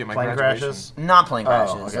about karaoke at my Plane graduation. crashes. not plane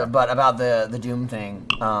crashes, okay. but about the Doom thing,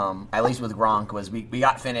 at least with Gronk, was we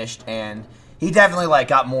got finished and he definitely like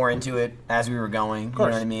got more into it as we were going. You know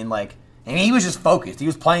what I mean? Like, I mean, he was just focused. He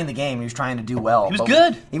was playing the game. He was trying to do well. He was but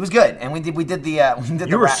good. He was good, and we did the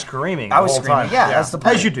You were screaming I the was whole screaming. time. Yeah, Yeah. that's the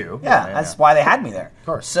point. As you do. Yeah, Yeah, that's yeah. why they had me there. Of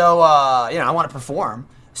course. So I want to perform.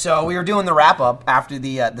 So we were doing the wrap up after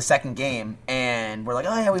the second game, and we're like,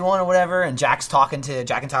 oh yeah, we won or whatever. And Jack and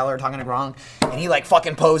Tyler are talking to Gronk, and he like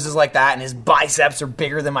fucking poses like that, and his biceps are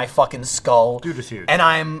bigger than my fucking skull. Dude is huge. And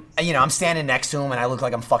I'm standing next to him, and I look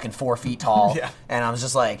like I'm fucking 4 feet tall. Yeah. And I was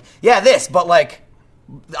just like, yeah, this, but like.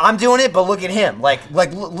 I'm doing it, but look at him. Like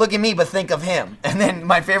look at me, but think of him. And then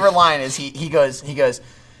my favorite line is he goes, he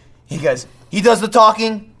does the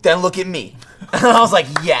talking, then look at me. And I was like,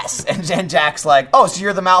 yes. And Jack's like, oh, so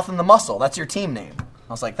you're the mouth and the muscle. That's your team name.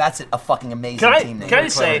 I was like, that's a fucking amazing team name. Can I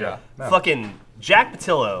just say, clever, fucking Jack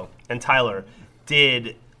Patillo and Tyler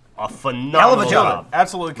did a phenomenal Hell of a job. job.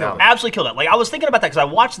 Absolutely killed it. Absolutely killed it. Like I was thinking about that because I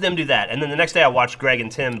watched them do that, and then the next day I watched Greg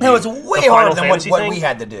and Tim. No, do it's way the harder Final than Fantasy what thing. we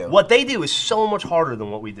had to do. What they do is so much harder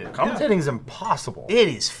than what we do. Commentating is impossible. It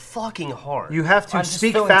is fucking hard. You have to I'm just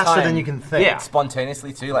speak filling faster time. than you can think. Yeah.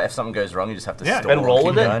 Spontaneously too. Like if something goes wrong, you just have to stop and roll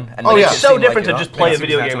with it. and Oh, make yeah. it It's so seem like different you're to not. just play Make a it seem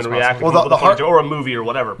video as game and natural as react to possible. people Well, the before you hard- do- or a movie or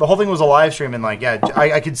whatever. The whole thing was a live stream, and like, yeah,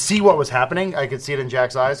 I could see what was happening. I could see it in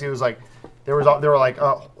Jack's eyes. He was like, they were like,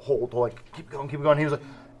 hold, like, keep going. He was like,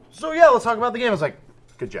 so yeah, let's talk about the game. I was like,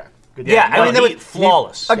 good Jack. Good Yeah, Jack. I mean, they would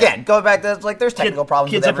flawless. Again, go back to like there's technical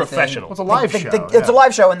problems. Kids with are everything. professional. It's a live show. It's a yeah.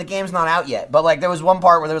 live show and the game's not out yet. But like there was one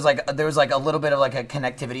part where there was like a little bit of like a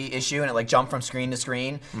connectivity issue and it like jumped from screen to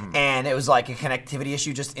screen and it was like a connectivity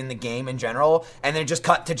issue just in the game in general. And then it just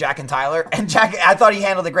cut to Jack and Tyler and Jack. I thought he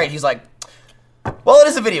handled it great. He's like, well, it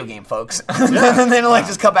is a video game, folks. And then like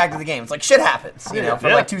just cut back to the game. It's like shit happens, for Yeah.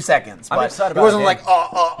 like 2 seconds. I'm But excited it about wasn't the like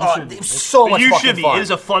game. it was so much You fucking should be. fun. It is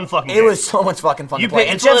a fun fucking It game. was so much fucking fun You to play. pick-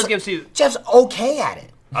 And it's one of those games too. Jeff's okay at it.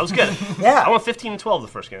 I was good. Yeah. I won 15 and 12 the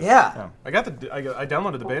first game. Yeah. I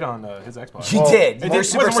downloaded the beta on his Xbox. You did. It We were wasn't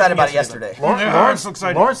super excited working about it yesterday, yesterday. Lawrence, so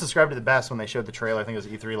excited. Lawrence described it the best when they showed the trailer. I think it was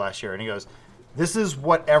E3 last year, and he goes, "This is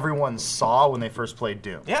what everyone saw when they first played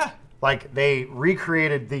Doom." Yeah. Like they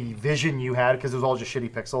recreated the vision you had because it was all just shitty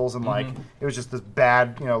pixels and like it was just this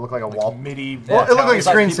bad, looked like a wall. MIDI. Well, it looked like a It's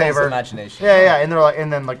like people's screensaver. imagination. Yeah, and they're like,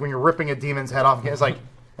 and then like when you're ripping a demon's head off, it's like,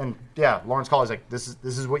 and yeah, Lawrence Colley's like, this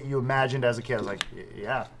is what you imagined as a kid. I was like,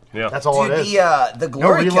 yeah. Yeah. That's all Dude, it is. the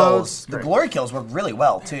glory reloads. kills. The Great. glory kills work really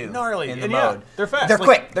well too. Gnarly. in the And mode. they're fast. They're Like,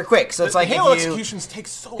 quick. They're quick. So it's like Halo if you, executions take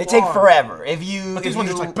so long. they take forever. If you, But these if ones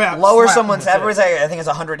you are just like, bam, lower slap, someone's and that's everyone's I think it's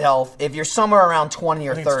 100 health. If you're somewhere around 20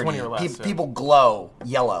 or think it's 30, 20 or less, yeah. people glow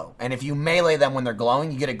yellow. And if you melee them when they're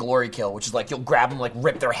glowing, you get a glory kill, which is like you'll grab them, like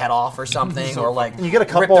rip their head off or something, or like you get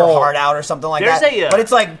a rip their couple- heart out or something like There's that. a, but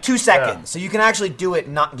it's like 2 seconds, so you can actually do it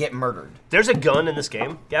and not get murdered. There's a gun in this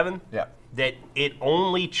game, Gavin. Yeah. That it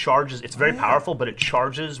only charges. It's very powerful, but it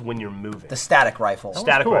charges when you're moving. The static rifle.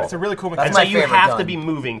 Static cool. rifle. It's a really cool That's And mechanic. so my you favorite have gun. to be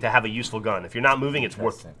moving to have a useful gun. If you're not moving, it's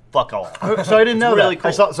worth fuck all. So I didn't know really that. cool.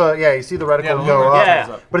 I saw. So yeah, you see the reticle Yeah, the go little up, reticle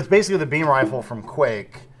goes up. but it's basically the beam rifle from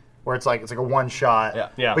Quake, where it's like a one shot. Yeah.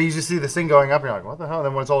 Yeah. But you just see this thing going up, and you're like, what the hell? And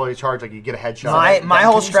then when it's all the way charged, like you get a headshot. My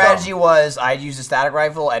whole can you stop? strategy was I'd use a static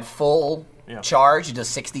rifle at full Yeah. charge. It does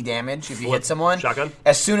 60 damage if you hit someone. Shotgun?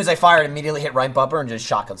 As soon as I fired, immediately hit right bumper and just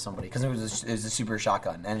shotgun somebody because it was a super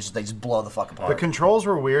shotgun and they just blow the fuck The apart. controls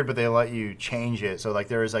were weird, but they let you change it. So like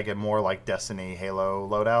there is like a more like Destiny Halo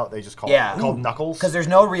loadout. They just call Yeah. it called Knuckles. Because there's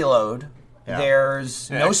no reload. Yeah. There's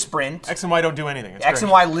Yeah, no X- sprint. X and Y don't do anything. It's X great.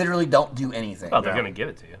 and Y literally don't do anything. Oh, they're Yeah. gonna give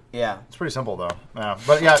it to you. Yeah. It's pretty simple though. Yeah.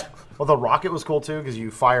 But yeah, well the rocket was cool too because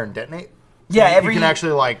you fire and detonate. Yeah, You can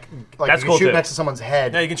actually like That's you cool, can shoot too. next to someone's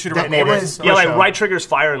head. Yeah, you can shoot around detonate corners. it. Yeah, like Show. right triggers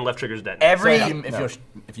fire and left triggers detonate. every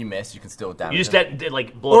If you miss, you can still damage. You just them.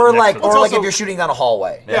 like blow or it next like to or them. like if also- you're shooting down a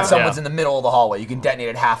hallway Yeah. and someone's Yeah. in the middle of the hallway, you can detonate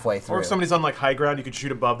it halfway through. Or if somebody's on like high ground, you can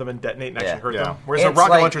shoot above them and detonate and actually Yeah. hurt Yeah. them. Whereas It's a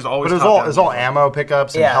rocket like- launcher is always But it top was down. all ammo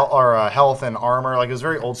pickups and Yeah. health and armor. Like it was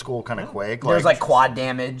very old school kind of Quake. There's like quad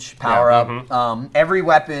damage, power up. Every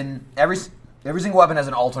weapon, every single weapon has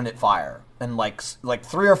an alternate fire, and like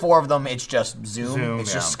 3 or 4 of them, it's just zoom,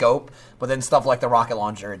 it's just yeah. scope. But then stuff like the rocket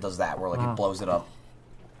launcher, it does that where like it blows it up.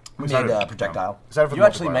 Mid projectile. Excited for You the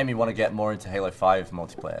actually multiplayer. made me want to get more into Halo 5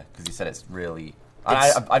 multiplayer because you said it's really.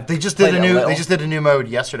 They just did a new mode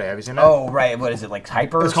yesterday. Have you seen that? Oh right, what is it like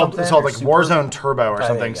Hyper? it's or called something, or like Super? Warzone Turbo or there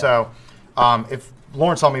something. you So, if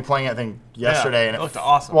Lauren saw me playing it, I think yesterday, and it looked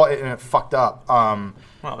awesome. Well, and it fucked up.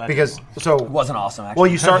 that Because so It wasn't awesome actually.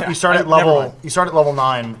 well, you start at Never level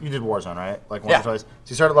mind. 9. You did Warzone, right? Like once Yeah. or twice. So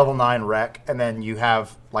you start at level 9 rec, and then you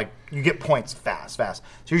have like you get points fast. So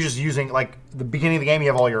you're just using like the beginning of the game. You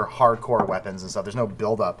have all your hardcore weapons and stuff. There's no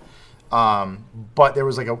build up. But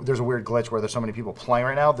there's a weird glitch where there's so many people playing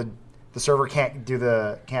right now. The server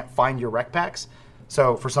can't find your rec packs.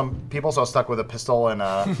 So for some people, so I was stuck with a pistol and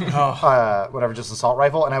just assault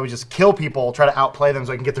rifle, and I would just kill people, try to outplay them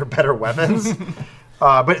so I can get their better weapons.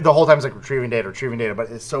 But the whole time it's like retrieving data. But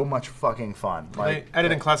it's so much fucking fun. They Like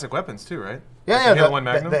added in classic weapons too, right? yeah, The Halo 1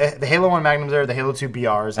 Magnum? The Halo 1 Magnum's there. The Halo 2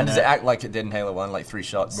 BRs. And does it act like it did in Halo 1, like 3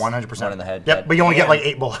 shots? 100%. One in the head. Yep, dead? but you only get like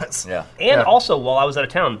 8 bullets. Yeah. And Yeah. also, while I was out of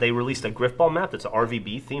town, they released a Griffball map that's an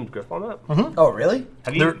RVB themed Griffball map. Oh really?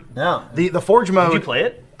 Have you? No. The Forge mode. Did you play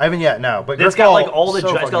it? I haven't yet. No, but It's got Griffball, like all the so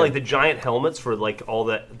it's fucking got like good. the giant helmets for like all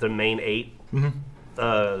the main 8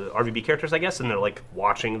 RVB characters, I guess, and they're like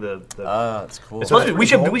watching the. That's cool. It's supposed to be,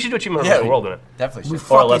 we should do Achievement Hunter World in it. Definitely We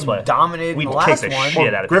should. Or a Let's fucking Play. dominated We the kick last the one.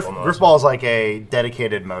 shit out of people. in those. Griffball is like a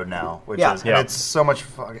dedicated mode now, which Yeah. is Yeah. and it's so much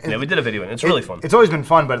fun. Yeah, we did a video in it. It's really fun. It's always been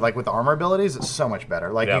fun, but like with the armor abilities, it's so much better.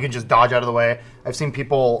 Like Yeah. you can just dodge out of the way. I've seen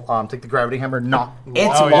people take the gravity hammer, not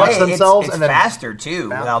It's launch themselves, it's and then faster too,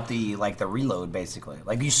 without the reload. Basically,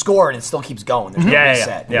 like you score and it still keeps going. There's no Yeah, yeah, reset.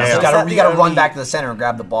 yeah. You Yeah. just Is that you gotta the run only- back to the center and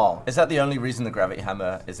grab the ball. Is that the only reason the gravity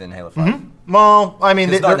hammer is in Halo 5? well, I mean,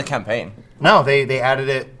 It's not in the campaign. no, they added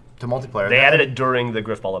it to multiplayer. They added it during the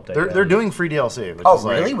Griffball update. They're doing free DLC. Which Oh is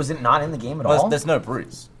like, really? Was it not in the game at Well, all? there's no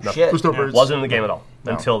brutes. Shit. There's no birds. Wasn't in the game at all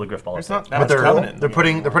until the Griffball It's update. not that But much Covenant in the they're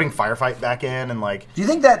game. putting firefight back in and like Do you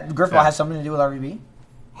think that Griffball Yeah. has something to do with RVB?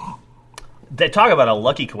 They talk about a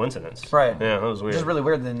lucky coincidence. Right. Yeah, that was weird. Just really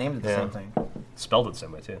weird. They named it the Yeah. same thing. Spelled it the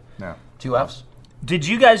same way too. no. 2 Fs. Did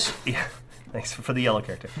you guys? Yeah, thanks for the yellow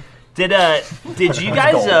character. Did you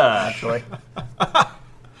guys? Actually,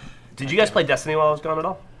 Did you guys play Destiny while I was gone at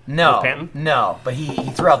all? no, With Panton? no. But he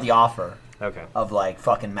threw out the offer Okay. of like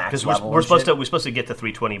fucking max Because level. we're and supposed shit. to get to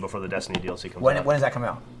 320 before the Destiny DLC comes When out. does that come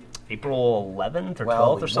out? April 11th or 12th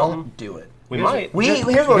Well, or we something. won't do it. We might. Here's what you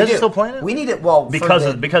we guys do. are still playing it? We need it. Well, for because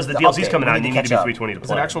the DLC's update, coming we out and you need to catch be up. 320 to Is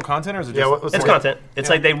play. it actual content or is it just? Yeah, what's It's the- content. It's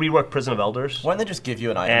like they rework Prison of Elders Why don't they just give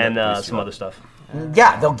you an item? and that boosts some you other up? stuff.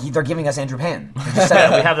 Yeah, they're giving us Andrew Pan. They just said Yeah,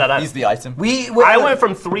 that. we have that. He's the item. I went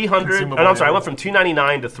from 300. Consumable, I'm sorry, I yeah. went from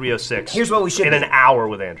 299 to 306. Here's what we should in do. an hour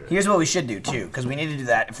with Andrew. Here's what we should do too, because we need to do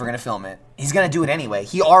that if we're gonna film it. He's gonna do it anyway.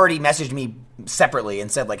 He already messaged me separately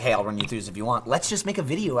and said like, "Hey, I'll run you through this if you want." Let's just make a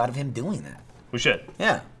video out of him doing that. We should.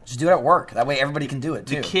 Yeah, just do it at work. That way everybody can do it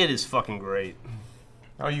too. The kid is fucking great.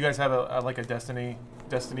 Oh, you guys have a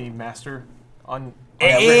Destiny master. On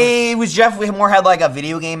It was Jeff. We more had like a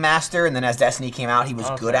video game master, and then as Destiny came out, he was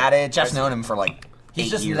good at it. Jeff's known him for like He's 8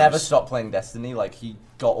 just years. never stopped playing Destiny. Like, he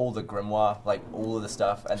got all the grimoire, like, all of the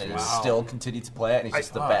stuff, and then he still continued to play it, and he's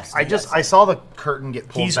just the best. I saw the curtain get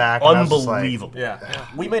pulled He's back. And I was just like, unbelievable. yeah.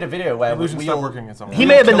 We made a video where Illusion we stopped all working at some He point.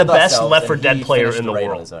 may have been the killed best ourselves, Left 4 and Dead he player finished in the raid on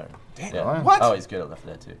world. his own. Damn. What? Oh, he's good at Left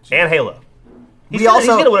 4 Dead too. And Halo. He's We good, also he's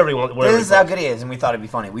good at whatever he wants. This is how good he is, and we thought it'd be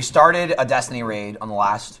funny. We started a Destiny raid on the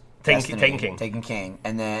last Taken King,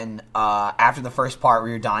 and then after the first part,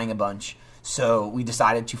 we were dying a bunch, so we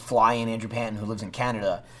decided to fly in Andrew Panton, who lives in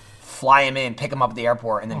Canada, fly him in, pick him up at the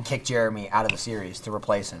airport, and then kick Jeremy out of the series to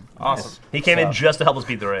replace him. Awesome. He came in just to help us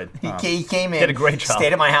beat the raid. He came in, Did a great job.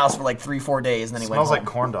 stayed at my house for like 3-4 days, and then he Smells went like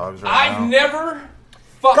home. corn dogs right I've now. never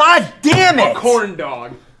fucked God damn a it! corn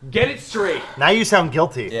dog. Get it straight. Now you sound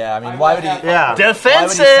guilty. Yeah, I mean, why would he? Yeah. Why would he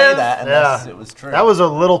Defensive. say that unless Yeah. it was true? That was a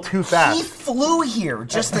little too He fast. flew here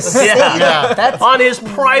just to say Yeah. that. That's On his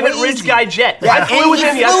private crazy. rich guy jet. Yeah, I flew with and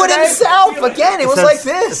him he flew it yesterday. himself again. It was says- like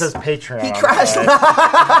this. It says Patreon. He crashed.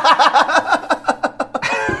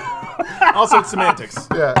 Also, it's semantics.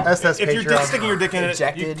 Yeah, SS If you're Patreon. sticking your dick in it, you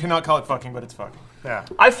Ejected. cannot call it fucking, but it's fucking. Yeah.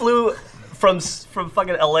 I flew from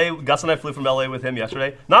fucking LA. Gus and I flew from LA with him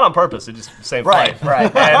yesterday. Not on purpose. It just same Right,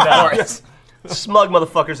 flight. right. And smug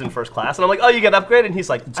motherfuckers in first class. And I'm like, oh, you get upgraded? And he's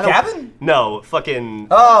like, I don't- Gavin? No, fucking.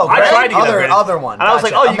 Oh, I great. tried to get Other- upgraded. other one. And I was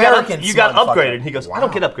like, Gotcha. oh, American you got smug upgraded. fucker. And he goes, I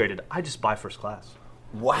don't get upgraded. I just buy first class.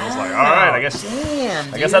 Wow. All right, I guess.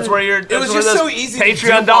 Damn, I guess that's where your It was where just those so easy. to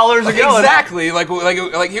Patreon do. dollars are going. Exactly. Like,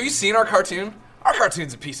 have you seen our cartoon? Our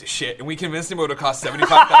cartoon's a piece of shit, and we convinced him it would have cost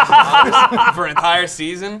 $75,000 for an entire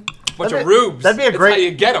season. Bunch of rubes. That'd be a That's great. how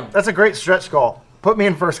you get them. That's a great stretch goal. Put me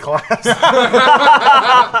in first class.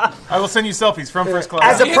 I will send you selfies from first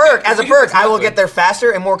class. As a perk, I will get there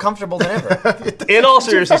faster and more comfortable than ever. In all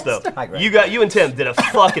seriousness, though, Hi, Greg. you and Tim did a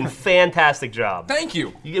fucking fantastic job. Thank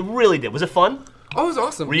you. You really did. Was it fun? Oh, it was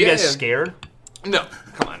awesome. Were you Yeah, guys yeah. scared? No,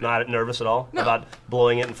 come on. Not nervous at all about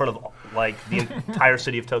blowing it in front of like the entire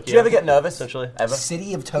city of Tokyo? Do you ever get nervous? Essentially, Ever?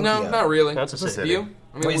 City of Tokyo. No, not really. That's a city. You?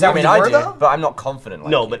 I mean, Wait, is that I mean, where you I were, do, though? but I'm not confident.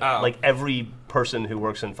 Like No, you. but Oh. like every person who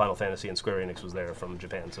works in Final Fantasy and Square Enix was there from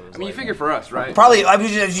Japan. So it was I mean, you like, figure for us, right? Probably, I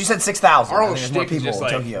mean, you said 6,000. Our I whole think there's more shtick is people just in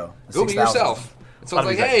like, Tokyo. go be 6,000. yourself. So it's I'll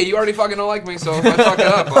like, be hey, you already fucking don't like me, so if I fuck it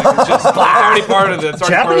up, like, it's just it's already part of the. It's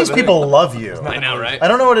already part Japanese of the people love you. thing. I know, right? I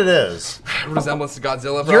don't know what it is. Resemblance to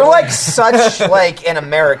Godzilla. You're probably. like such like an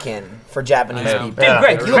American for Japanese I know. people. Yeah.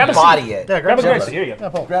 Greg, You grab a embody seat. it. Yeah, Grab a grab Greg seat. Here you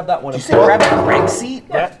go. grab that one. You said grab a Greg seat?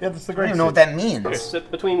 Yeah, that's the I great. don't even know what that means.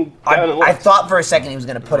 Sit between I, Gavin and I Lawrence. thought for a second he was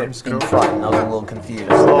going to put it in front, and I was a little confused.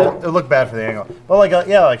 It looked bad for the angle. But like,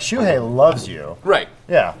 yeah, like Shuhei loves you. Right.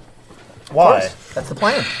 Yeah. Why? That's the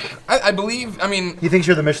plan. I believe. I mean, He thinks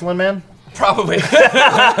you're the Michelin Man. probably.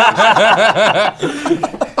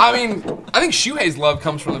 I mean, I think Shuhei's love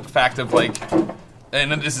comes from the fact of like,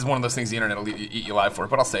 and this is one of those things the internet will eat you alive for,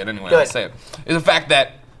 but I'll say it anyway. Good. I'll say it. Is the fact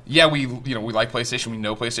that yeah, we like PlayStation, we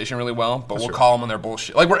know PlayStation really well, but we'll call them on their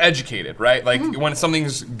bullshit. Like we're educated, right? Like when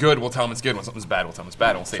something's good, we'll tell him it's good. When something's bad, we'll tell him it's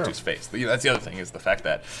bad. And we'll say it to his face. That's the other thing is the fact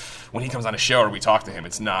that when he comes on a show or we talk to him,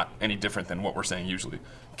 it's not any different than what we're saying usually.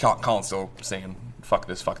 Colin's still saying fuck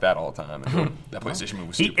this, fuck that all the time. And that PlayStation move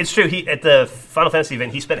was stupid. It's true. He at the Final Fantasy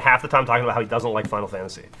event, he spent half the time talking about how he doesn't like Final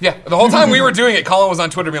Fantasy. Yeah, the whole time we were doing it, Colin was on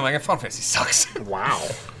Twitter being like, "Final Fantasy sucks." Wow.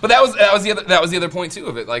 But that was the other point too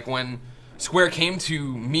of it. Like when Square came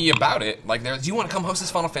to me about it, like, do you want to come host this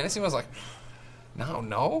Final Fantasy? And I was like,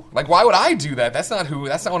 no. Like, why would I do that? That's not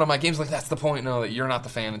one of my games. Like, that's the point. No, that you're not the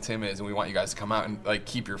fan and Tim is, and we want you guys to come out and like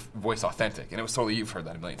keep your voice authentic. And it was totally, you've heard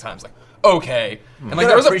that a million times. Like, okay, and like I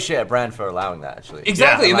there was appreciate a brand for allowing that actually.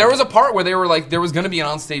 Exactly, Yeah, and there was a part where they were like, there was going to be an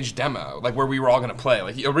onstage demo, like where we were all going to play.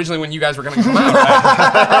 Like originally, when you guys were going to come out,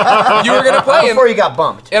 right? You were going to play, Before you got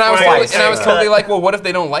bumped. and I was Right. totally like, well, what if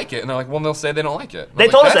they don't like it? And they're like, well, they'll say they don't like it. And They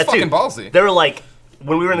I'm told like, us that that's too. fucking ballsy. They were like,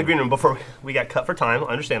 when we were in the green room before we got cut for time,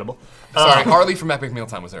 understandable. Sorry, Harley from Epic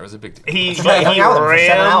Mealtime was there. It was a big deal. He hung out with him for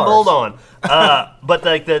 7 rambled hours. on. But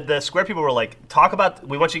like the Square people were like,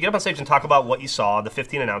 we want you to get up on stage and talk about what you saw, the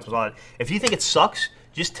 15 announcements, all that. If you think it sucks,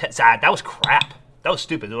 just say, that was crap. That was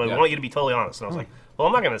stupid. They're like, Yeah. we want you to be totally honest. And I was like, well,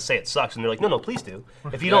 I'm not going to say it sucks. And they're like, no, please do.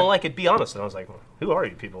 If you don't like it, be honest. And I was like, well, who are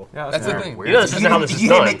you people? That's the thing. You know, this isn't how this is You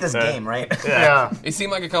done. didn't make this game, right? Yeah. It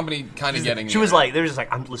seemed like a company kind of getting. She was like, they were just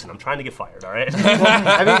like, I'm trying to get fired, all right?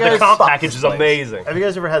 Have you The guys? comp package is amazing. Have you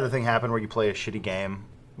guys ever had the thing happen where you play a shitty game,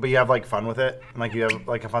 but you have like fun with it, and like you have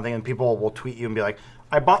like a fun thing, and people will tweet you and be like,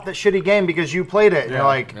 "I bought that shitty game because you played it." And you're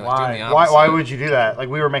like, You're like, doing the why? opposite. Why would you do that? Like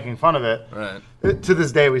we were making fun of it. Right. To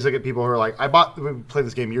this day, we still get people who are like, we played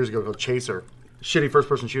this game years ago called Chaser, shitty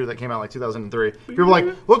first-person shooter that came out like 2003. People are like,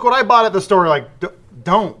 look what I bought at the store. Like,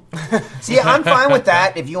 Don't. See, I'm fine with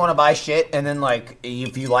that if you want to buy shit and then like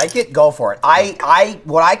if you like it, go for it.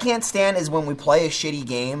 What I can't stand is when we play a shitty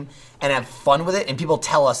game and have fun with it and people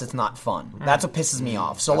tell us it's not fun. That's what pisses me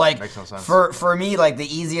off. So like makes no sense. for me, like the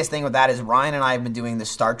easiest thing with that is Ryan and I have been doing the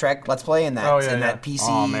Star Trek Let's Play in that PC,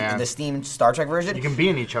 Oh, man. the Steam Star Trek version. You can be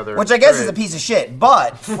in each other. Which I guess is a piece of shit,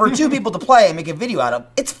 but for two people to play and make a video out of,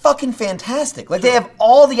 it's fucking fantastic. Like they have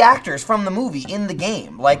all the actors from the movie in the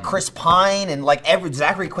game, like Chris Pine and like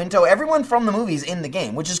Zachary Quinto, everyone from the movie is in the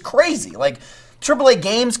game, which is crazy. Like AAA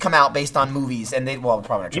games come out based on movies, and probably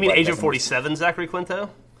not. You mean AAA, Agent based on 47, Zachary Quinto?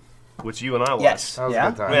 Which you and I watched. Yes. That was yeah. a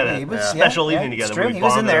good time. We had a He was- special yeah, evening it's together. true. We He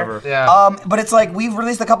was in bonded there. over. Yeah. But it's like we've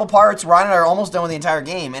released a couple parts. Ryan and I are almost done with the entire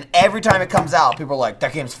game, and every time it comes out, people are like,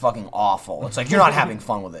 "That game's fucking awful." It's like you're not having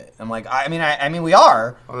fun with it. I'm like, I mean, we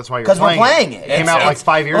are. Oh, that's why you're because we're playing it. It came out like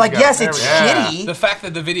 5 years like, ago. yes, it's Yeah. shitty. The fact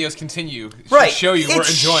that the videos continue should Right. show you we're it's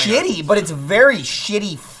enjoying shitty, it. but it's very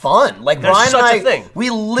shitty fun. Like There's Ryan such a and I, thing. we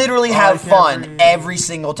literally have fun every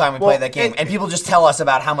single time we play that game, and people just tell us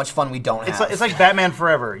about how much fun we don't have. It's like Batman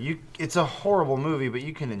Forever. It's a horrible movie, but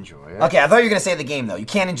you can enjoy it. Okay, I thought you were gonna say the game though. You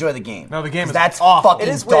can't enjoy the game. No, the game 'Cause is that's awful. fucking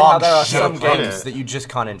It is weird how dog there are shit. some Yeah. games that you just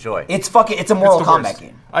can't enjoy. It's a Mortal the Kombat worst.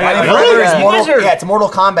 game. I Batman really? Forever is You Mortal, guys are- yeah, it's Mortal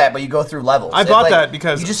Kombat, but you go through levels. I It's bought like- that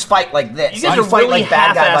because- you just fight like this. You guys are fight really like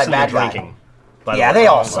bad guy by half-assing the bad guy. drinking. by the Yeah, way. they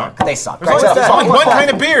all suck. They suck. There's only Right, so- only so- one fuck- kind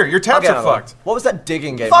of beer. Your taps Okay, are fucked. What was that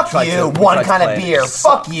digging game? Fuck we tried you. to- we One tried to kind of play? beer.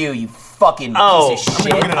 Fuck you. You fucking Oh, piece of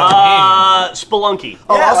shit. Spelunky.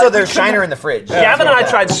 Oh, Yeah, also like, there's Shiner in the fridge. Gavin and I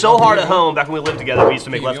tried so hard at home back when we lived together. We used to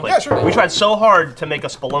make Let's Plays. Yeah, sure. We tried so hard to make a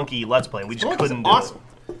Spelunky Let's Play. We just couldn't do awesome.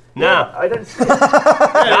 it. Nah. I didn't.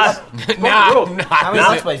 How many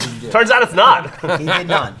Let's Plays did you do? Turns out it's not. He did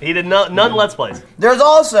none. He did none Let's Plays. There's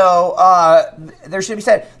also, there should be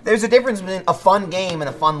said, there's a difference between a fun game and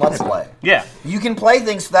a fun Let's Play. Yeah. You can play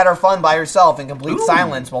things that are fun by yourself in complete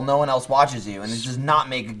silence while no one else watches you, and it does not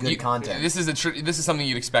make good content. This is something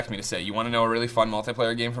you'd expect me to say. You want to know a really fun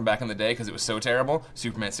multiplayer game from back in the day because it was so terrible?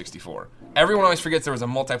 Superman 64. Everyone always forgets there was a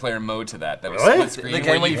multiplayer mode to that was Really? split screen. The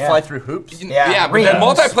game where you fly through hoops? Yeah, but the Rings.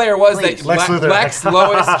 multiplayer was Please. that Lex Luthor. Lex,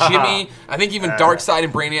 Lois, Jimmy, I think even Darkseid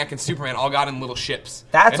and Brainiac and Superman all got in little ships.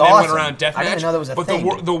 That's and then went awesome. around deathmatch. I didn't know that was a but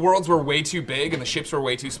thing. the worlds were way too big and the ships were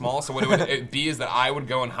way too small. So what it'd be is that I would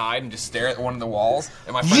go and hide and just stare at one of the walls.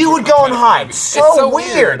 And my friends You would come go try and to hide. find me. So It's so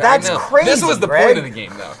weird. I That's know. crazy, This was the Greg. point of the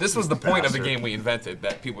game, though. This was the point of the game we invented,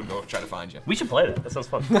 that people would go try to find you. We should play that. That sounds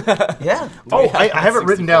fun. Yeah. Oh, I have it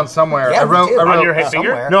written down somewhere. Yeah, I wrote. we do. I wrote On your finger?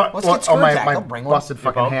 Somewhere. No, Let's well, get screw on my tackle. Bring one. busted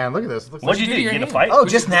fucking bum? hand. Look at this. Looks What'd you do do? to You your get in a hand? fight? Oh,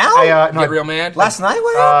 just now? I, no, Get real mad? Last night?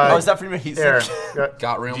 What happened? Oh, is that from your heat There. sink?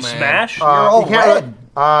 Got real You mad. smash? You're all you can't-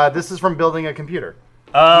 red. This is from building a computer.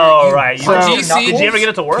 Oh, right. So- PC? Did you ever get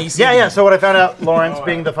it to work? PC. Yeah. So what I found out, Lawrence,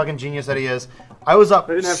 being the fucking genius that he is, I was up.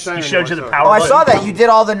 He showed you the power Oh, I button. saw that. You did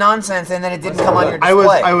all the nonsense and then it didn't come on your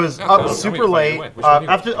display. I was Oh, up tell me super to find late. a way. Which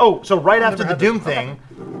one do you So right after the Doom thing,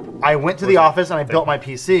 I went to the office and I built my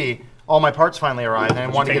PC. All my parts finally arrived, and I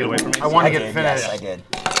wanted take to it away get from me? I wanted I to did, get finished. yes, I did.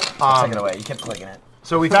 Take it away. You kept clicking it.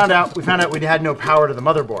 So we found out we had no power to the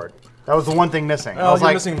motherboard. That was the one thing missing. I Oh, was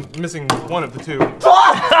you're like, missing one of the two.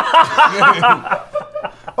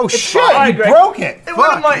 oh shit, fine, you Greg. broke it. It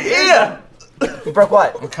went in my ear! You broke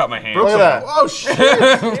what? Cut my hand. Look at that. Oh shit!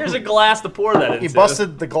 Here's a glass to pour that He into.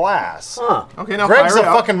 busted the glass. Okay, now Greg's fire a it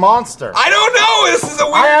up. fucking monster. I don't know. This is a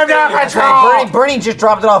weird I am thing. not Hey, Bernie just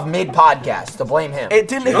dropped it off mid-podcast, so blame him. It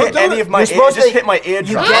didn't Don't hit do any it. of my You're ear. It supposed just to- hit my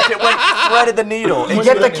eardrum. get- It went threaded the needle. You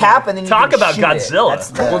get the cap and then you Talk can about shoot it. Godzilla. That's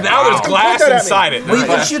the, Well, now there's glass that at me. inside it. well, you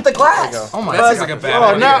can shoot the glass. Oh my That's god. like a bad Oh,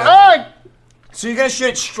 idea. now, So you're gonna shoot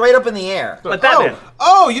it straight up in the air. But Batman.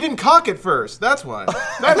 Oh, you didn't cock it first. That's why.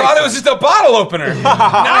 I thought it was just a bottle opener.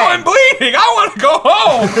 Now I'm bleeding. I want to go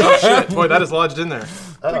home. Oh shit! Boy, that is lodged in there.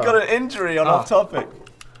 We got an injury on off topic.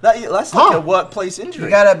 That's like a workplace injury. You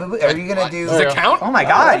gotta. Are you gonna do? Does it count? Oh my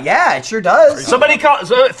god! Yeah, it sure does. Somebody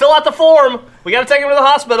fill out the form. We got to take him to the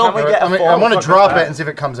hospital. Can we get a I form want to of drop fucking it and see if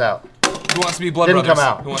it comes out. Who wants to be Blood Didn't Brothers? come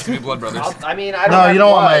out. Who wants to be Blood Brothers? I mean, I don't No, have you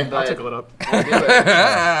don't want blood, my- but I'll tickle it up. I'll do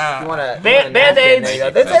it. You want a Band-Aids.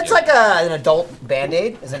 It's like an adult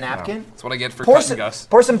Band-Aid as a napkin. That's what I get for Pour cutting some, Gus.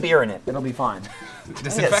 pour some beer in it. It'll be fine.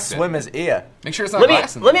 Disinfect it. swim his ear. Make sure it's not Let me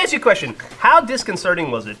glass in let me ask you a question. How disconcerting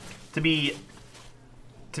was it to be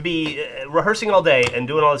rehearsing all day and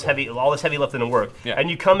doing all this heavy lifting and work, Yeah. and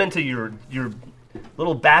you come into your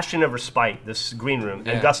little bastion of respite, this green room, and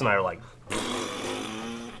Yeah. Gus and I are like,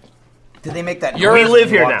 Did they make that? We noise live when you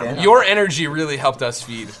here walked now. in? Your energy really helped us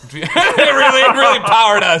feed. it really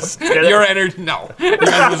powered us. Your energy, no. You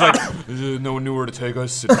guys was like, no one knew where to take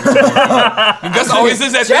us. And Gus always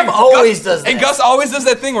does that Jeff thing. always does And that. Gus always does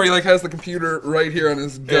that thing where he like has the computer right here on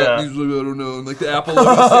his gut. Yeah. And he's like, I don't know, and like the Apple logo.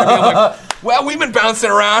 I'm like, well, we've been bouncing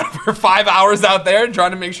around for 5 hours out there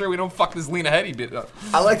trying to make sure we don't fuck this Lena Headey bit up.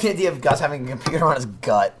 I like the idea of Gus having a computer on his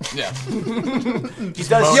gut. Yeah. He does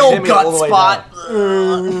The old shimmy gut all the way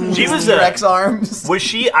spot. She was Rex arms. Was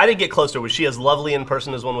she? I didn't get close to her. Was she as lovely in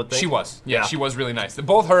person as one would think? She was. Yeah, Yeah. she was really nice.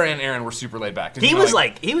 Both her and Aaron were super laid back. 'Cause, He you know, was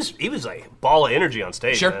like he was like a ball of energy on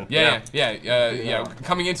stage. Sure. Man. Yeah.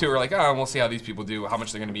 Coming into it, we're like, oh, we'll see how these people do, how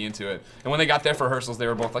much they're going to be into it. And when they got there for rehearsals, they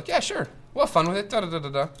were both like, yeah, sure, we'll have fun with it. Da da da da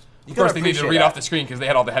da. Of course, they needed to appreciate read that. off the screen because they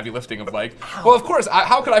had all the heavy lifting of like, well, of course,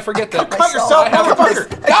 how could I forget that? Cut yourself, I have a motherfucker.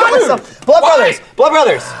 burger. I cut myself. Blood Why? Brothers. Blood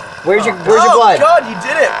Brothers. Where's your blood? God, you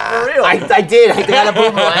did it for real. I did. I got a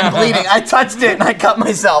boo boo. I'm bleeding. I touched it and I cut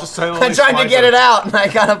myself. silently I'm trying to slides get it. it out and I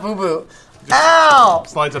got a boo boo. Ow!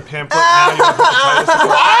 Slides a pamphlet. Now you have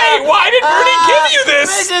hepatitis. Why did Bernie give you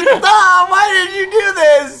this? Stop! Why did you do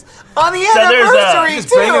this? On the there's a- anniversary, Just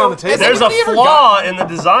too. bang it on the table. It's There's like a we never flaw in the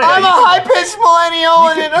design. I'm a high-pitched millennial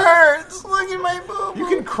and it hurts. Look at my boo. You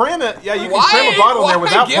can cram it. Yeah, you can cram a bottle in there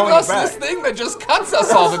without give pulling us it back. this thing that just cuts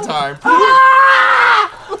us all the time?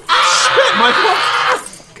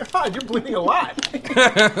 God, you're bleeding a lot. I think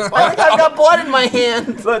I've got blood in my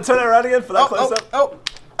hand. So turn it around again for that close up. Nope.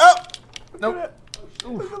 Look at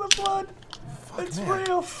the blood. It's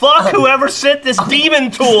real. Fuck whoever sent this demon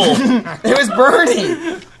tool. It was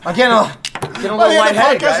Bernie. I'm getting a By little the end of the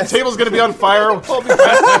lightheaded, podcast, the guys. table's going to be on fire. We'll be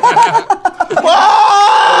back.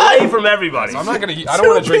 Away from everybody. I'm not gonna. I don't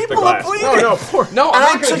want to drink the glass. No, poor. No, I'm And not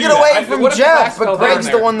I gonna took do it that. away from what if the Jeff, glass but fell down Greg's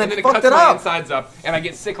the there, one that and then it fucked cuts it my up. insides up, and I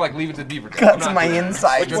get sick like Leave It to Beaver. Cuts my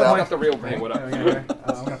insides Which one's up. not the real thing? What up? I'm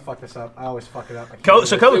gonna fuck this up. I always fuck it up.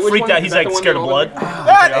 So Kobe which freaked one? out. Is He's that like the one scared you of hold blood.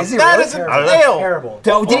 That Is he is really? I don't know. nail. Terrible.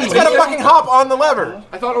 Oh, did he It's got a fucking hop on the lever.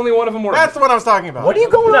 I thought only one of them worked. That's the one I was talking about. What are you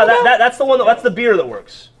going No, on? that's the one. That's the beer that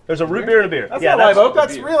works. There's a root beer and a beer. That's yeah, not live oak.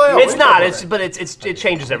 That's real ale. It's not. It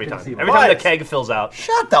changes every time. Every time the keg fills out.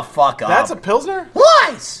 Shut the fuck up. That's a Pilsner?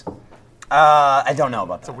 Lies! I don't know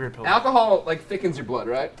about It's a that. weird Pilsner. Alcohol like thickens your blood,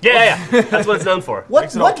 right? Yeah. That's what it's known for.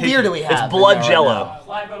 What it all beer cakey. do we have? It's in blood there jello. right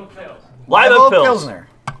Live now? oak Oak pills. Pilsner.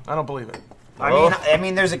 I don't believe it. I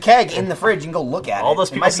mean, there's a keg in the fridge. You can go look at All it. those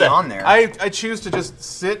It people might be said- on there. I choose to just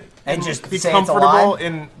sit And just be say it's a comfortable lie?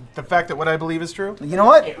 in the fact that what I believe is true. You know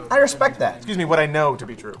what? I respect that. Excuse me, what I know to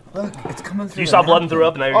be true. Look, it's coming through. You saw the blood and threw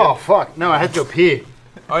up, and now you're Oh good. fuck! No, I had to go pee.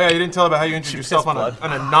 Oh yeah, you didn't tell about how you injured yourself on blood. a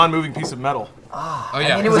non-moving piece of metal. Oh I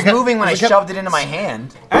yeah. mean, it was moving when I shoved it into my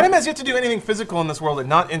hand. Adam has yet to do anything physical in this world and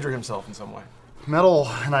not injure himself in some way. Metal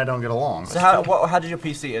and I don't get along. So how did your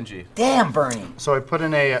PC injure you? Damn, Bernie. So I put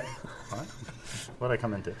in a. What did I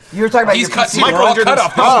come into? You were talking about He's your cut. PC. See, we're all injured cut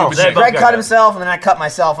himself. off. Oh, This they stupid both Greg shit. cut himself, and then I cut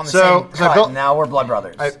myself on the So same I cut. built- Now we're blood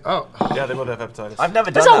brothers. Oh, Yeah, they both have hepatitis. I've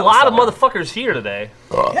never done There's that a lot of with someone. motherfuckers here today.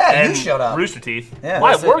 yeah, And you showed up. Rooster Teeth. Yeah.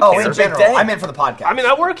 Why That's it. work Oh, here? in general. day. I meant for the podcast. I mean,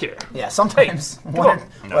 I work here. yeah, sometimes. come on.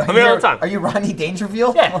 I'm here all the time. Are you Rodney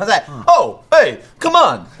Dangerfield? Yeah. What was that? Oh, hey, come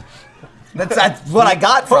on. That's what I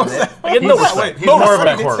got from it. I get no respect. he's more of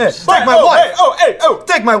a corpse. Take my wife. Hey, oh!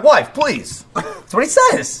 Take my wife, please. That's what he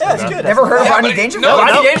says. Yeah, it's good. Never heard of Yeah, Rodney but- Dangerfield? no,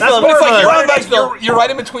 Rodney no, Dangerfield. But it's like Rodney you're right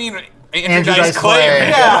in between Andrew Dice Dice Clay and Clay.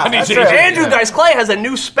 Yeah, Rodney that's Dangerfield. right. Andrew Dice Clay has a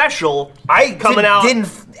new special coming out. Didn't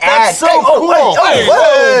add. That's so Hey, cool.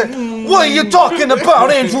 what are you talking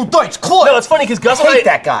about, Andrew Dice Clay? No, it's funny because Gus I hate and I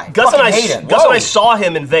that guy. Gus and I Fucking hate him. Gus and I Whoa. saw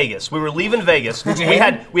him in Vegas. We were leaving Vegas. Did you we hate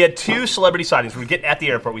had him? we had two celebrity sightings. We get at the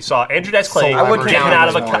airport. We saw Andrew Dice Clay I would getting count out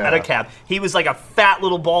him of as more, a cab. He was like a fat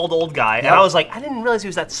little bald old guy, and Yep. I was like, I didn't realize he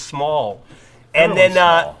was that small. And then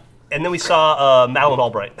small. and then we saw Madeline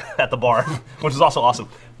Albright at the bar, which was also awesome.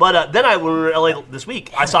 But then when we were in LA this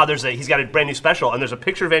week, I saw he's got a brand new special, and there's a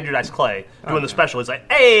picture of Andrew Dice Clay doing the special. It's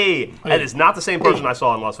like, hey, that is not the same person I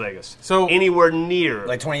saw in Las Vegas. So- anywhere near,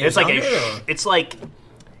 Like 20 years It's like younger? it's like.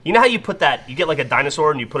 You know how you put that? You get like a dinosaur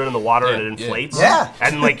and you put it in the water and it yeah. inflates. Yeah.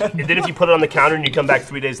 And like, and then if you put it on the counter and you come back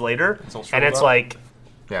 3 days later, all and shriveled it's up. like,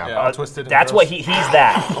 Yeah. Yeah, all twisted. and that's gross. what he's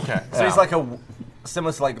that. Okay. So he's like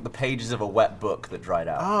similar to like the pages of a wet book that dried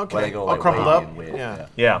out. Oh, okay. Where they go All like crumpled wavy up? and weird. Yeah.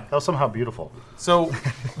 Yeah. That was somehow beautiful. So,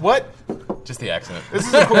 what? Just the accident. This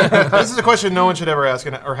is a question no one should ever ask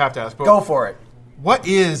or have to ask. But Go for it. what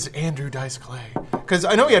is Andrew Dice Clay? Because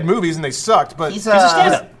I know he had movies and they sucked, but He's He's a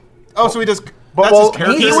stand-up. oh, so he does. But, That's well, his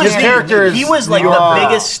character. he his character is He was like New the York.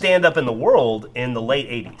 biggest stand-up in the world in the late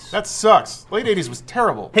 80s. That sucks. Late '80s was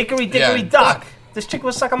terrible. Hickory Dickory Yeah. Dock. this chick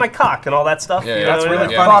was sucking my cock and all that stuff. Yeah, You yeah, know that's what I mean?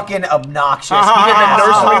 really funny. Fucking obnoxious. He did the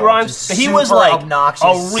nursery rhymes. Just He was super like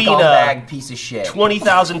obnoxious, arena, scumbag piece of shit.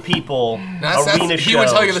 20,000 people, That's- arena he show. would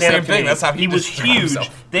tell you the stand-up same thing. comedian. That's how he was described huge.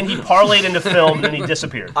 himself. Then he parlayed into film, and he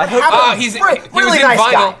disappeared. He was really in nice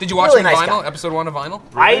Vinyl. guy. Did you watch Really him in nice Vinyl? guy. Episode 1 of Vinyl?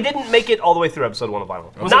 I didn't make it all the way through episode 1 of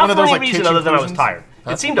Vinyl. Was it Not one of for those, any like, reason kitschy other than I was versions? tired.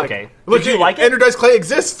 It seemed okay. Look, Did you like it? Ender Dice Clay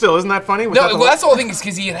exists still. Isn't that funny? Was No, that the well, one? that's the whole thing. Is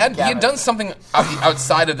because he had done something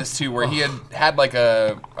outside of this too, where he had like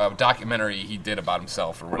a documentary he did about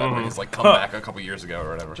himself or whatever. He's like come back a couple years ago or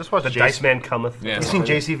whatever. Just watch The Dice Man Cometh. Yeah. You seen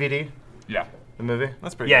JCVD, Yeah. the movie?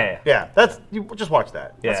 That's pretty Yeah, good. yeah. Yeah, you just watch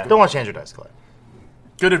that. Yeah. Don't watch Andrew Dice Clay.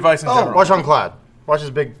 Good advice in general. Watch on Clyde. Watch his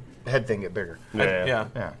big head thing get bigger. Yeah.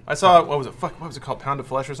 Yeah. I saw, what was it called? Pound of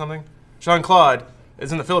Flesh or something? Jean-Claude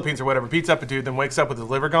is in the Philippines or whatever, beats up a dude, then wakes up with his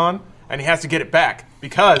liver gone, and he has to get it back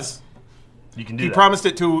because You can do he that. promised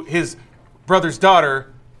it to his brother's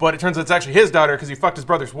daughter, but it turns out it's actually his daughter because he fucked his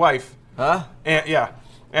brother's wife. Huh? And yeah.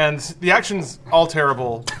 And the action's all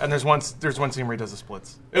terrible, and there's one scene where he does the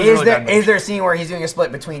splits. It was Is really there bad. is there a scene where he's doing a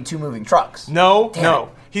split between two moving trucks? No, Damn no. it.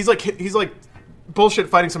 He's like bullshit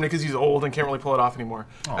fighting somebody because he's old and can't really pull it off anymore.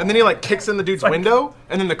 And then he like kicks in the dude's window,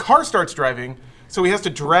 and then the car starts driving, so he has to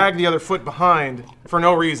drag the other foot behind for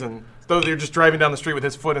no reason. Though they're just driving down the street with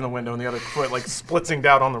his foot in the window and the other foot like splitzing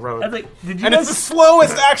down on the road. I was like, did you And guys- it's the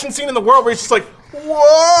slowest action scene in the world where it's just like,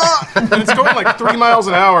 whoa! And it's going like 3 miles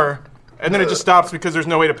an hour, and then it just stops because there's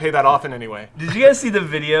no way to pay that off in any way. Did you guys see the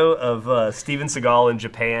video of Steven Seagal in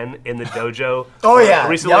Japan in the dojo? Oh, yeah.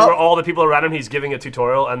 Recently, Yup. where all the people around him, he's giving a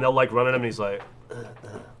tutorial, and they'll like run at him, and he's like,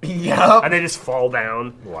 Yep. and they just fall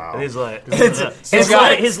down. Wow. And he's like, His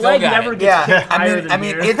leg- his still leg got never it. gets Yeah, higher than I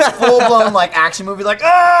mean, here. it's full blown like action movie, like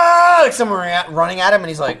like someone running at him, and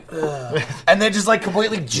he's like, ugh. And they just like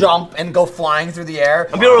completely jump and go flying through the air.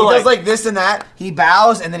 He people are does like- like this and that. He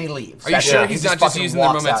bows and then he leaves. Are you That's sure it. he's He not just fucking using their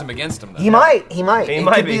walks momentum out. against him? Though? He might. It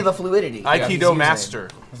might could be. be the fluidity. Aikido he's using master.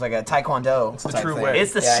 it. It's like a taekwondo. It's the true way.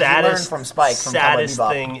 It's the Yeah, he learned saddest, from Spike from Cowboy saddest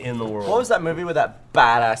Bebop. thing in the world. What was that movie with that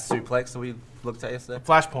badass suplex that we looked at yesterday?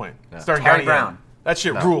 Flashpoint. Starring Harry Donnie Brown. Yen. That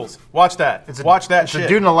shit rules. Watch that. Watch that It's shit. a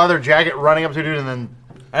dude in a leather jacket running up to a dude and then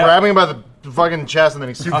grabbing him by the fucking chest and then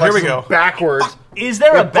he suplexes here we him go. backwards. Is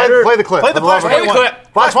there Yeah, a better? play the clip. Play the I love flashpoint it.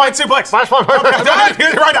 one. Flashpoint suplex. Flashpoint.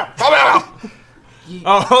 Here, right now. Oh,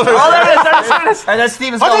 Oh, there it is. And that's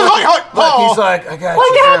Steven Hold on, Seagal. hold on, hold on. Look, he's like, I got Why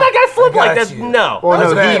you. can't have that guy flip I like got that? you. No. Well,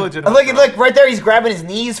 no, That's he, legitimate. Look, right there, he's grabbing his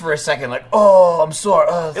knees for a second, like, oh, I'm sore.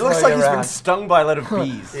 It looks like he's been stung by a lot of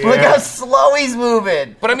bees. Look how slow he's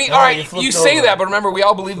moving. But I mean, Oh, all you right, flipped you say over. that, but remember, we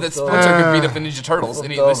all believe that Splinter could beat up the Ninja Turtles.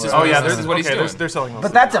 And this is, Oh yeah, this is what he's okay, doing. They're selling those.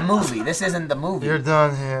 But that's a movie. This isn't the movie. you're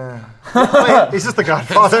done here. Wait, he's just the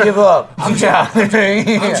Godfather. Give up. I'm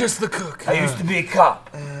just the cook. I used to be a cop,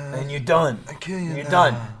 and you're done. I kill you. You're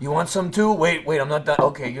done. You want some too? Wait, I'm not done.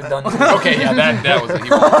 Okay, you're done. Too. Okay, yeah, that was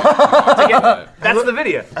it. That's the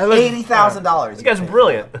video. $80,000. You guys are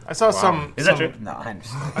brilliant. I saw some. Is that true? No, I'm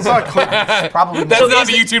just, I saw a clip. probably That's more, not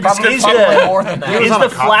the YouTube probably description. more than that. Is on the a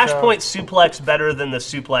cop show. Flashpoint suplex better than the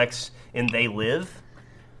suplex in They Live?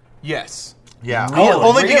 Yes. Yeah. Really?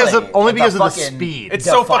 Only because of Really? because of the fucking- speed. It's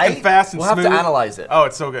The so fight? fucking fast and We'll have smooth. to analyze it. Oh,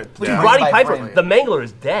 it's so good. Yeah. Roddy by Piper, frame. the Mangler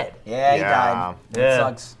is dead. Yeah, he Yeah. died. Yeah. It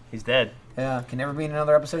sucks. He's dead. Yeah, can never be in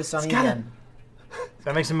another episode of Sunny again.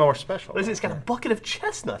 That makes him more special. Listen, he's got a bucket of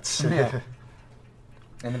chestnuts. Yeah.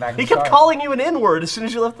 In the back of He the kept car. calling you an N-word as soon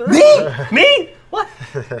as you left the room. Me? What?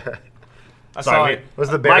 I saw Sorry, it. Was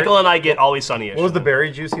the berry? Michael and I get always sunny-ish. What was the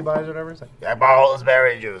berry juice he buys or whatever? It's like, I bought all this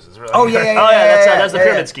berry juice. It's really Oh yeah, Oh, yeah, that's the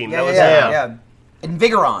pyramid scheme. Yeah, That was, yeah.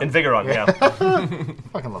 Invigoron. Invigoron, yeah.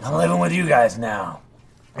 fucking love I'm living with you guys now.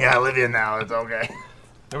 Yeah, I live here now. It's okay.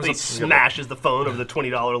 There was He a, smashes the phone over the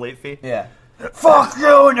 $20 late fee. Yeah. Fuck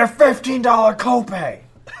you and your $15 copay.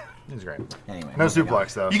 He's great. Anyway, No moving on.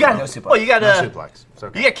 suplex though. You got, No suplex. well, you got, no suplex. It's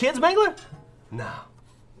okay. you got kids, Mangler? No,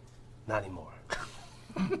 not anymore.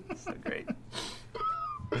 So great.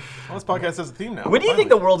 well, this podcast has a theme now. When do you think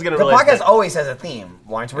the world's gonna The realize podcast that? always has a theme,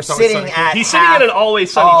 Lawrence. We're It's always sitting sunny. at He's sitting half in an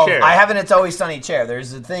always sunny of- chair. I have an It's Always Sunny chair.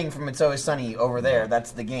 There's a thing from It's Always Sunny over there.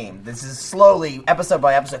 That's the game. This is slowly, episode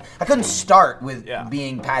by episode. I couldn't start with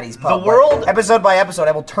being Patty's Pub. The world- but episode by episode,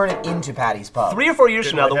 I will turn it into Patty's Pub. 3 or 4 years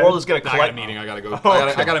from now, the world is gonna I got a collect. meeting. I gotta go.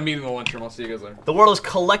 I got a meeting in the lunchroom. I'll see you guys later. The world is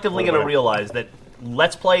collectively gonna realize that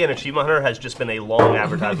Let's Play and Achievement Hunter has just been a long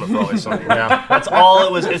advertisement for Always Sunny. Yeah. That's all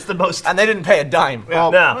it was. It's the most. And they didn't pay a dime.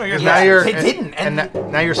 Well, No. because Yeah, now you're they didn't, and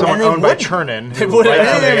and- now you're someone and they owned by wouldn't. Churnin. They wouldn't.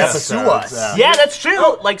 writes They the didn't sue episodes. us. Yeah, that's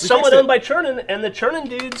true. Like someone fixed it. owned by Chernin, and the Chernin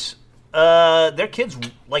dudes, their kids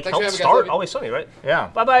like Thanks for helped having us, start baby. Always Sunny, right? Yeah.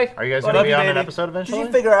 Bye bye. Are you guys Love going to be you, on an baby. episode Did eventually?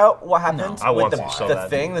 you figure out what happened I want with to so the bad.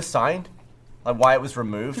 thing, the sign? Like why it was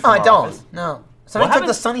removed? No, I from our don't. office? No. Somebody What took the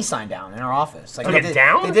happened? Sunny sign down in our office. Like Took they it did,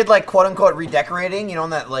 down? They did like quote unquote redecorating, you know, on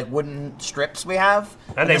that like wooden strips we have.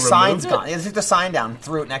 And they the sign's removed it? gone. They took the sign down,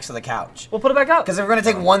 threw it next to the couch. Well, put it back up. Because if we're gonna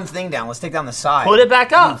take one thing down, let's take down the side. Put it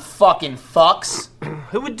back You up. fucking fucks.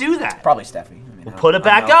 Who would do that? Probably Steffi. I mean, put it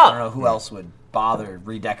back I up. don't know who else would bother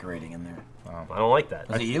redecorating in there. I don't like that.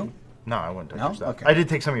 Was it you? No, I wouldn't touch No? your stuff. Okay. I did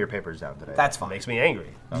take some of your papers down today. That's fine. Makes me angry.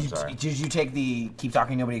 I'm sorry. Did you take the Keep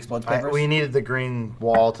Talking Nobody Explodes papers? We needed the green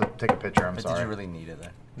wall to take a picture. I'm But sorry. did you really need it, though?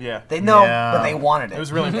 Yeah. They know, Yeah. but they wanted it. It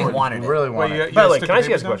was really They important. wanted We it. really Wait, wanted you, it. you By the guys way, took can I ask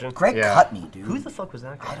you papers guys a down? question? Greg Yeah. cut me, dude. Who the fuck was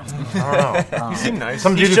that guy? I don't know. You seem nice.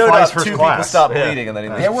 Some He dude who showed flies up, first 2 people class. stopped Yeah. bleeding, and then he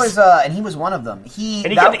There left. was, and he was one of them. And he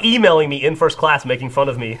that, kept emailing me in first class, making fun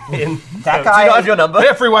of me. In that Do you guy. not have your number? They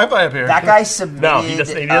have free Wi-Fi up here. That guy submitted. No, he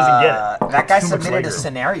doesn't get it. That guy Too much submitted a legroom.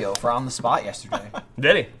 scenario for on the spot yesterday.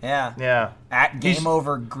 Did he? Yeah. Yeah, At Game He's-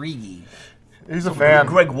 Over Greedy. he's a fan.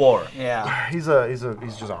 Greg War. Yeah. He's just a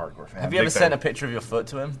hardcore fan. Have you ever Big sent fan. a picture of your foot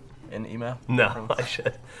to him in email? No, I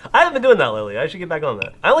should. I haven't been doing that lately. I should get back on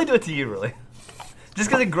that. I only do it to you, really. Just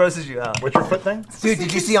because it grosses you out. What's your foot thing? Dude,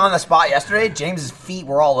 did you see on the spot yesterday? James's feet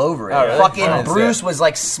were all over it. Oh, really? Fucking I didn't see Bruce it. was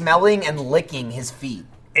like smelling and licking his feet.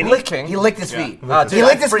 Licking? He licked his feet. Oh, dude, he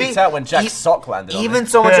licked I his freaked feet. out when Jack's He- sock landed on Even me.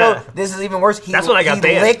 so much Yeah. so, this is even worse. That's when I got he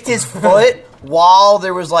banned. licked his foot while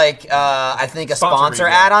there was like, I think a Sponsor sponsor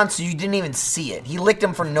read, ad on, so you didn't even see it. He licked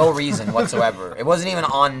him for no reason whatsoever. It wasn't even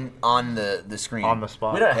on the screen. On the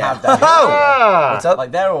spot. We don't Yeah. have that. Ah! What's up?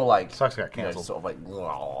 Like, they're all like, Sucks got you know, canceled. sort of like,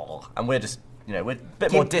 and we're just, you know, we're a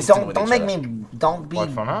bit more distant don't with don't each make other. me don't be Like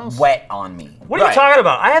Funhouse? wet on me. What are you Right. talking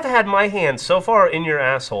about? I have had my hand so far in your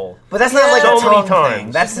asshole. But that's not like So a many tongue times.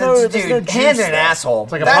 thing. That's There's no dude. juice Hands in an there. asshole.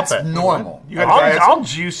 like a That's puppet. normal. You got guys. I'll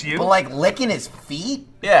juice you. But like licking his feet,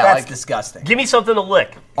 Yeah, that's like- disgusting. Give me something to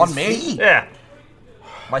lick. On me? Feet? Yeah.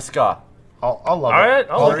 My scar. I'll love All it. right.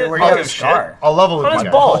 I'll Where lick it. do you I'll have give a a shit. scar? I'll level with On you his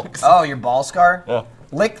guys. ball. Oh, your ball scar? Yeah.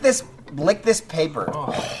 Lick this paper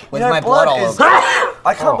with You know, my blood all is- over.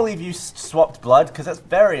 I can't believe you swapped blood because that's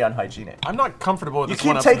very unhygienic. I'm not comfortable with You this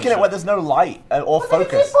one keep up in taking the it where shot. there's no light or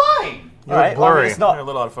focus. fine. All right, blurry. well, I mean, it's Yeah, a not.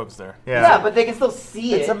 little out of focus there. Yeah. but they can still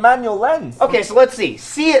see It's a manual lens. Okay, so let's see.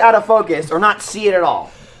 See it out of focus or not see it at all.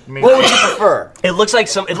 mean- What would you prefer? It looks like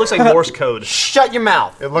It looks like Morse code. Shut your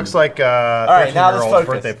mouth. It looks like a right, now let's 13-year-old's focus.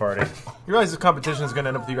 birthday party. You realize this competition is going to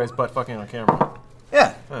end up with you guys butt fucking on camera.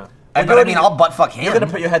 Yeah. Yeah. But I mean, I'll butt fuck him. You're gonna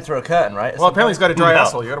put your head through a curtain, right? Well, apparently he's got a dry No.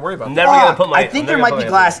 asshole. You got to worry about that. Never gonna Fuck, put my. I think I'm there never might gonna be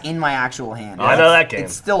put my hand glass in my actual hand. I know that game. It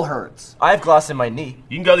still hurts. I have glass in my knee.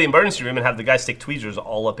 You can go to the emergency room and have the guy stick tweezers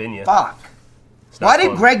all up in you. Fuck. It's not Why did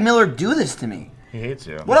fun. Greg Miller do this to me? He hates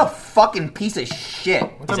you. What a fucking piece of shit.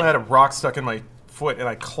 One time I had a rock stuck in my foot and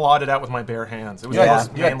I clawed it out with my bare hands. It was You the had,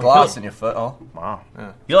 most you had manly- glass in your foot. Oh, Wow.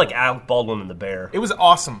 You're like Alec Baldwin in The Bear. It was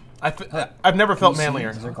awesome. I've never felt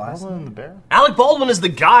manlier. Is there glass? In the bear? Alec Baldwin is the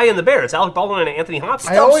guy in The Bear. It's Alec Baldwin and Anthony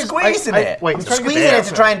Hopkins. squeezing it. Wait, I'm squeezing it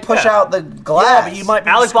to try and push Yeah. out the glass. Yeah, but you might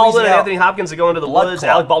be Alec Baldwin squeezing and out. Anthony Hopkins are going to the Blood woods.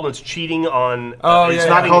 clot. Alec Baldwin's cheating on. Oh, he's yeah, It's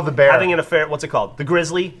not called the bear. Having an affair. What's it called? The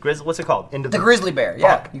Grizzly. What's it called? Into The grizzly bear.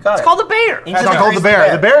 Yeah, you got It's it. called The Bear. Into It's not called the grizzly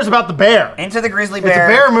bear. The bear's about the bear. Into the grizzly It's bear. a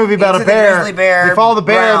bear movie about Into a bear. The grizzly bear. They follow the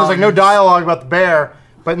bear. There's like no Browns. dialogue about the bear.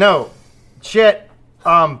 But no, shit.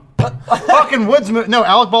 Fucking Woods movie. No,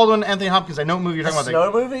 Alec Baldwin, Anthony Hopkins. I know what movie you're The talking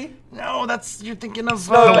about. snow movie? No, that's you're thinking of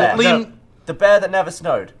Snow bear. Lean. The bear that never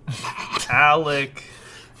snowed. Alec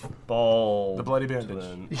Baldwin. The bloody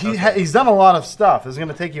bandage. He's done a lot of stuff. This is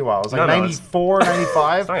gonna take you a while. It was like No, it's- 94,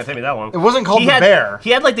 95. It's not gonna take me that long. It wasn't called He The had, Bear. He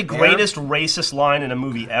had like the greatest racist line in a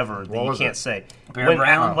movie ever that What you was can't it? say. Bear when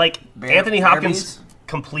Brown? like Bear- Anthony Bear Hopkins Bees?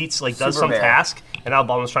 completes like does Super some Bear. task, and Al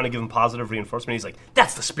Baldwin's trying to give him positive reinforcement. He's like,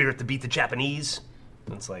 "That's the spirit to beat the Japanese."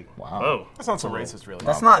 And it's like, Wow. whoa. That's not so racist, really.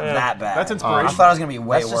 That's not that bad. That's I inspirational. thought it was gonna be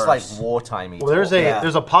way That's worse. just like wartime. Well, there's Yeah.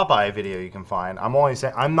 there's a Popeye video you can find.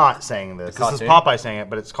 I'm not saying this. This is cartoon? Popeye saying it,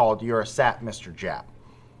 but it's called "You're a Sap, Mr. Jap."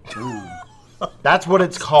 That's what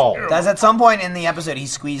it's called. That's at some point in the episode he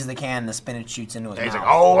squeezes the can and the spinach shoots into his He's mouth.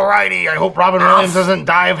 like, "Alrighty, I hope Robin Williams doesn't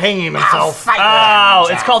die of hanging himself." Oh,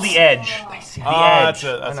 it's called The Edge. The That's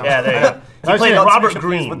Edge. that's Yeah, there you go. He I've played seen it. Robert With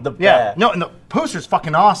Green. the Yeah, bear. no, and the poster's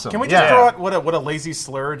fucking awesome. Can we just yeah. throw out what a lazy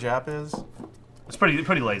slur Jap is? It's pretty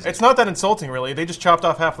lazy. It's not that insulting, really. They just chopped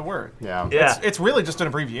off half the word. Yeah. Yeah. It's really just an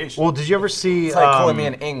abbreviation. Well, did you ever see? It's like calling me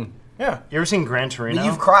an ing. Yeah. You ever seen Gran Torino?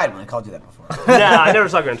 You've cried when I called you that before. Nah, I never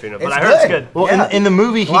saw Gran Torino, but It's I heard it's good. good. Well, Yeah. in the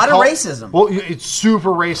movie, he lot of called- racism. Well, it's super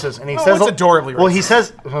racist, and he Oh, says it's adorably Well, he racist.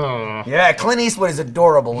 says, Yeah, Clint Eastwood is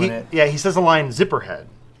adorable in it. he says the line "Zipperhead,"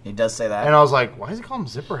 He does say that. and I was like, "Why does he call him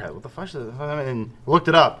Zipperhead? What the fuck?" And looked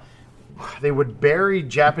it up. They would bury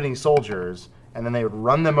Japanese soldiers, and then they would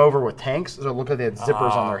run them over with tanks, so it looked like they had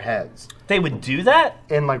zippers on their heads They would do that?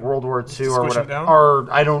 in like World War II or Squish them whatever, down? or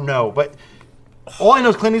I don't know, but All I know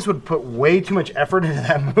is Clint Eastwood put way too much effort into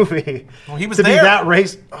that movie. Well, he was to there. be that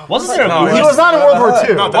race. Wasn't there a movie? He was not in World War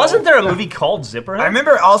II. Wasn't there a movie called Zipperhead? I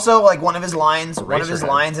remember also like one of his lines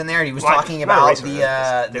in there. He was talking not about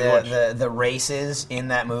Racerhead, the races in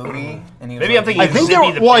that movie, and he was Maybe I'm thinking I think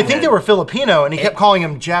Zippy they were Filipino, and he kept calling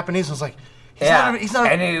him Japanese. I was like, he's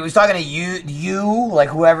not. And he was talking to you, like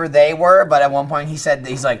whoever they were. But at one point, he's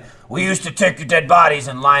like, "We used to take your dead bodies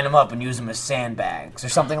and line them up and use them as sandbags or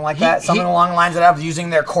something like that. Something along the lines of using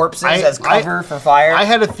their corpses as cover for fire." I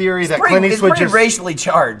had a theory that Clint it's Eastwood pretty just racially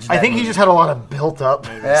charged. I think he just had a lot of built up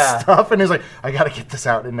Yeah. stuff, and he's like, I got to get this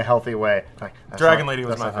out in a healthy way. Like, Dragon Lady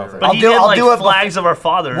was my favorite. But he did like Flags of Our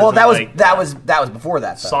Fathers. Well, that and, was before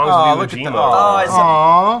that. Though. Songs Oh, of look Iwo at Jima. that.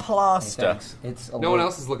 Aww. Plaster. It's No one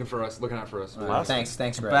else is looking for us, looking out for us.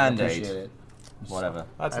 Thanks, Greg. Band-Aid. Appreciate it. Whatever.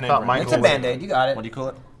 That's I name thought brand. Michael It's a Band-Aid. You got it. What do you call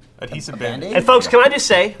it? Adhesive Band-Aid? Band-Aid. And folks, can I just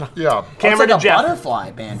say, Yeah. Cameron it's like and Jeff,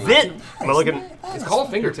 butterfly Band-Aid. It's called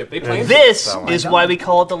a fingertip. They planned this is why we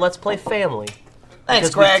call it the Let's Play family. Thanks,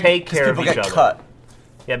 Because we Greg. take care of People each get other. cut.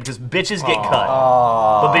 Yeah, because bitches get cut.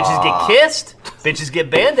 But bitches get kissed. Bitches get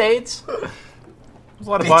Band-Aids. There's a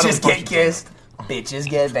lot of bottom Bitches get kissed. Bitches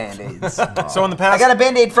get Band-Aids. So in the I past, got a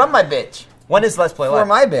Band-Aid from my bitch. When is Let's Play For Live?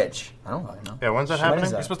 my bitch. I don't fucking know. Yeah, when's that When happening?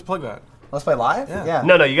 is you're that? supposed to plug that. Let's Play Live? Yeah.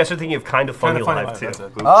 No, you guys are thinking of Kind of Funny, Kinda Funny Live, Live, too. that's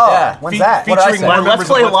it. Oh, Yeah. when's that? What did I featuring say? one- Let's members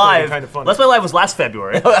Play of Let's Play Live. Kinda Funny. Let's Play Live was last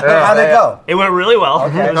February. How'd it go? It went really well.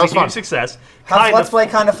 It that was was a huge fun. success. How's Let's Play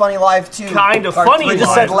Kind of Funny Live 2? Kind of Part Funny three? We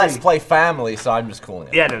just Live. said Let's Play Family, so I'm just calling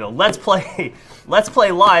it. Yeah, no. Let's Play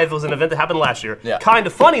Live was an event that happened last year. Yeah. Kind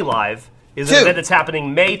of Funny Live is an Two. event that's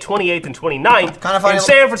happening May 28th and 29th Kinda Funny- in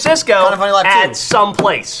San Francisco Kinda Funny Live at 2. some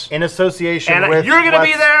place. In association And with you're going to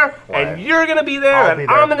be Let's- there, Live. and you're going to be there, I'll and be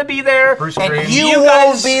there. I'm going to be there. Bruce And Green. you, You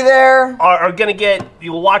won't guys be there? are going to get,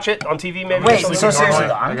 you will watch it on TV maybe. Wait, Or so something. seriously,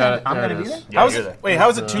 I I'm got it. going There to it be is. there? Yeah, How's you're it? there. Wait, how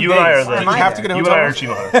is it 2 You days? and I are the- Do you have to get a You hotel and I are room?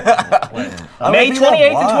 achieving I'm May gonna be there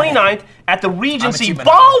 28th and live. 29th at the Regency achieving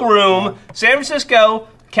Ballroom, San Francisco,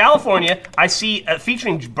 California. I see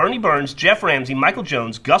featuring Bernie Burns, Jeff Ramsey, Michael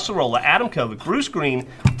Jones, Gus Arola, Adam Kovic, Bruce Green.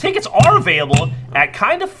 Tickets are available at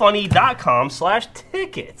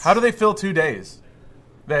kindoffunny.com/tickets. How do they fill 2 days?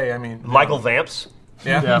 I mean. Michael Vamps.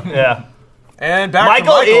 Yeah. Yeah. And back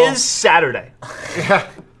Michael to Michael. is Saturday.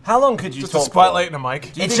 How long could you Just a talk spotlight and a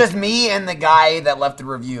mic. It's just me and the guy that left the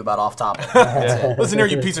review about Off Topic. That's it. Listen here,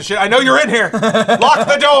 you piece of shit. I know you're in here. Lock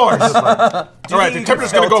the doors. All right, the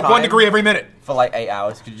temperature's going to go up 1 degree every minute. for like 8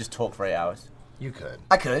 hours? Could you just talk for 8 hours? You could.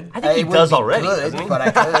 I could. I think he It wouldn't does be already, good, doesn't he? but I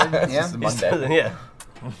could. Yeah, Monday. Yeah.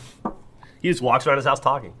 He just walks around his house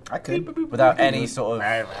talking. I could. Without any sort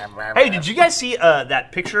of... Hey, did you guys see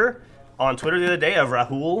that picture on Twitter the other day of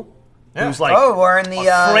Rahul? Who's like Oh, wearing the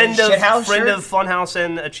friend shithouse friend shirt? of Funhouse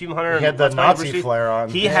and Achievement Hunter. He had and the Let's Play Nazi University. flare on.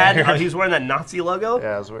 He Yeah. had he was wearing that Nazi logo.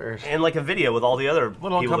 Yeah, it was weird. And like a video with all the other people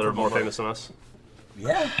that are uncomfortable, more but- famous than us.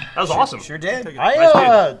 Yeah. That was awesome. Sure did.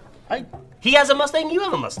 I He has a Mustang. You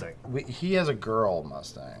have a Mustang. he has a girl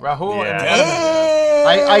Mustang. Rahul Yeah. and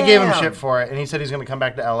Adam. I gave him shit for it, and he said he's going to come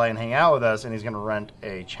back to LA and hang out with us, and he's going to rent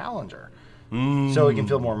a Challenger. So he can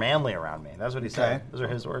feel more manly around me. That's what he said. Okay. Those are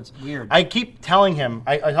his words. Weird. I keep telling him,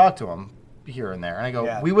 I talk to him here and there, and I go,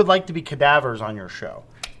 Yeah. we would like to be cadavers on your show.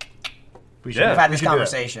 We should, Yeah. We've had we this should do that.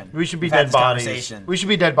 conversation. We should be We've had dead this bodies. conversation. We should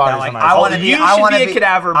be dead bodies. Yeah, like, on our I show. wanna be- You I should wanna be a be-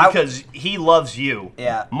 cadaver I- because he loves you.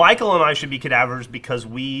 Yeah. Michael and I should be cadavers because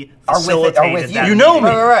we Are with facilitated you. that. You know me.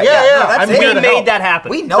 Right. Yeah, yeah. no, that's I'm it. We here to made help. that happen.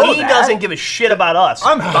 We know he that. doesn't give a shit about us.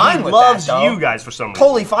 I'm fine he with loves that, though. you guys for some reason.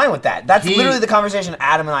 Totally fine with that. That's He- literally the conversation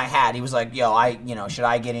Adam and I had. He was like, "Yo, should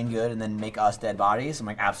I get in good and then make us dead bodies?" I'm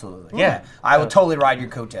like, "Absolutely. Yeah, I would totally ride your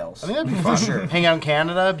coattails." I think that'd be fun. sure. Hang out in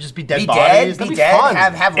Canada, just be dead Be bodies. dead. That'd Be be dead. fun.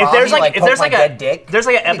 Have If Robbie, there's like poke my a dead dick. there's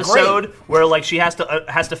like an That'd be great. episode where like she has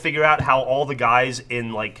to figure out how all the guys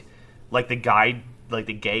in like the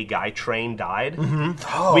gay guy train died.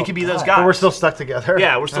 Oh, We could be those God. guys. But we're still stuck together.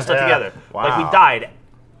 yeah, we're still stuck Yeah. together. Wow. Like we died,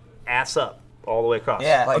 ass up all the way across.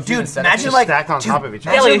 Yeah, Like dude. human centipede. Imagine Just like stacked on dude, top of each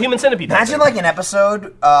other. Yeah, like a imagine- human centipede. type Imagine thing. like an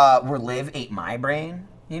episode where Liv ate my brain,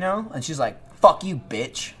 and she's like, "Fuck you,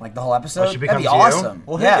 bitch!" Like the whole episode. she That'd be becomes you? awesome.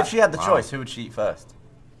 Well, yeah. if she had the choice, who would she eat first?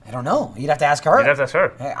 I don't know. You'd have to ask her. You'd have to ask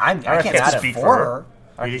her. Hey, I can't have to speak speak for for her.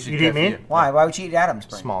 I reckon You she'd eat go for me? you. Why? Why would she eat Adam's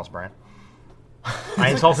brain? Small's brain. I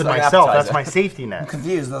insulted like an myself. That's appetizer. my safety net.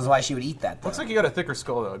 Confused. That's why she would eat that. Though. Looks like you got a thicker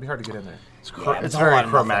skull, though. It'd be hard to get in there. It's but it's a very lot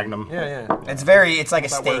of nothing. Cro-Magnum. Yeah. It's very. It's like a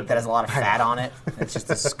That steak word. that has a lot of fat on it. It's just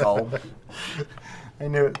a skull. I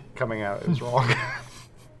knew it coming out. It was wrong.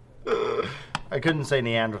 I couldn't say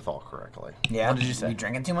Neanderthal correctly. Yeah. What did you say? You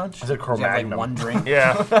drinking too much? I said Did you have, like Cro-Magnum. one drink.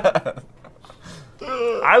 Yeah.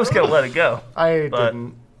 I was gonna let it go. I But-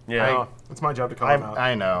 didn't. Yeah. Oh, it's my job to call him out.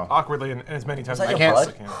 I know. Awkwardly and as many times that as I your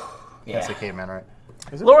possibly blood? can. Yeah. That's a caveman, right?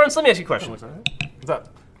 Lawrence, let me ask you a question. What's up?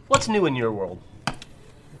 What's new in your world?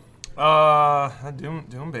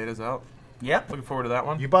 Doom beta's out. Yep. Looking forward to that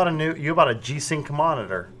one. You bought a G-Sync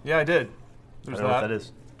monitor. Yeah, I did. I There's don't know what that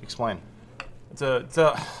is. Explain. It's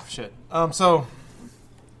a shit. So,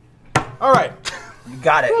 all right. You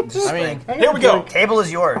got it. Just Here we go. Table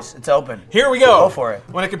is yours. It's open. Here we go. Go for it.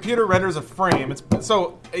 When a computer renders a frame, let's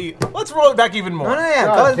roll it back even more. No, yeah.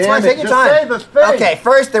 God Go, it's fine. damn it. Take your Just time. say the thing. Okay.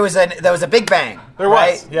 First, there was a big bang. There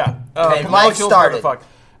right? was, yeah. Okay, Molecules, life started. whatever the fuck.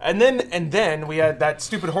 And then we had that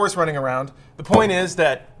stupid horse running around. The point is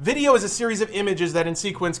that video is a series of images that in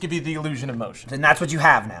sequence give you the illusion of motion. Then that's what you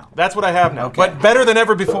have now. That's what I have now, Okay. but better than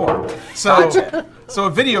ever before. So, Gotcha. so a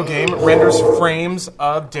video game renders frames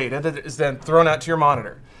of data that is then thrown out to your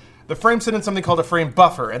monitor. The frames sit in something called a frame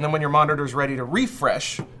buffer, and then when your monitor is ready to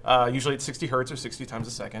refresh, usually at 60 hertz or 60 times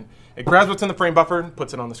a second, it grabs what's in the frame buffer and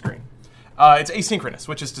puts it on the screen. It's asynchronous,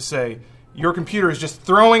 which is to say your computer is just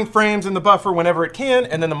throwing frames in the buffer whenever it can,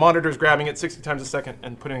 and then the monitor is grabbing it 60 times a second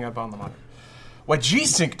and putting it up on the monitor. What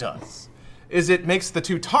G-Sync does is it makes the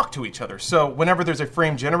two talk to each other. So whenever there's a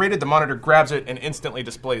frame generated, the monitor grabs it and instantly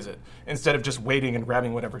displays it, instead of just waiting and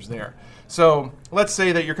grabbing whatever's there. So let's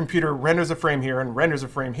say that your computer renders a frame here and renders a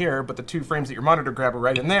frame here, but the two frames that your monitor grab are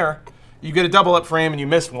right in there. You get a double up frame and you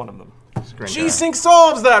missed one of them. G-Sync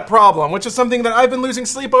solves that problem, which is something that I've been losing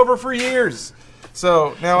sleep over for years.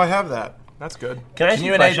 So now I have that. That's good. Can I ask Can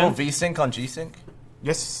you you a question? enable VSync on G-Sync?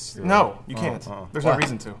 Yes. No, you can't. There's no Why?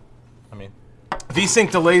 reason to. I mean, VSync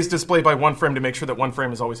delays display by one frame to make sure that one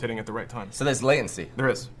frame is always hitting at the right time. so there's latency. There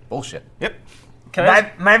is. Bullshit. Yep. Can I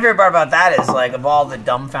ask- My favorite part about that is, like, of all the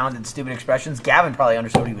dumbfounded, stupid expressions, Gavin probably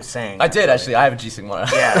understood what he was saying. I did actually. I have a G-Sync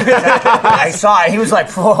monitor. Yeah, exactly. I saw it. He was like,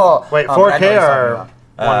 "Whoa." Wait, but I know what 4K he's talking or about.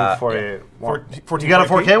 148? You got a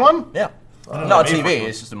 4K one? Yeah. Not a TV.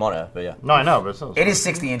 It's just a monitor. But yeah, No, I know, but still. It is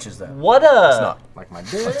 60 inches, though. What it's not. Like my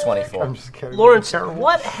dick. It's 24. I'm just kidding. Lawrence, Terrible.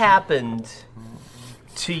 what happened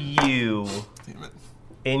to you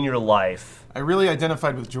in your life I really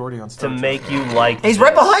identified with Jordy on Star to Trek. make you like He's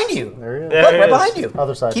right behind you. There he is. There Look, it right is. behind you.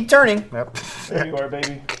 Other side. Keep turning. Yep. There you are,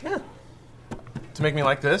 baby. Yeah. To make me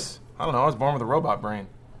like this? I don't know. I was born with a robot brain.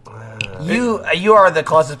 You are the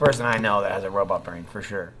closest person I know that has a robot brain, for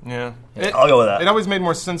sure. Yeah. I'll go with that. It always made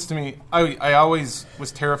more sense to me. I always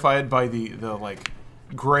was terrified by the like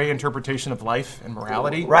gray interpretation of life and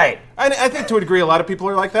morality. Right. And I think to a degree a lot of people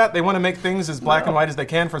are like that. They want to make things as black and white as they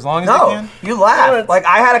can for as long as they No, can. you laugh. Like,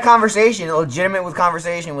 I had a conversation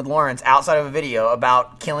with Lawrence outside of a video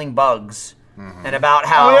about killing bugs. And about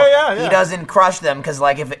how yeah. he doesn't crush them because,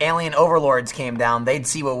 like, if alien overlords came down, they'd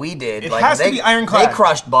see what we did. It like, has to they, be ironclad. They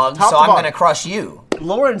crushed bugs, Top so to I'm bottom. going to crush you.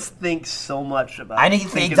 Lawrence thinks so much about I think he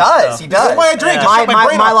thinking does. stuff. He does. That's why I drink. Yeah. Just shut my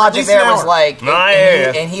brain off for at logic least there an was hour. like, I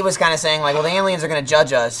hear ya. and he was kind of saying like, well, the aliens are going to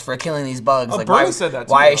judge us for killing these bugs. Oh, like, Bernie why, said that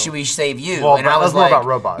too, why though. should we save you? Well, and that I was was more like, about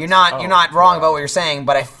robots. you're not wrong about what you're saying,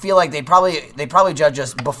 but I feel like they probably judge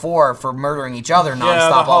us before for murdering each other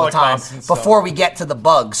nonstop the all the time Holocaust and stuff. before we get to the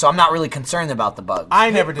bugs. So I'm not really concerned about the bugs. I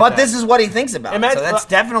never did But that. this is what he thinks about. Imagine- so that's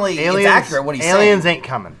definitely Aliens, it's accurate what he's aliens saying. ain't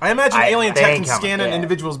coming. I imagine alien they tech ain't can coming. scan an Yeah.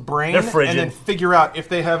 individual's brain They're and frigid. then figure out if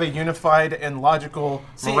they have a unified and logical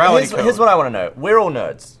See, morality here's code. what I want to know. We're all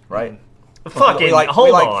nerds, right? Fucking, We hold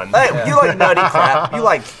we on. Hey, you like nerdy crap. You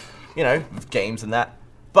like, games and that.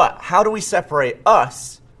 But how do we separate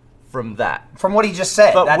us from that? From what he just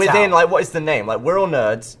said. But that's within, how. like, what is the name? Like, we're all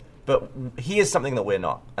nerds, but he is something that we're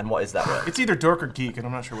not. And what is that word? It's either dork or geek, and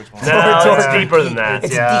I'm not sure which one. No, it's deeper than that.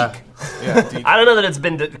 it's Yeah. geek. Yeah, geek. I don't know that it's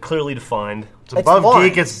been clearly defined. It's above Lawrence.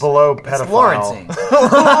 geek, it's below pedophile. It's Lawrencing.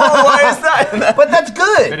 Why is that? But that's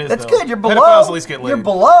good. It is, That's though. good. You're below. Pedophiles at least get laid. You're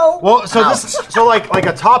below. Well, so Ouch. like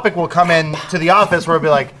a topic will come in to the office where it'll be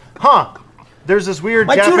like, huh, there's this weird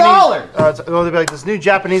My Japanese. $2. They'll be like, this new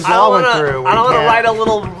Japanese I law don't went through. want to we ride can't- a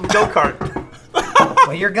little go-kart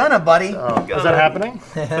Well, you're gonna, buddy. Is that happening?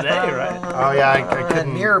 today, right? Oh yeah, I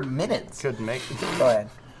couldn't. Mere minutes. Couldn't make. Go ahead.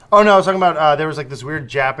 Oh no, I was talking about there was like this weird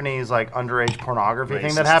Japanese like underage pornography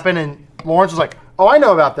thing that happened, and Lawrence was like, "Oh, I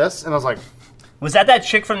know about this," and I was like, Was that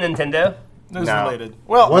chick from Nintendo? It was No. related.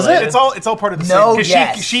 Well, Was it? It's all part of the No. same. Because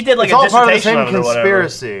Yes. she did like "It's a all part of the dissertation same on it or whatever.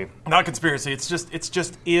 conspiracy." Not conspiracy. It's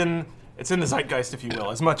just in the zeitgeist, if you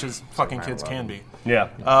will, as much as fucking kids can be. Yeah.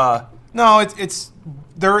 No, it's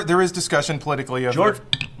there is discussion politically of George-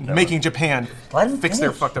 making Japan Let him fix their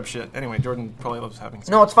finish. fucked up shit. Anyway, Jordan probably loves having.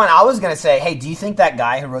 No, it's fine. I was gonna say, hey, do you think that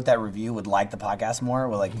guy who wrote that review would like the podcast more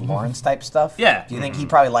with like Lawrence type stuff? Yeah. Do you think he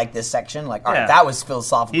probably liked this section? Like, all right, Yeah. that was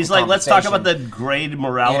philosophical. He's like, let's talk about conversation. the grade You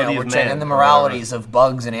morality know, we're of checking man. the moralities of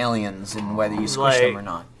bugs and aliens and whether you squish Like- them or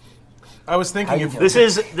not. I was thinking you if feel?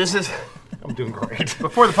 This is I'm doing great.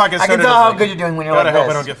 Before the podcast I started, can tell I was how like, good you're doing when you're God, like I hope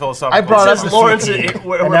this. I don't get philosophical. I brought It up says the Lawrence. CP,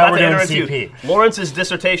 We're and about now to we're doing interview CP. Lawrence's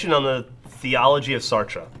dissertation on the theology of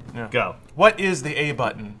Sartre. Yeah. Go. What is the A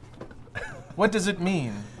button? What does it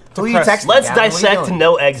mean? Who are you press- texting? Let's Gavin? What are you dissect doing?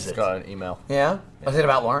 no exit. Got an email. Yeah? Was it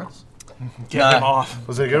about Lawrence? Get him off.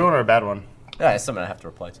 Was it a good one or a bad one? Yeah, it's something I have to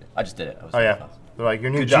reply to. I just did it. I was Oh, yeah. fast. They're like,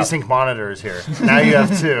 your new Good job. G-Sync monitor is here. Now you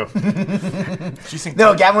have 2.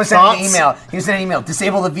 No, Gavin was sending an Thoughts? email. He was sending an email.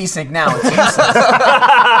 Disable the VSync now. It's useless.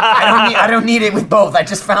 I don't need it with both. I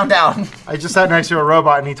just found out. I just sat next to a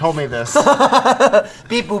robot and he told me this.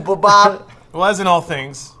 Beep boop boop bop. Well, as in all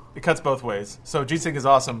things, it cuts both ways. So G-Sync is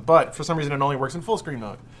awesome, but for some reason it only works in full screen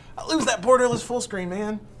mode. I lose that borderless full screen,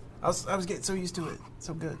 man. I was getting so used to it.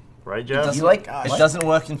 So good. Right, Jeff? You like? It doesn't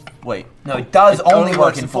work in. Wait. No, it does It only work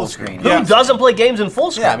works in full screen. Who Yeah. doesn't play games in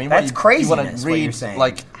full screen? Yeah, I mean, That's what, you craziness, want to what read you're saying.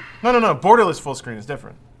 like. No. Borderless full screen is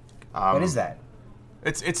different. What is that?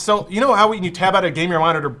 It's so you know how when you tab out a game, your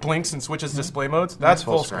monitor blinks and switches display modes. That's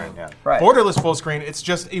full screen. Yeah. Right. Borderless full screen. It's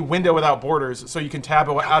just a window without borders, so you can tab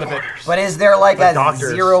out of it. But is there like a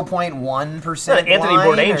doctors. 0.1% Like Anthony line,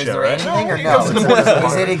 Bourdain or is show, there right? anything or it no? comes in the borderless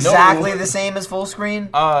Is it mode. exactly the same as full screen?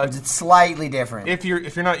 Or is it slightly different? If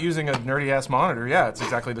you're not using a nerdy ass monitor, yeah, it's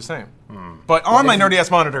exactly the same. But on my nerdy ass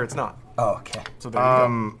monitor, it's not. Oh, okay. So there you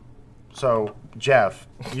go. So, Jeff,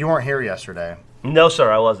 you weren't here yesterday. No, sir,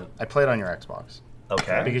 I wasn't. I played on your Xbox.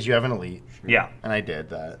 Okay. Because you have an Elite. Yeah. And I did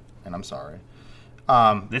that. And I'm sorry.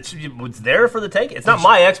 It's there for the take. It's not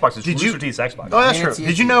my Xbox. It's did you- Rooster Teeth's Xbox. Oh, that's mean, true. it's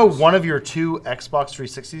Did you know one of your 2 Xbox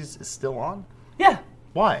 360s is still on? Yeah.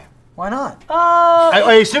 Why? Why not?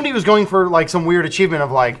 I assumed he was going for like some weird achievement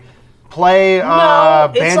of like play it's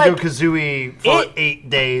Banjo-Kazooie for it- 8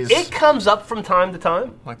 days. It comes up from time to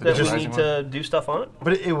time Like the that we Disney need one. to do stuff on it.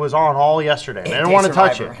 but it was on all yesterday. And I didn't Day want to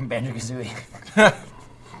touch Survivor it. and Banjo-Kazooie.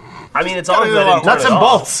 I mean, it's on do a good lot and of Nuts turn and it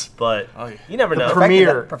off, bolts. but Oh, yeah. you never know.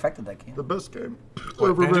 Premiere. Perfected that game. The best game.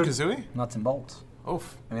 What, Banjo-Kazooie? Nuts and bolts.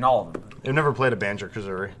 Oof. I mean, all of them. I've never played a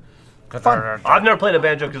Banjo-Kazooie. Fun. I've never played a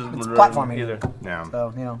banjo because It's platforming. either. Yeah.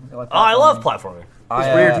 So, you know. I like Oh, I love platforming. platforming.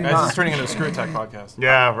 It's weird. Guys, this is turning into a Screw Attack podcast.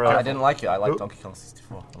 Yeah, really. I didn't like it. I like Donkey Kong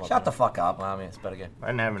 64. I love Shut it. the fuck up. Well, I mean, it's a better game. I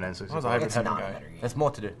didn't have an I was a N64. hybrid It's type not of a guy. better game. There's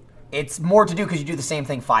more to do. It's more to do because you do the same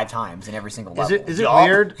thing 5 times in every single level. Is it Yup.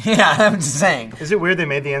 weird? Yeah, I'm just saying. Is it weird they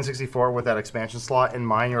made the N64 with that expansion slot in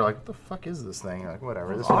mind? You're like, what the fuck is this thing? You're like,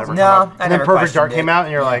 whatever. This will never No, come up. I And then never Perfect Dark questioned came it. out,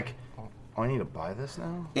 and you're Yeah. like, oh, I need to buy this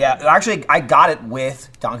now? Yeah, actually, I got it with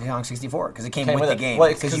Donkey Kong 64 because it came with the it. game. Well,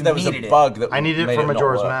 it's because because you there was needed a bug that I needed made it for not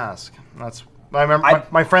Majora's work. Mask. That's. I remember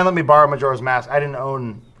my friend let me borrow Majora's Mask. I didn't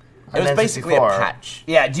own. It was an basically a N64. patch.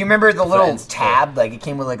 Yeah, do you remember the little Friends, tab? Like it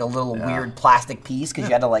came with like a little weird plastic piece because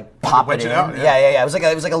you had to like pop wedge it in. it out, yeah. It was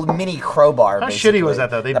like a mini crowbar. How basically, shitty was that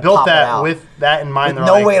though? They built pop it that out. with that in mind. With They're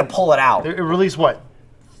no like- way to pull it out. It released what?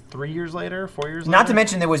 3 years later? 4 years later? Not to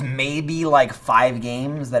mention there was maybe like 5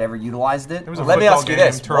 games that ever utilized it. It was a Let me football ask you game,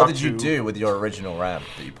 this: What did you Turok 2. do with your original RAM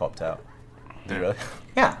that you popped out? Did you really?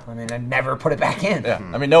 Yeah, I mean I never put it back in. Yeah.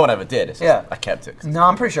 I mean, no one ever did. It's just, Yeah. I kept it. No,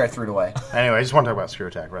 I'm pretty sure I threw it away. Anyway, I just want to talk about Screw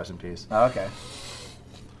Attack. Rest in peace. Oh, okay.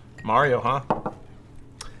 Mario, huh?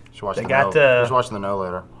 Just watch They the got, No. Just watching the No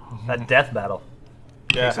later. That death battle.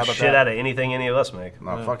 Yeah, Takes how the about shit that? out of anything any of us make.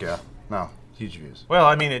 No, fuck yeah. No, huge views. Well,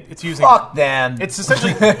 I mean, it's using. Fuck them. It's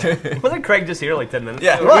essentially. Wasn't Craig just here like 10 minutes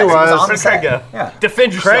Yeah. ago? Right, He was. on the Where'd Craig go? Yeah.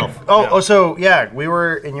 Defend Craig. yourself. So yeah, we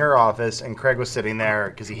were in your office, and Craig was sitting there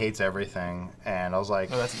because he hates everything, and I was like,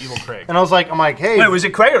 Oh, that's evil Craig. I'm like, hey, Wait, was it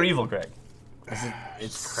Craig or Evil Craig?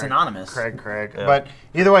 It's synonymous. Craig. But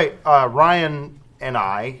either way, Ryan and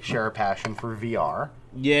I share a passion for VR.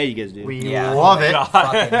 Yeah, you guys do. We Yeah. love it.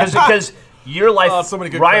 Because your life, Oh, so many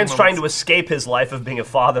good Ryan's Craig trying to moments. escape his life of being a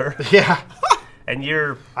father, Yeah, and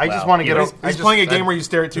you're. I just want to get. He's playing a game where you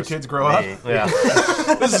stare at 2 kids grow up. Yeah.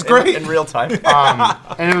 This is great. In real time.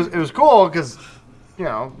 And it was cool because, you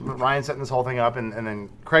know, Ryan's setting this whole thing up, and then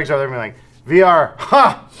Craig's over there being like,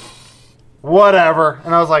 VR, whatever.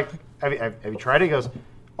 And I was like, have you tried it? He goes,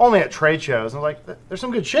 only at trade shows. And I was like, there's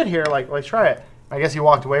some good shit here. Like, let's try it. I guess he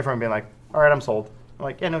walked away from it being like, all right, I'm sold. I'm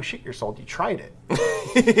like, yeah, no shit, you're sold. You tried it.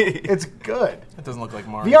 It's good. It doesn't look like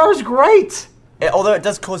Mario. VR is great. Although it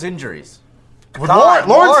does cause injuries.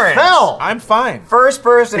 Lawrence fell. I'm fine. First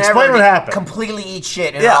person Explain ever what to happened. completely eat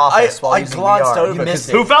shit in Yeah, an office while I using glanced VR. over You missed 'cause-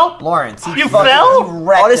 it. Who fell? Lawrence. He You fucking- fell? he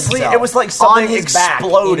wrecked Honestly, himself. it was like something On his back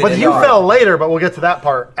exploded in But the you VR. fell later, but we'll get to that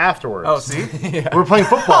part afterwards. Oh, see? We were playing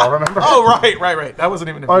football, remember? Oh, right. That wasn't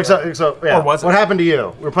even a Oh, VR. so yeah. Or was it? What happened to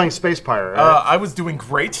you? We were playing Space Pirate. Right? I was doing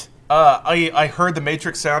great. I heard the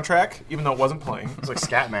Matrix soundtrack, even though it wasn't playing. It's like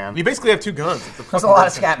Scatman. You basically have two guns. There's a lot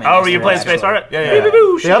of Scatman. Oh, were you playing Space Pirate? Yeah. They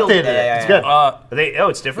updated it. Yeah. It's good.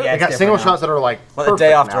 It's different. Yeah, They got it's single different shots that are like Well, the perfect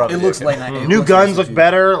day after now. I- It looks late night. New guns look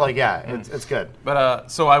better. Like it's good. But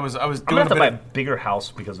so I was I'm doing gonna have a to bit buy a of, bigger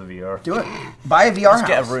house because of VR. Do it. Buy a VR Just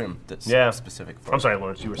get a house. room that's specific for I'm it. sorry,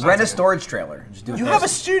 Lawrence. You were saying Rent a something. storage trailer. Just do it. You have a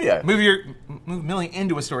studio. move Millie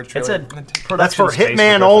into a storage trailer. It's a and then That's production for space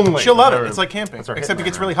Hitman for only. She'll love it. It's like camping, That's our except it Hitman,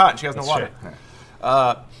 gets really right? hot and she has no water. true.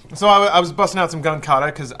 So I was busting out some gun kata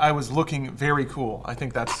because I was looking very cool. I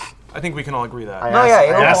think we can all agree that. No, yeah,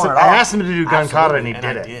 you don't I asked, want him, it I all. asked him to do gun kata and he And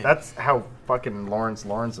did I it. did. That's how fucking Lawrence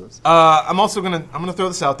is. I'm gonna throw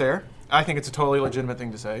this out there. I think it's a totally legitimate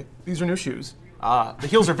thing to say. These are new shoes. The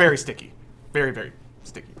heels are very sticky, very very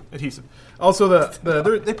sticky, adhesive. Also,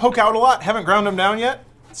 they poke out a lot. Haven't ground them down yet.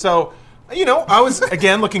 So, I was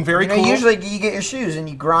again looking very cool. Usually you get your shoes and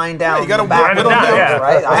you grind down. you gotta the back grind of them the down, heels, yeah.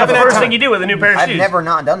 right? That's the first thing you do with a new pair of I've shoes. never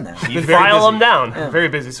not done that. You Been very file busy. them down. Very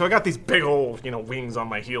busy. So I got these big old, wings on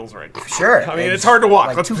my heels right now. Sure. I mean, it's hard to walk.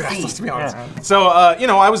 Like let's 2 feet. be honest. So,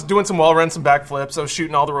 I was doing some wall runs, some backflips. I was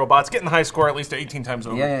shooting all the robots, getting the high score at least 18 times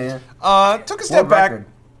over. Yeah. Took a step World back, record.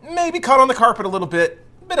 maybe caught on the carpet a little bit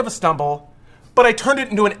of a stumble, but I turned it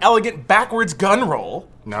into an elegant backwards gun roll.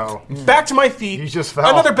 No. Back to my feet. You just fell.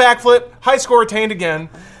 Another backflip, high score attained again.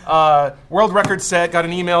 World record set. Got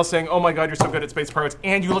an email saying, "Oh my God, you're so good at Space Pirates,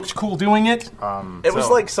 and you looked cool doing it." It was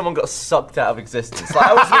like someone got sucked out of existence. Like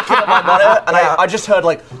I was looking at my monitor and I just heard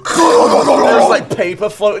like there was like paper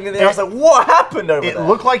floating in the air. I was like, what happened over It there?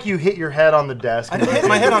 looked like you hit your head on the desk. I didn't hit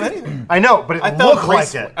my head on anything. I know, but it I felt looked like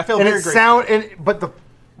graceful. it. I felt and very it graceful. but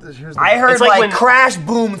here's the I heard It's like like when- crash,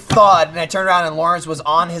 boom, thud, and I turned around and Lawrence was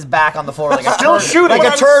on his back on the floor like a Still turtle, shooting.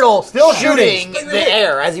 like a turtle, Still shooting shooting. the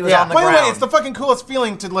air as he was on the By the ground. way, it's the fucking coolest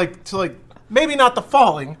feeling to like maybe not the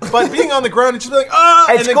falling, but being on the ground and just be like, ah!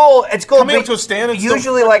 It's and then cool. It's cool. Coming but up to a stand and still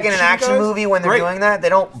usually, like in an shooting action guys? movie, when they're Great. doing that, they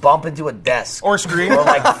don't bump into a desk Or scream. or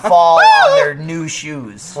like fall on their new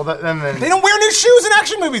shoes. Well, then They don't wear new shoes in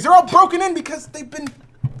action movies. They're all broken in because they've been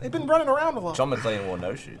running around a lot. John McClane wore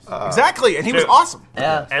no shoes. Exactly, and he was Dude. awesome.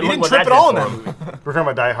 Yeah, And He look didn't what trip that at all in did that for him. movie. we're talking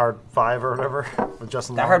about Die Hard 5 or whatever with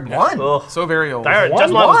Justin I Long. heard one. Ugh. So very old. Die Hard, One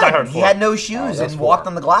Justin Long was Die Hard He 4. had no shoes and walked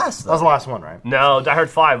on the glass. That was Though. the last one, right? No, Die Hard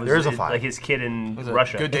 5 was There is a 5. like his kid in Was it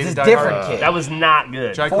Russia. Good Day It's to a Die different Hard? kid. That was not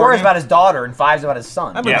good. Jai 4 Courtney? is about his daughter and 5 is about his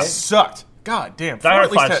son. That movie Yeah. sucked. God damn. Die Hard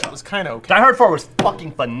at least 5 that was kind of okay. Die Hard 4 was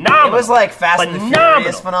fucking phenomenal. It was like Fast and the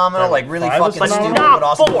Furious phenomenal, like really 5 was fucking stupid, phenomenal? but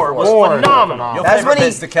also 4 was cool. phenomenal. Your That's favorite when he.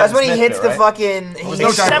 bit's the Kevin That's when he Smith hits bit, the right? fucking. He no hits the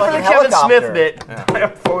Except for the fucking Kevin helicopter. Smith bit, Die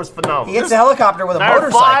Hard 4 was phenomenal. He hits the helicopter with a Die Hard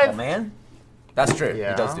motorcycle, 5? man. That's true. Yeah.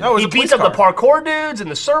 He does do No, it was He a police beats up the car. parkour dudes in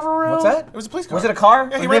the server room. What's that? It was a police car. Was it a car?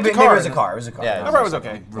 Yeah, he maybe, wrecked the maybe car. it was a car. It was a car. Yeah, I thought it was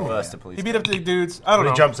okay. Reverse the police. He beat up the dudes. I don't When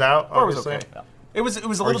know. he jumps out, Or it was obviously. okay. It was a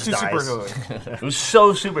little just too dies. superhero. It was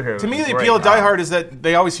so superhero. To me, the appeal of Die Hard is that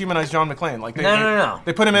they always humanize John McClane. Like No.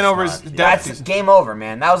 They put him in over his That's death. game over,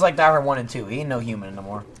 man. That was like Die Hard 1 and 2. He ain't no human no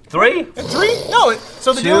more. 3? 3? No.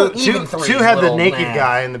 So the deal. Even three Two is had the little naked mad.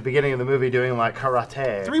 guy in the beginning of the movie doing like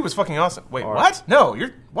karate. 3 was fucking awesome. Wait, what? No, you're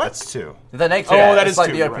what? That's 2. The naked Oh, guy, that it's is like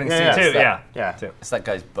two, the you're opening right. scene. Yeah, Two, It's that- Yeah. It's that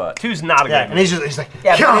guy's butt. 2's not a Yeah, good and he's like,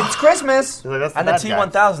 Yeah, "Gah!" but it's Christmas. He's like, that's And the bad guy.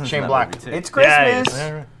 T-1000's in Shane that Black. movie too. It's Yeah,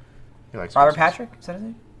 Christmas. He likes Robert Christmas. Patrick? Is that his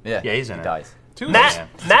name? Yeah, he's in he it. dies. 2 is Matt, awesome.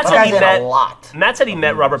 Matt That said guy's he in met a lot. Matt said he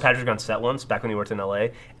met Robert Patrick on set once back when he worked in LA,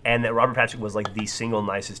 and that Robert Patrick was like the single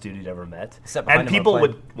nicest dude he'd ever met. Sat behind And him on a people plane.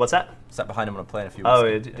 would what's that? Sat behind him on a plane a few Oh,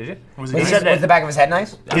 weeks did you? Was He he said Was the that. back of his head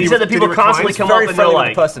nice? He said that people recline? constantly He's come very up and friendly they're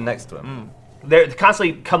with the like, person next to him. they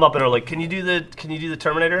constantly come up and are like, "Can you do the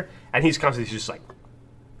Terminator?" And he's constantly just like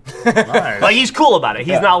Nice. he's cool about it.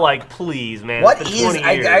 He's not like, "Please, man." What it's been is?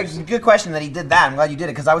 20 years." Good question that he did that. I'm glad you did it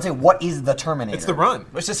because I would say, what is the Terminator? It's the run.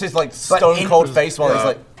 It's just his like But stone in- cold face while he's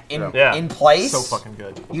like, Yeah. in place. So fucking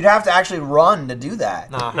good. You'd have to actually run to do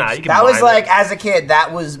that. Nah, you can That was bind like, it. as a kid,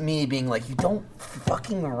 that was me being like, you don't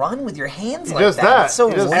fucking run with your hands like does that. that. It's so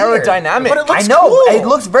He does weird. aerodynamic. But it looks I know cool. it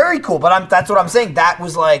looks very cool, but that's what I'm saying. That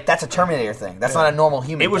was like that's a Terminator thing. That's not a normal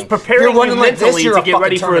human. It was thing. preparing If you're him running like this, mentally you're to a get fucking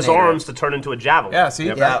ready for his Terminator. arms to turn into a javelin. Yeah, see?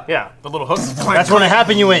 Yeah. Yeah. The little hook. That's when it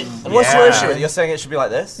happened. You went. what's your issue? You're saying it should be like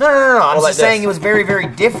this? No. I'm Or like just saying this. it was very, very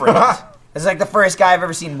different. It's like the first guy I've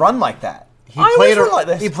ever seen run like that. He I played always run like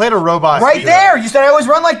this. He played a robot. Right there, you said I always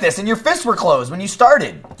run like this, and your fists were closed when you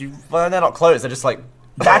started. Well, they're not closed. They're just like.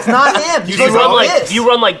 That's not him. He You goes run like like this. you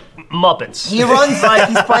run like Muppets. He runs like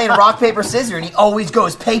he's playing rock paper scissors, and he always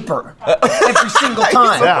goes paper every single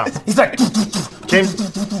time. Yeah. He's like, James,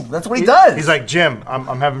 that's what he does. he's like, Jim,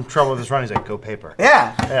 I'm having trouble with this run. He's like, go paper.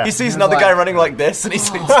 yeah. Yeah. He sees He was another like- guy running like this, and he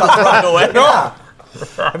starts running away. Yeah.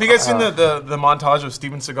 Have you guys seen the montage of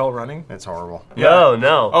Steven Seagal running? It's horrible.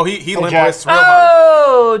 No. Oh, he limp Jack. wrists real hard.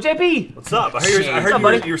 Oh, JP. What's up? I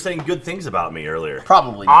heard you were saying good things about me earlier.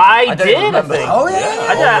 Probably. I don't did. even remember. I think. Oh yeah.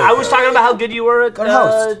 I did. I was talking about how good you were at Good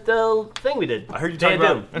host. the thing we did. I heard you Day talking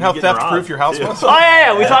of about Doom. And how you getting theft-proof robbed. your house was. Oh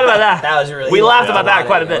yeah, we talked about that. That was really. We laughed about yeah, that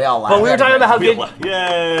quite a bit. We all laughed. But we were talking about how good.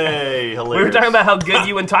 Yay! Hilarious. We were talking about how good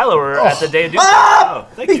you and Tyler were at the Day of Doom. Oh,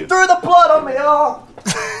 thank He you. threw the blood on me. Oh.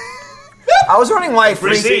 I was wondering why he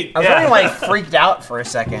Receipt, freaked out for a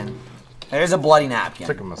second. There's a bloody napkin.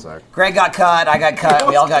 Took him a sec. Greg got cut. I got cut.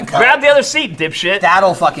 We all got cut. Grab the other seat, dipshit.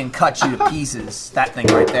 That'll fucking cut you to pieces. That thing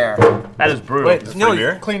right there. That is brutal. Wait, no, you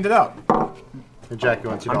mirror? cleaned it out. Hey, Jack, you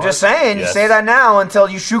want $2? I'm just saying. You Yes. say that now until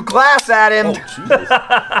you shoot glass at him. Oh, Jesus.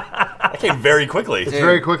 That came very quickly. It's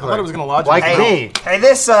very quickly. I thought it was gonna lodge Like in me. Hey,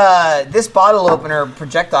 this bottle opener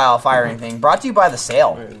projectile firing thing brought to you by the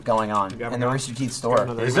sale going on in the Rooster Teeth store.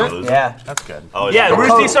 Is it? Yeah. That's good. Oh, is Yeah, it?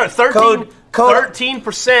 Rooster Teeth start Code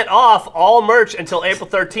 13% off all merch until April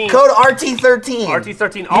 13th. Code RT13.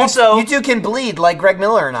 RT13. Also, you two can bleed like Greg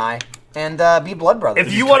Miller and I, and be blood brothers.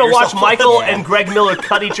 if you want to watch yourself Michael Yeah. and Greg Miller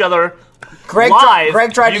cut each other Greg live,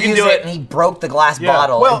 Greg tried you to can use do it, and he broke the glass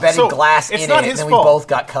bottle, Well, embedded so glass it's in not it, his and then fault. we both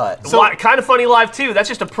got cut. Kind of Funny Live 2. That's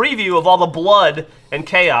just a preview of all the blood and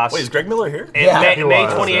chaos. Wait, is Greg Miller here? in Yeah, May, he May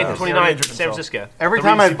was, 28th yeah. and 29th in San Francisco. Every The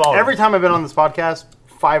time Regency Ballroom. I've been on this podcast,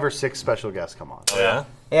 5 or 6 special guests come on. Oh, yeah?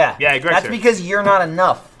 Yeah, Yeah, Greg's that's here. because you're not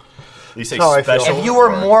enough. You say That's how I feel. special. If you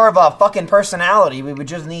were or- more of a fucking personality, we would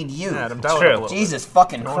just need you. Adam, It's dial it true. up a little Jesus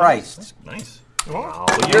fucking Christ. Nice. Wow.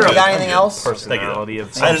 You got anything else? Personality of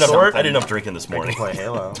I some had sort. enough drinking this morning. Play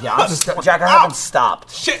Halo. Yeah, Jack, I haven't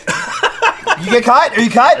stopped. Shit. You get cut? Are you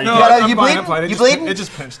cut? No, you I'm bleeding? fine. You bleeding? It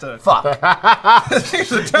just pinched it. Fuck. Could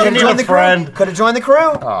have joined the friend. crew. Could have joined the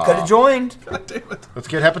crew. Could have joined. Let's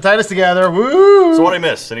get hepatitis together. Woo! So what did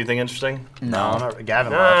I miss? Anything interesting? No, not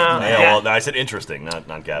Gavin Nah. left. Yeah, Yeah. well, I said interesting,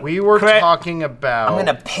 not Gavin. We were Cra- talking about. I'm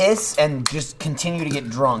gonna piss and just continue to get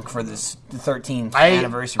drunk for this 13th I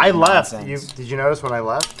anniversary. left. nonsense. Did you notice when I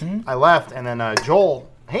left? I left, and then Joel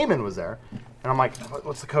Heyman was there, and I'm like,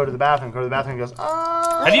 "What's the code of the bathroom?" Go to the bathroom. He goes,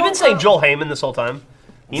 Have you been saying Joel Heyman this whole time?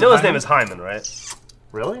 You know his name is Hyman, right?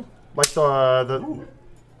 Really? Like the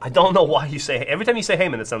I don't know why you say. Every time you say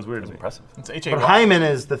Heyman, it sounds weird to me. Impressive. It's H-A-Y. but Hyman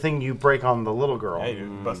is the thing you break on the little girl. Hey, you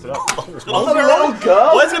busted up. Little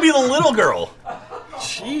girl? Why is it gonna be the little girl?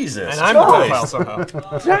 Jesus. And I'm the pedophile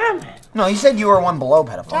somehow. No, you said you were one below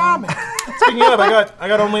pedophile. Speaking of, I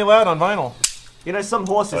got Only Allowed on vinyl. You know, some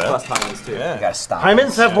horses bust Hymens too. You gotta stop.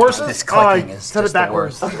 Hymens have horses? This Oh, I clicking is said just it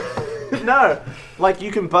backwards. the worst. No, like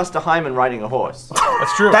you can bust a hymen riding a horse.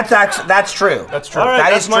 That's true. That's actually that's true. That's true. All right, That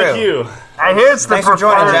that's is my true. cue. I hear it's Thanks for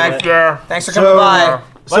joining, Jack. Yeah. Thanks for coming by.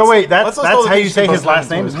 So wait, that's let's all how you these say his people last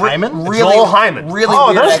name is Hyman? Really, Joel Hyman. Really Oh,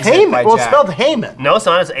 weird there's exit Heyman. by Well, it's Jack. spelled Heyman. No, it's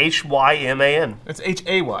not. It's Hyman. It's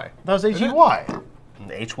H-A-Y. That was H-E-Y.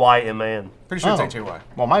 Hyman. Pretty sure Oh. it's H-A-Y.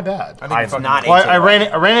 Well, my bad. I think It's fucking- not Well, H-A-Y.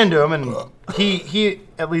 I ran into him, and he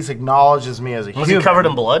at least acknowledges me as a Was human. he covered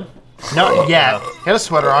in blood? No, yeah. He had a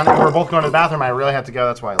sweater on, and we were both going to the bathroom. I really had to go.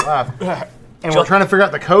 That's why I left. And we're trying to figure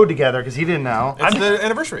out the code together because he didn't know. It's the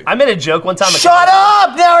anniversary. I made a joke one time. Shut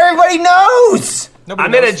up! Now everybody knows. Nobody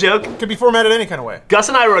I made a knows. joke. Could be formatted any kind of way. Gus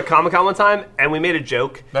and I were at Comic-Con one time, and we made a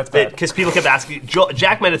joke. That's bad. Because people kept asking.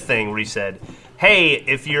 Jack made a thing where he said, "Hey,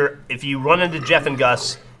 if you run into Jeff and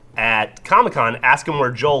Gus at Comic-Con, ask them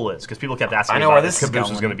where Joel is," because people kept asking. I know about where it, this is Caboose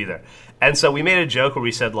going. was going to be there, and so we made a joke where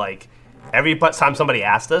we said like every time somebody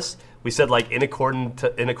asked us, we said like in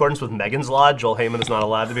accordance with Megan's Law, Joel Heyman is not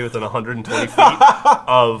allowed to be within 120 feet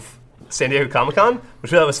of San Diego Comic-Con,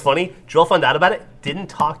 which we thought was funny. Joel found out about it, didn't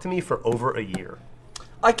talk to me for over a year.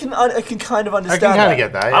 I can kind of I understand. can kind that. of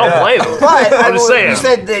get that. I don't blame him. But I'm just saying. you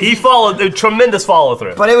said that He followed a tremendous follow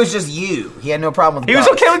through. but it was just you. He had no problem with. He was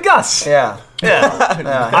Gus. okay with Gus. Yeah.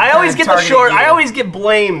 Yeah. I always get the Targeted short. you. I always get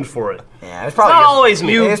blamed for it. Yeah, it was probably Not your- always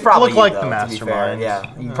me. It was probably look you, like though, the to be fair. mastermind.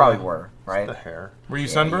 Yeah, you probably were, right? The hair. Were you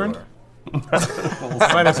sunburned? You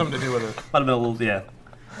Might have something to do with it. Might have been a little, yeah,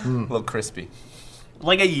 A little crispy.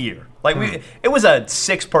 like a year. Like it was a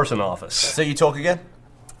 6-person office. So you talk again?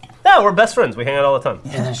 Yeah, we're best friends. We hang out all the time.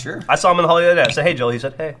 Yeah, sure. I saw him in the hall the other day. I said, "Hey, Joel." He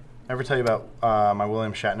said, "Hey." Ever tell you about my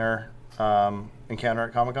William Shatner encounter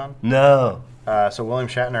at Comic Con? No, So William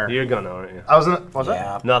Shatner. you're gonna, aren't you? I was in. What was Yeah.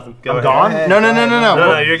 that? Nothing. Go I'm ahead. gone. ahead. No.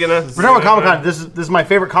 No, you're gonna. We're talking about Comic Con. This is my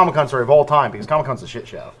favorite Comic Con story of all time because Comic Con's a shit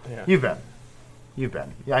show. Yeah. You've been.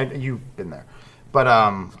 Yeah, you've been there. But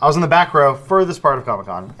I was in the back row, furthest part of Comic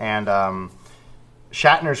Con, and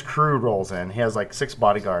Shatner's crew rolls in. He has like 6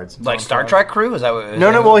 bodyguards. Like Star Trek crew? Is that what? No.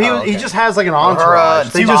 Well, he just has like an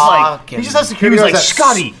entourage. He just has security guards. Like,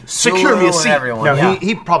 Scotty, secure me a seat. No,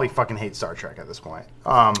 he probably fucking hates Star Trek at this point.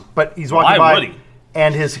 But he's walking by, would he?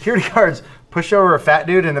 and his security guards push over a fat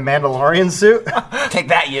dude in a Mandalorian suit. Take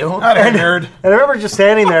that, you. Nerd. And I remember just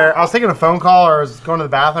standing there. I was taking a phone call or I was going to the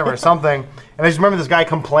bathroom or something. And I just remember this guy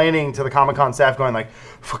complaining to the Comic-Con staff going like,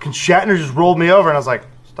 fucking Shatner just rolled me over. And I was like,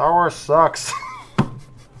 Star Wars sucks.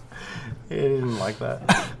 He didn't like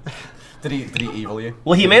that. Did he evil you?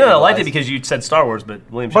 Well, he may not have liked it because you said Star Wars, but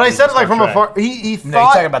William. But I Shatner said it like Star from Trek. afar. He thought... No, he's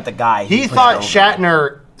talking about the guy. He thought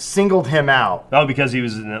Shatner singled him out. Oh, because he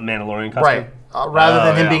was in a Mandalorian costume? Right. Rather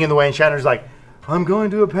than him yeah. being in the way. And Shatner's like, I'm going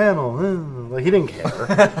to a panel. Like, he didn't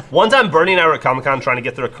care. One time, Bernie and I were at Comic-Con trying to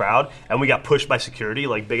get through a crowd, and we got pushed by security,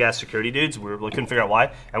 like big-ass security dudes. We couldn't figure out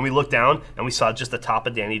why. And we looked down, and we saw just the top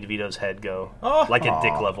of Danny DeVito's head go, like a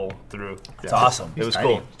dick level through. It's awesome. It was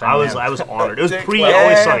cool. I was honored. It was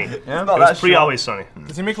pre-Always Sunny. Yeah. It was pre-Always Sunny.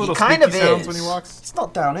 Does he make little kind squeaky of sounds is. when he walks? It's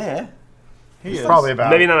not down here. He is. Probably about...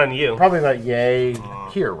 Maybe not on you. Probably about yay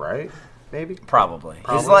here, right? Maybe? Probably.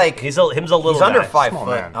 He's like... Him's a little He's under guy. 5 Small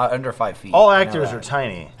foot. man. Under 5 feet. All I know actors that. are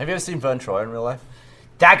tiny. Have you ever seen Vern Troyer in real life?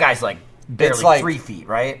 That guy's like barely It's like- 3 feet,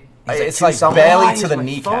 right? He's It's two like something. barely Why to is the my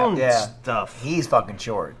kneecap. phone- Yeah. Stuff. He's fucking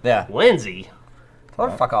short. Yeah. Lindsay. Tell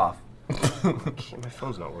her to fuck off. My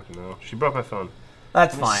phone's not working now. She broke my phone.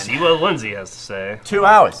 That's fine. See what Lindsay has to say. 2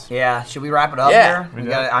 hours. Yeah, should we wrap it up Yeah. here? We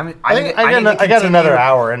gotta, I got another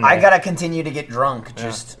hour in there. I gotta continue to get drunk.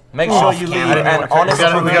 Just Make sure you leave camera. an honest We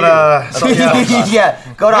review. gotta...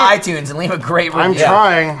 yeah, go to iTunes and leave a great review. I'm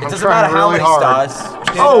trying. It I'm doesn't trying matter how really many hard.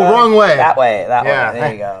 stars. Oh, wrong way. That way. That Yeah. way.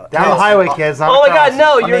 There you go. Down the highway, kids. Not Oh my across. God,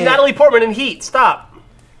 no! You're mean- Natalie Portman in Heat. Stop.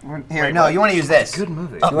 Here, no, you want to use this. Good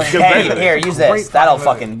movie. Here, use this. That'll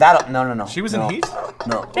no. She was in Heat?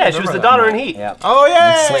 No. Yeah, she was the daughter in Heat. Yeah. Oh,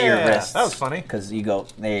 yeah. And slit your wrists. That was funny. Because you go,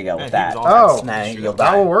 there you go with he that. was awesome. Oh, Now you'll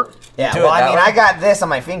that die. will work. Yeah, Do well, it I that mean, way. I got this on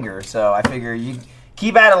my finger, so I figure you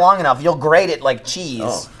keep at it long enough, you'll grate it like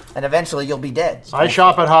cheese, and eventually you'll be dead. I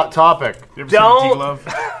shop at Hot Topic. You ever seen Don't-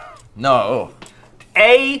 D-Glove? No.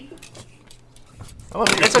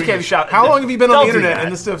 It's okay if you shout. How long have you been on Don't the do internet that.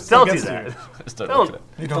 and this stuff still Don't do gets to that. you? Just don't Don't- look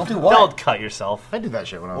at it. Don't do what? Don't cut yourself. I did that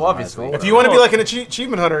shit when I was Well, in high obviously. school. If you want to be like an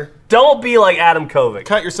achievement hunter, Don't be like Adam Kovic.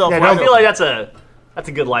 cut yourself Yeah, wide I feel open. like that's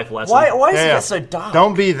a good life lesson. Why does Yeah, it yeah. get so dark?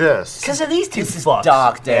 Don't be this. Because of these two fucks.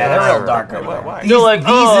 Dark days. Yeah, They're real right, dark. right, over there. Why? They're like, These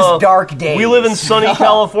oh, is dark days. We live in sunny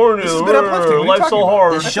California. This has been uplifting. What are you Life's so talking about?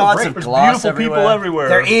 hard. There's shots of There's glass beautiful people everywhere.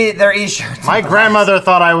 everywhere. There is shirts. My grandmother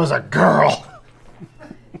thought I was a girl.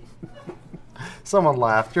 Someone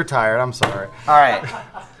laughed. You're tired. I'm sorry. All right.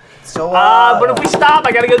 So, But if we stop,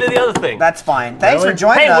 I gotta go do the other thing. that's fine. Thanks Really? for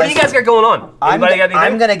joining Hey, us. what do you guys got going on? Anybody got anything?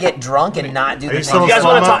 I'm gonna get drunk and not do the you things still You guys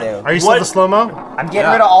slow wanna mo? talk- Are you still what- the slow mo? I'm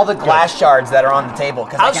getting rid of all the glass shards that are on the table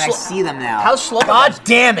because I How can sl- see them now. how slow- God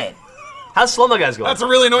damn it! How's Slow Mo guys going? That's a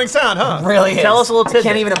really annoying sound, huh? Really is. Tell us a little I can't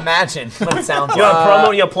tidbit. even imagine what it sounds You want like. to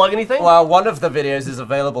promo? You want to plug anything? Well, one of the videos is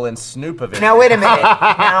available in Snooper video. Now wait a minute.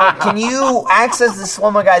 Now, can you access the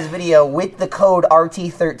Slow Mo Guys video with the code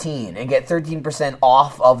RT13 and get 13%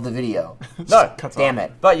 off of the video? No. Damn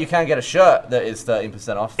it. But you can get a shirt that is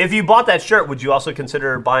 13% off. If you bought that shirt, would you also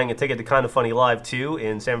consider buying a ticket to Kind of Funny Live 2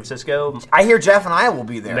 in San Francisco, I hear Jeff and I will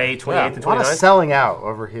be there. May 28th and A lot of 29th? selling out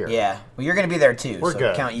over here. Yeah. Well, you're going to be there too. We're so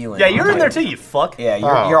good. count you in. Yeah, you're in there too, you fuck. Yeah,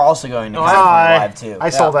 Oh. you're also going to Kind of Hi. Funny Live too. I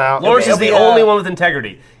sold out. Lawrence is the It'll be, only one with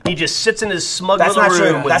integrity. He just sits in his smug That's little not room.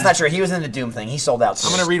 true. with That's his- not true. He was in the Doom thing. He sold out.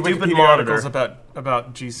 I'm gonna read Stupid Wikipedia monitor. articles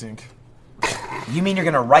about G-Sync. You mean you're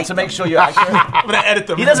going to write To make sure you're accurate. I'm gonna edit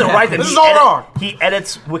them. He doesn't write them. This He is all edit- wrong. He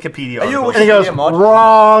edits Wikipedia you articles. And he goes, Yeah, mod.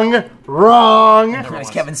 wrong. It's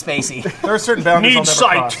Kevin Spacey. There are certain boundaries Need I'll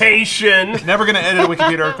never cross. citation. Never gonna edit a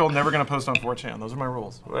Wikipedia article. Never gonna post on 4chan. Those are my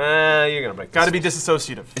rules. You're gonna break. Got to this. be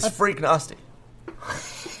disassociative. It's freak nasty.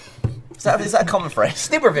 Is that a common phrase?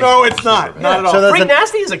 Snooper video. No, it's not. Not at all. So that's Freak an-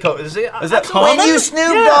 nasty is a code. Is it? Is that When common? you Snoop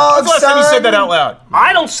Yeah. Dogg, When's the last time you said that out loud?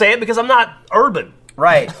 I don't say it because I'm not urban.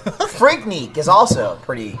 Right. Freaknik is also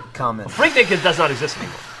pretty common. Freaknik does not exist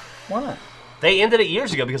anymore. Why not? They ended it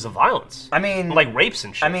years ago because of violence. I mean, like rapes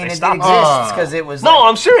and shit. I mean, They it did stopped exist because it was. No, like,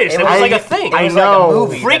 I'm serious. It was like a thing. It was I like know. a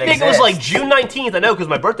movie. that Freaknik was like exists. June 19th. I know because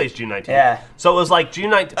my birthday's June 19th. Yeah. So it was like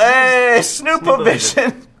June 19th. Hey, Snooper Snooper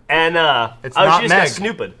vision. And It's oh, not she just got Meg.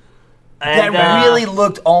 snooped. That And, really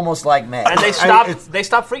looked almost like Meg. And they stopped. They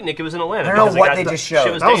stopped Freaknik. It was in Atlanta. I don't know because what got- they just shit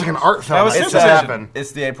showed. was That was like an dangerous. art film. That was It Super just Vision. happened.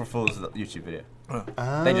 It's the April Fool's YouTube video.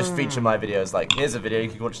 They just feature my videos like, here's a video you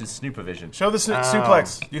can watch in Snoopervision. Show the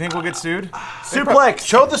suplex. Do you think we'll get sued? Suplex!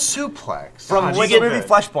 Show the suplex. From you the get- movie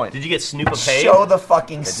Flashpoint. Did you get Snoop a paid? Show the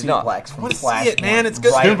fucking did not. suplex from Let's Flash. see it, man. It's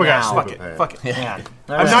good. Right Snoop got now. Snoop. Fuck it. Fuck it. Man.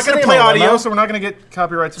 I'm not going to play audio, so we're not going to get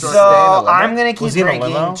copyright struck. So limo? I'm gonna keep Was he in a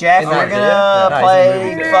drinking. limo? Jeff, In you're that video? gonna No, he's in play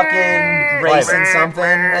the movie. fucking racing something,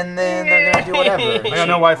 and then they're gonna do whatever. I got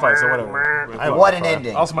no Wi-Fi, so whatever. What an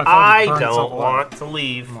ending! Also, my phone I just burned don't itself alive. want to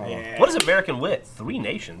leave. What is American Wit? 3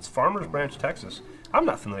 Nations. Farmers Branch, Texas. I'm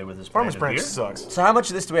not familiar with this. Farmers brand Branch of beer. sucks. So how much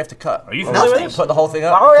of this do we have to cut? Are you Or familiar just with this? Put the whole thing Why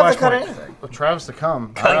up? would we have to cut Flashpoint. anything? Travis to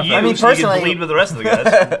come. Cut you, I mean, so you personally- can bleed with the rest of the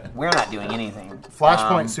guys. We're not doing anything.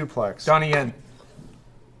 Flashpoint suplex. Donnie Yen.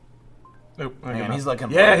 Nope. Man, he's looking.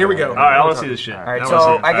 Yeah, here we go. All right, I want to see this shit. All right, I so wanna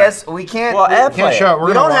see it. I guess we can't. Well, we, airplay Can't show it. We're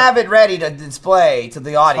we gonna don't watch- have it ready to display to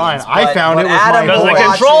the audience. Fine, I but- found but it with Adam my will Because the voice.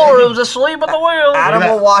 watch control it. room's asleep at the wheel. Adam Look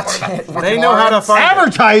at will watch it. with They know how to Lawrence. find it.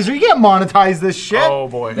 Advertiser, you can't monetize this shit. Oh,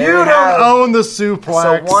 boy. There You we don't have- own the So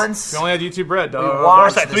suplex. once You only had YouTube Red, we dog.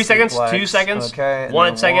 watch Three the seconds, suplex, 2 seconds, okay, and 1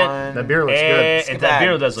 then second. one- That beer looks good. And Skip that ad.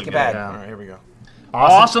 beer does look Skip good. ad. All right, here we go.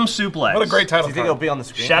 Awesome suplex. What a great title. Do you think it'll be on the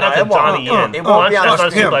screen? Shout out No, to it won't. Donnie Yen. It won't be on That's the not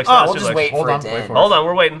a screen. suplex. Oh, not a We'll just suplex. wait Hold for on, it to wait end. for it. Hold on,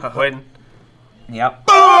 we're waiting. Waiting. Yep.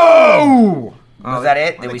 Oh! Was that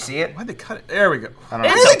it? Did we see it? Why'd they cut it? There we go. I don't know.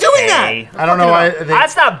 Why are they doing that? I don't know why.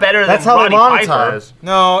 That's not better That's than how they Roddy Piper. monetize.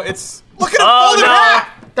 No, it's. Look at him Oh folded no! hat!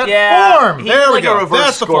 That yeah, form. He's There we like go. a reverse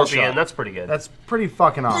That's the full scorpion. shot. That's pretty good. That's pretty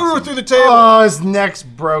fucking Ooh, awesome. through the table. Oh, his neck's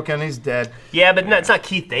broken. He's dead. Yeah, but no, it's not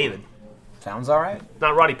Keith David. Sounds all right.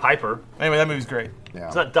 Not Roddy Piper. Anyway, that movie's great.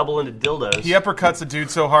 It's not double-ended dildos. He uppercuts a dude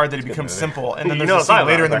so hard that he becomes simple, and then You there's know a what I'm scene talking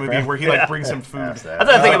later in the about, movie where he like brings him food. That's what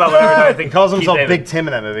I think about whenever I think He calls Keith himself David. Big Tim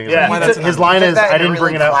in that movie. He's Yeah. like, That's- his line He is, took that "I in a didn't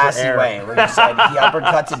bring really it out for classy air." way, where he said he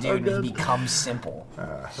uppercuts a dude and he becomes simple.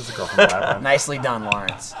 That's a girl from Labyrinth. Nicely done,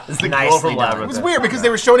 Lawrence. the girl Nicely from done. Labyrinth. It was weird because they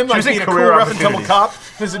were showing him like was in being a cool Career rough and tumble Opportunities.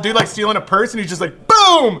 cop. There's a dude like stealing a purse, and he's just like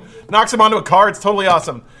boom, knocks him onto a car. It's totally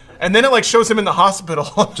awesome. And then it like shows him in the hospital.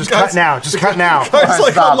 Just cut now. Just cut now. Guy's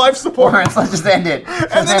like Stop. on life support. Lawrence, let's just end it.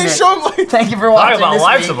 And then they show him like Thank you for Talk watching about this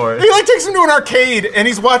life week. support. he like takes him to an arcade, and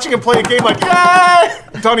he's watching him play a game like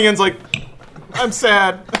yay. Donnie Yen's like, I'm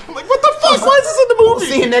sad. I'm like, what the fuck? Why is this in the movie? We'll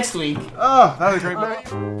see you next week. Oh, that was a great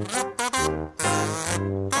movie.